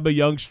the vibe of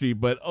Young Street,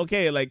 but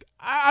okay, like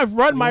I've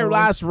run my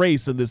last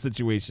race in this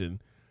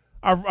situation.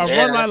 I've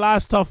run my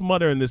last Tough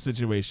Mudder in this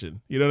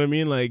situation. You know what I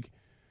mean? Like,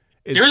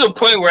 there's a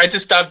point where I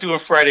just stopped doing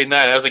Friday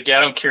night. I was like, yeah, I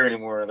don't care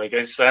anymore. Like,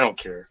 I don't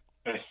care.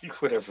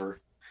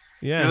 Whatever.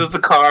 Yeah. There's the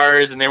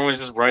cars and everyone's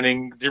just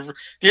running. There's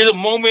a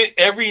moment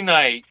every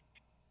night,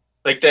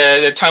 like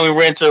that time we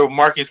ran to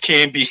Marcus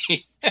Canby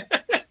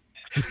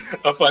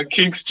up on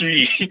King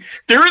Street.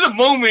 There was a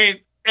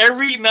moment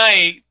every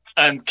night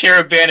on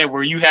Caravana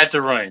where you had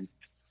to run.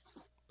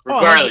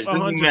 Regardless,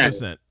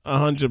 100%.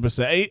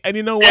 100%. And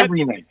you know what?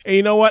 Every night. And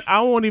you know what?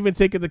 I won't even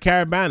take it to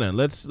Caravana.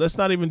 Let's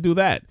not even do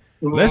that.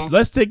 Mm-hmm.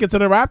 Let's take it to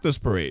the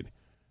Raptors parade,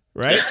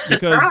 right?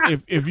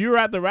 Because if you're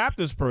at the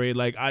Raptors parade,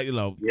 like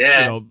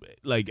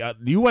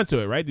you went to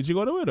it, right? Did you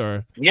go to it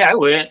or? Yeah, I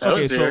went. I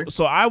was there.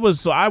 So I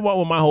went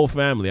with my whole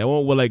family. I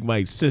went with like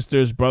my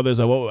sisters, brothers.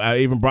 I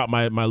even brought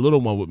my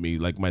little one with me,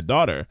 like my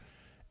daughter.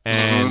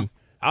 And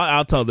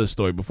I'll tell this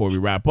story before we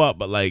wrap up.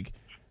 But like,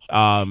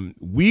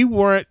 we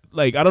weren't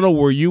like, I don't know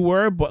where you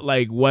were, but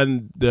like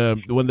when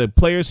the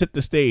players hit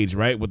the stage,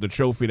 right, with the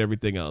trophy and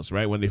everything else,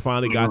 right, when they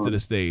finally got to the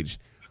stage.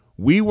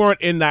 We weren't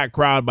in that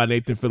crowd by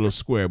Nathan Phillips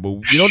Square, but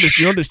you know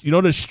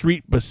the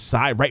street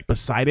right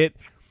beside it,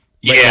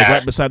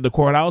 right beside the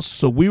courthouse.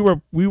 So we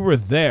were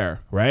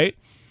there, right?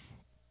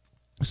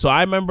 So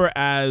I remember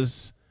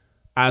as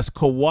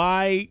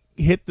Kawhi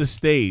hit the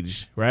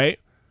stage, right?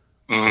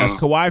 As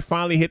Kawhi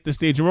finally hit the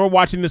stage, and we're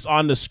watching this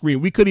on the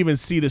screen. We couldn't even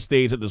see the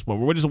stage at this point.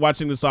 We're just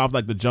watching this off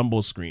like the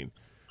jumbo screen.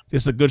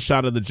 Just a good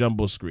shot of the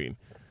jumbo screen.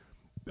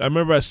 I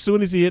remember as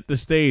soon as he hit the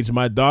stage,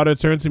 my daughter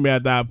turned to me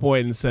at that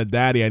point and said,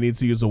 "Daddy, I need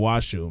to use the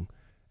washroom."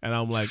 And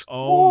I'm like,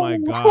 "Oh my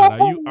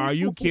God, are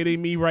you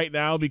kidding me right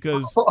now?"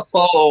 Because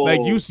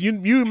like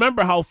you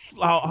remember how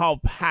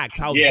packed,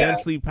 how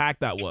densely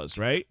packed that was,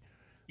 right?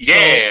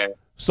 Yeah.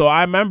 So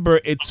I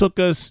remember it took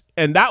us,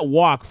 and that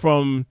walk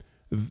from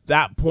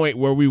that point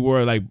where we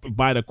were like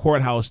by the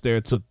courthouse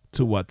there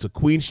to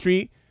Queen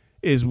Street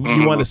is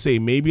you want to say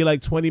maybe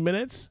like 20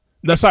 minutes.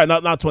 No, sorry,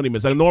 not 20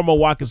 minutes. Like a normal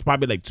walk is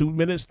probably like 2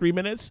 minutes, 3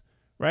 minutes,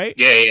 right?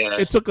 Yeah.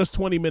 It took us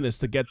 20 minutes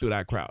to get through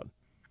that crowd.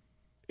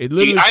 It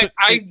literally.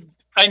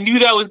 I knew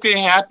that was going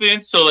to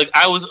happen, so like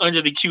I was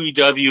under the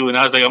QEW, and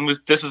I was like,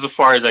 this is as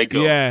far as I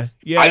go. Yeah.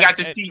 I got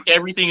to see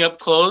everything up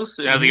close,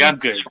 and I was like, I'm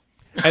good.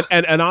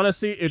 And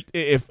honestly,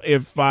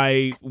 if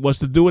I was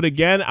to do it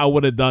again, I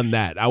would have done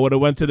that. I would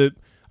have went to the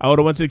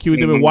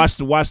QEW and watched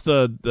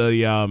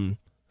the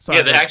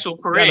the actual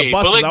parade. Yeah, the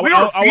buses. But like,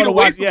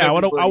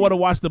 I would have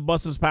watched the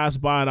buses pass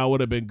by, and I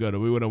would have been good.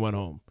 We would have went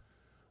home.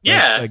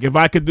 Yeah. Like if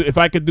I could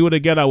do it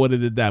again, I would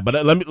have did that. But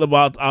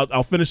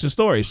I'll finish the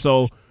story.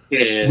 So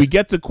we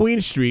get to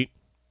Queen Street.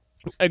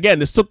 Again,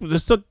 this took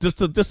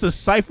to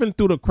siphon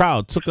through the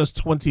crowd took us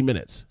 20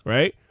 minutes,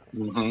 right?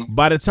 Mm-hmm.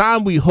 By the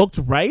time we hooked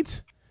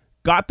right,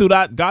 got to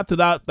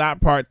that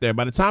part there.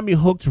 By the time we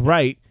hooked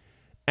right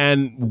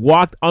and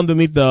walked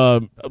underneath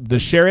the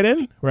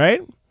Sheridan,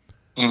 right?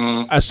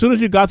 Mm-hmm. As soon as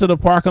you got to the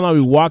parking lot,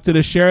 we walked to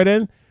the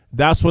Sheridan.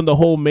 That's when the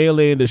whole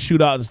melee and the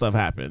shootout and stuff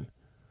happened,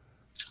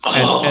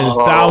 and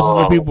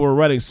thousands of people were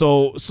running.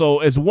 So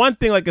it's one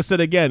thing, like I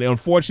said again.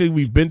 Unfortunately,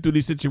 we've been through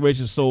these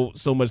situations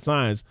so much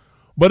times,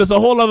 but it's a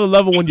whole other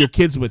level when your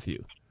kids with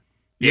you.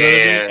 You know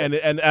what I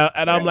mean?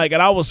 And I'm like,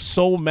 and I was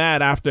so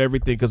mad after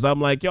everything because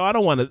I'm like, yo, I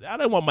don't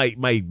want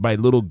my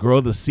little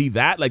girl to see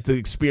that, like to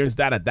experience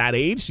that at that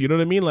age. You know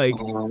what I mean? Like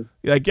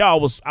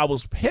yo, I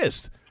was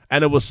pissed.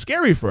 And it was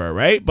scary for her,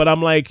 right? But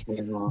I'm like,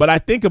 but I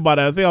think about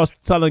it. I think I was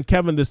telling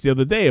Kevin this the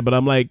other day, but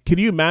I'm like, can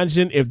you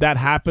imagine if that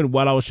happened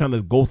while I was trying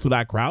to go through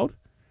that crowd?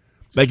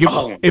 Like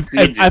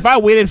if I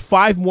waited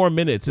 5 more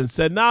minutes and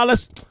said, nah,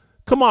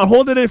 come on,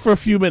 hold it in for a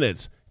few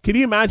minutes. Can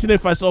you imagine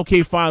if I said,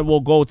 okay, fine,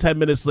 we'll go 10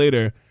 minutes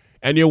later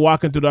and you're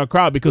walking through that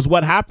crowd? Because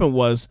what happened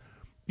was,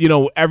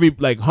 every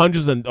like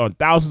hundreds or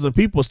thousands of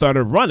people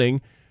started running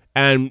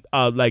and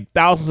like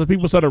thousands of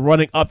people started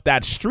running up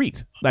that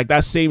street, like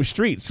that same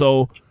street.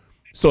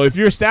 So if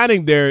you're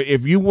standing there,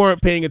 if you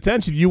weren't paying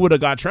attention, you would have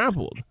got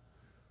trampled.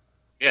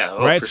 Yeah,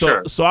 right. For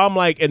sure. So I'm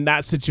like, in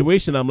that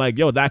situation, I'm like,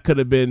 yo, that could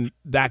have been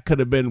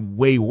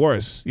way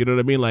worse. You know what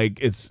I mean? Like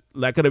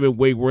that could have been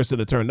way worse than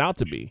it turned out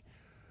to be.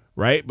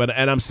 Right.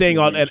 And I'm saying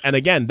and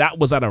again, that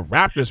was at a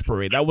Raptors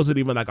parade. That wasn't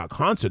even like a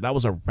concert. That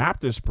was a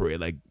Raptors parade.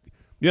 Like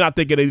you're not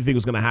thinking anything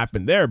was going to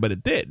happen there, but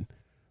it did.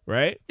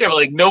 Right? Yeah, but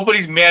like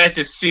nobody's mad at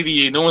the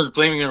city. No one's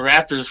blaming the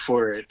Raptors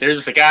for it. They're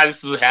just like,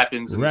 this is what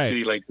happens in a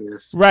city like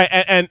this. Right.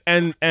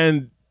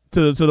 And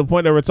to the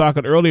point that we're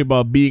talking earlier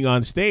about being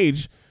on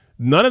stage,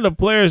 none of the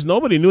players,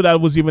 nobody knew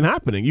that was even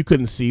happening. You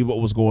couldn't see what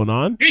was going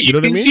on. Yeah, you know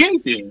what I mean? See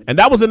anything. And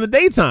that was in the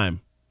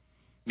daytime.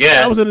 Yeah,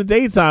 that was in the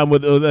daytime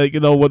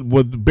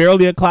with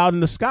barely a cloud in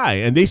the sky,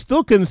 and they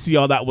still couldn't see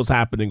all that was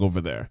happening over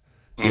there.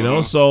 You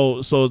know,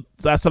 so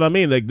that's what I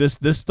mean. Like this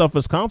stuff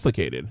is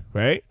complicated,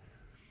 right?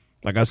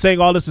 Like I'm saying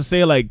all this to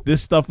say, like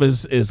this stuff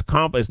is it's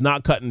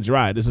not cut and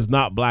dry. This is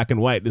not black and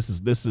white. This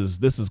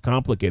is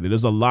complicated.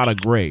 There's a lot of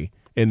gray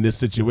in this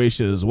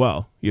situation as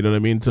well. You know what I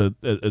mean?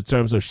 In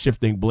terms of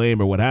shifting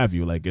blame or what have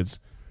you. Like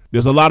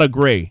there's a lot of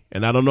gray,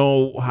 and I don't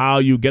know how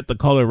you get the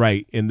color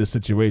right in this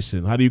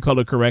situation. How do you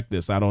color correct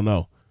this? I don't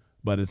know,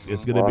 but it's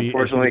gonna be.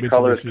 Unfortunately,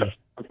 color's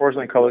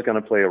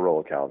gonna play a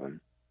role, Calvin.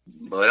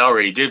 Well, it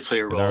already did play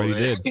a role. It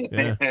already did.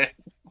 Yeah.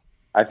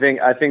 I think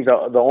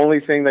the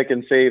only thing that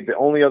can save, the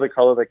only other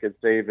color that could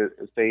save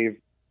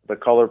the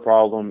color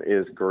problem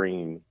is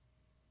green.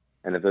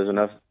 And if there's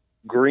enough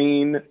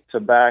green to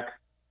back,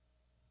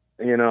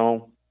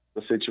 the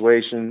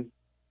situation,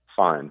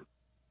 fine.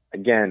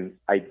 Again,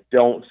 I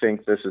don't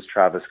think this is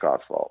Travis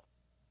Scott's fault.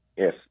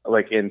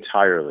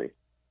 Entirely.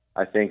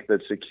 I think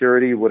that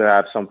security would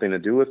have something to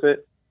do with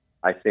it.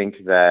 I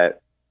think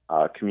that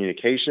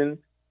communication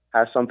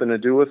has something to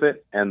do with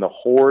it. And the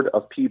horde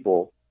of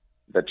people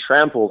that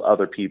trampled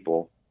other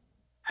people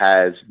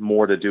has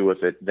more to do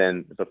with it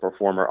than the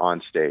performer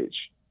on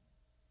stage.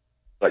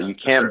 But you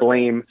can't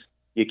blame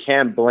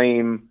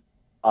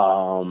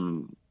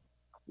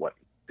what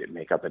they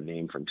make up a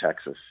name from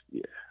Texas.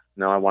 Yeah.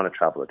 No, I want to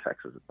travel to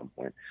Texas at some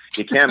point.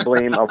 You can't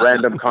blame a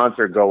random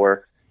concert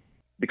goer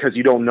because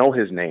you don't know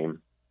his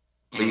name.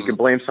 But you can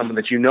blame someone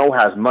that you know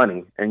has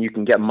money and you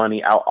can get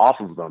money out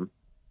off of them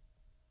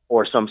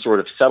or some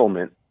sort of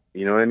settlement.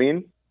 You know what I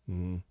mean?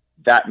 Mm-hmm.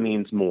 That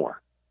means more.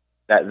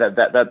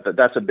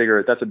 That's a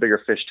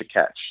bigger fish to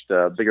catch,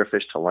 the bigger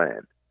fish to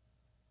land.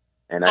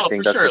 And I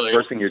think that's the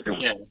first thing you're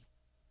doing. Yeah.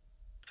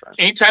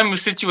 Anytime a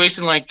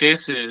situation like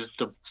this is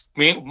the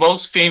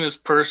most famous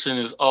person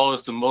is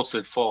always the most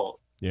at fault.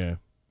 Yeah.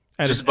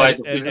 And it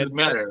doesn't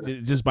matter.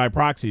 Just by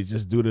proxy,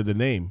 just due to the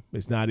name.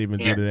 It's not even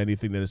due to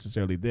anything that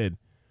necessarily did.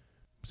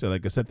 So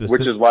like I said,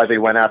 which is why they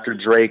went after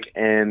Drake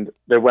and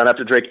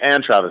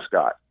Travis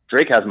Scott.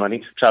 Drake has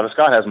money. Travis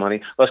Scott has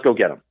money. Let's go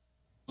get him.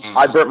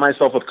 I burnt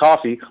myself with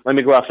coffee. Let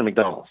me go after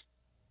McDonald's.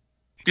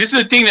 This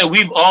is the thing that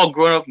we've all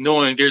grown up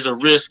knowing. There's a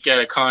risk at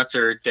a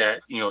concert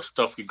that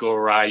stuff could go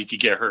awry. You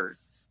could get hurt.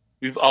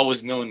 We've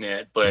always known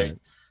that, but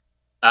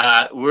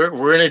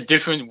we're in a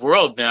different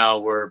world now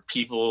where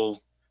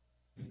people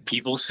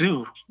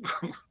sue.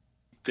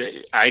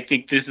 I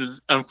think this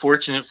is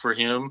unfortunate for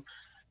him.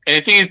 And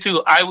the thing is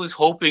too, I was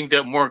hoping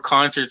that more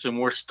concerts and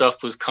more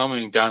stuff was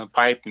coming down the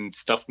pipe and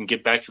stuff can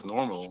get back to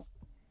normal,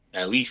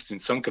 at least in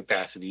some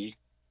capacity.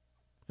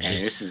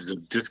 And this is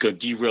going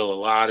to derail a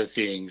lot of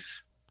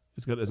things.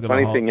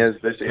 Funny thing is,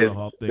 this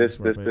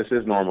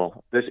is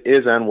normal. This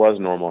is and was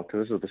normal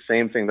because this is the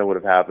same thing that would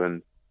have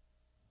happened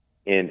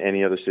in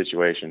any other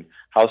situation.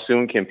 How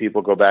soon can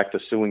people go back to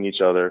suing each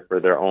other for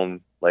their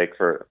own,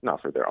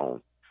 not for their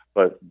own,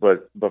 but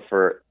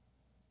for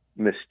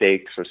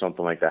mistakes or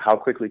something like that? How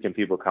quickly can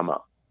people come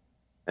up?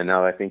 And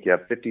now I think you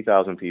have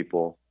 50,000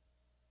 people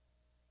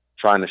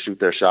trying to shoot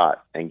their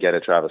shot and get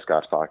at Travis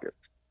Scott's pocket.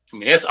 I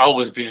mean, that's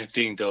always been a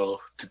thing, though,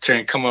 to try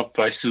and come up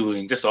by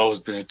suing. That's always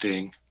been a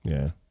thing.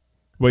 Yeah.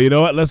 Well, you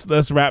know what?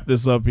 Let's wrap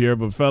this up here.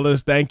 But,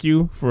 fellas, thank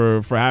you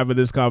for having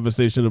this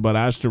conversation about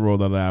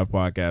Astroworld on the Ave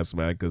Podcast,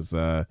 man, because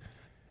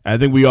I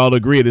think we all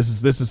agree this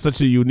is such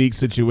a unique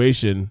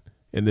situation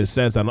in this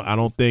sense. I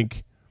don't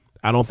think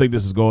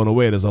this is going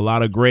away. There's a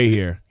lot of gray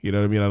here. You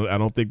know what I mean? I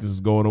don't think this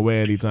is going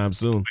away anytime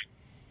soon.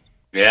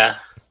 Yeah.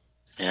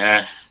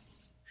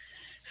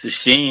 It's a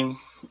shame.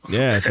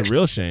 Yeah, it's a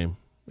real shame.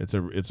 It's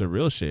a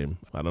real shame.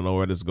 I don't know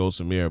where this goes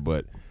from here,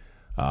 but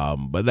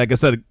like I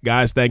said,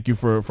 guys, thank you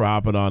for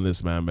hopping on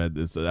this, man.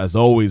 It's, as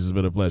always, it's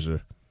been a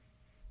pleasure.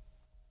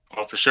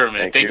 Oh, for sure,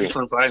 man. Thank you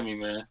for inviting me,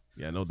 man.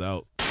 Yeah, no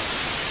doubt.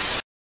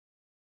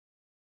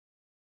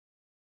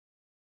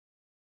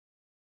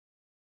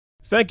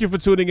 Thank you for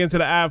tuning into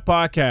the Ave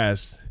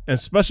Podcast. And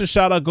special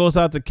shout out goes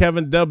out to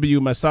Kevin W.,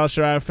 my South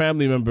Shore Ave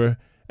family member,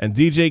 and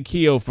DJ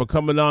Keo for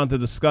coming on to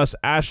discuss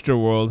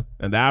Astroworld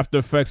and the after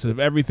effects of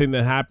everything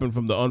that happened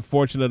from the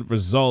unfortunate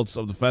results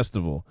of the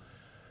festival.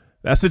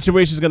 That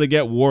situation is going to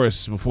get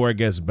worse before it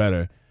gets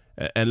better.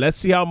 And let's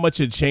see how much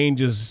it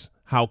changes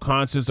how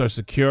concerts are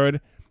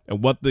secured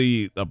and what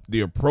the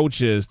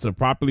approach is to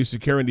properly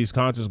securing these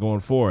concerts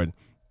going forward.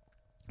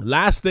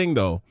 Last thing,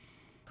 though,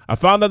 I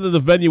found out that the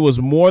venue was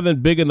more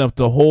than big enough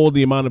to hold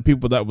the amount of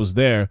people that was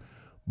there,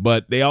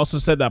 but they also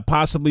said that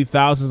possibly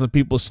thousands of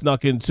people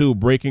snuck in too,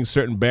 breaking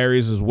certain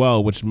barriers as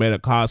well, which made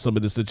it cause some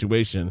of the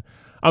situation.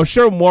 I'm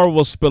sure more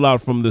will spill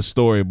out from this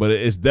story, but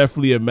it's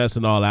definitely a mess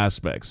in all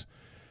aspects.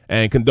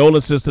 And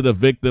condolences to the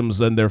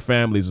victims and their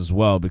families as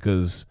well,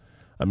 because,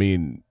 I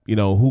mean,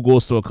 who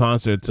goes to a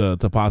concert to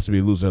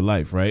possibly lose their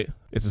life, right?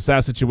 It's a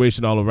sad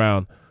situation all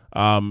around.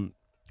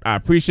 I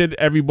appreciate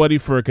everybody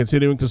for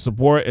continuing to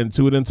support and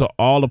tune into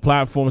all the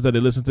platforms that they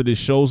listen to these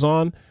shows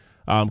on.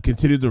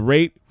 Continue to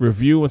rate,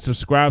 review, and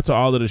subscribe to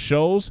all of the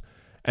shows.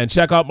 And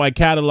check out my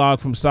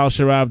catalog from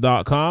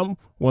SouthShoreAve.com.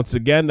 Once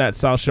again,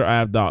 that's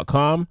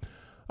SouthShoreAve.com.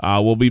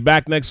 We'll be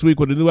back next week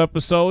with a new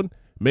episode.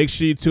 Make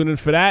sure you tune in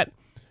for that.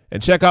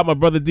 And check out my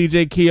brother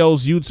DJ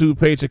Keo's YouTube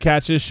page to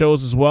catch his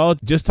shows as well.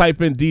 Just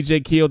type in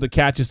DJ Keo to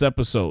catch his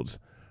episodes.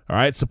 All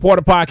right? Support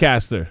a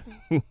podcaster.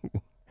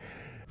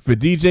 For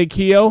DJ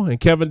Keo and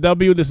Kevin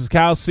W., this is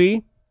Cal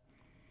C.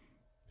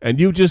 And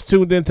you just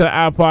tuned into the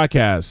Ave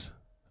Podcast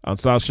on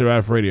South Shore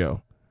F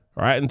Radio.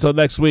 All right? Until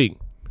next week,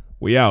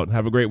 we out.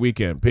 Have a great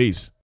weekend.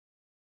 Peace.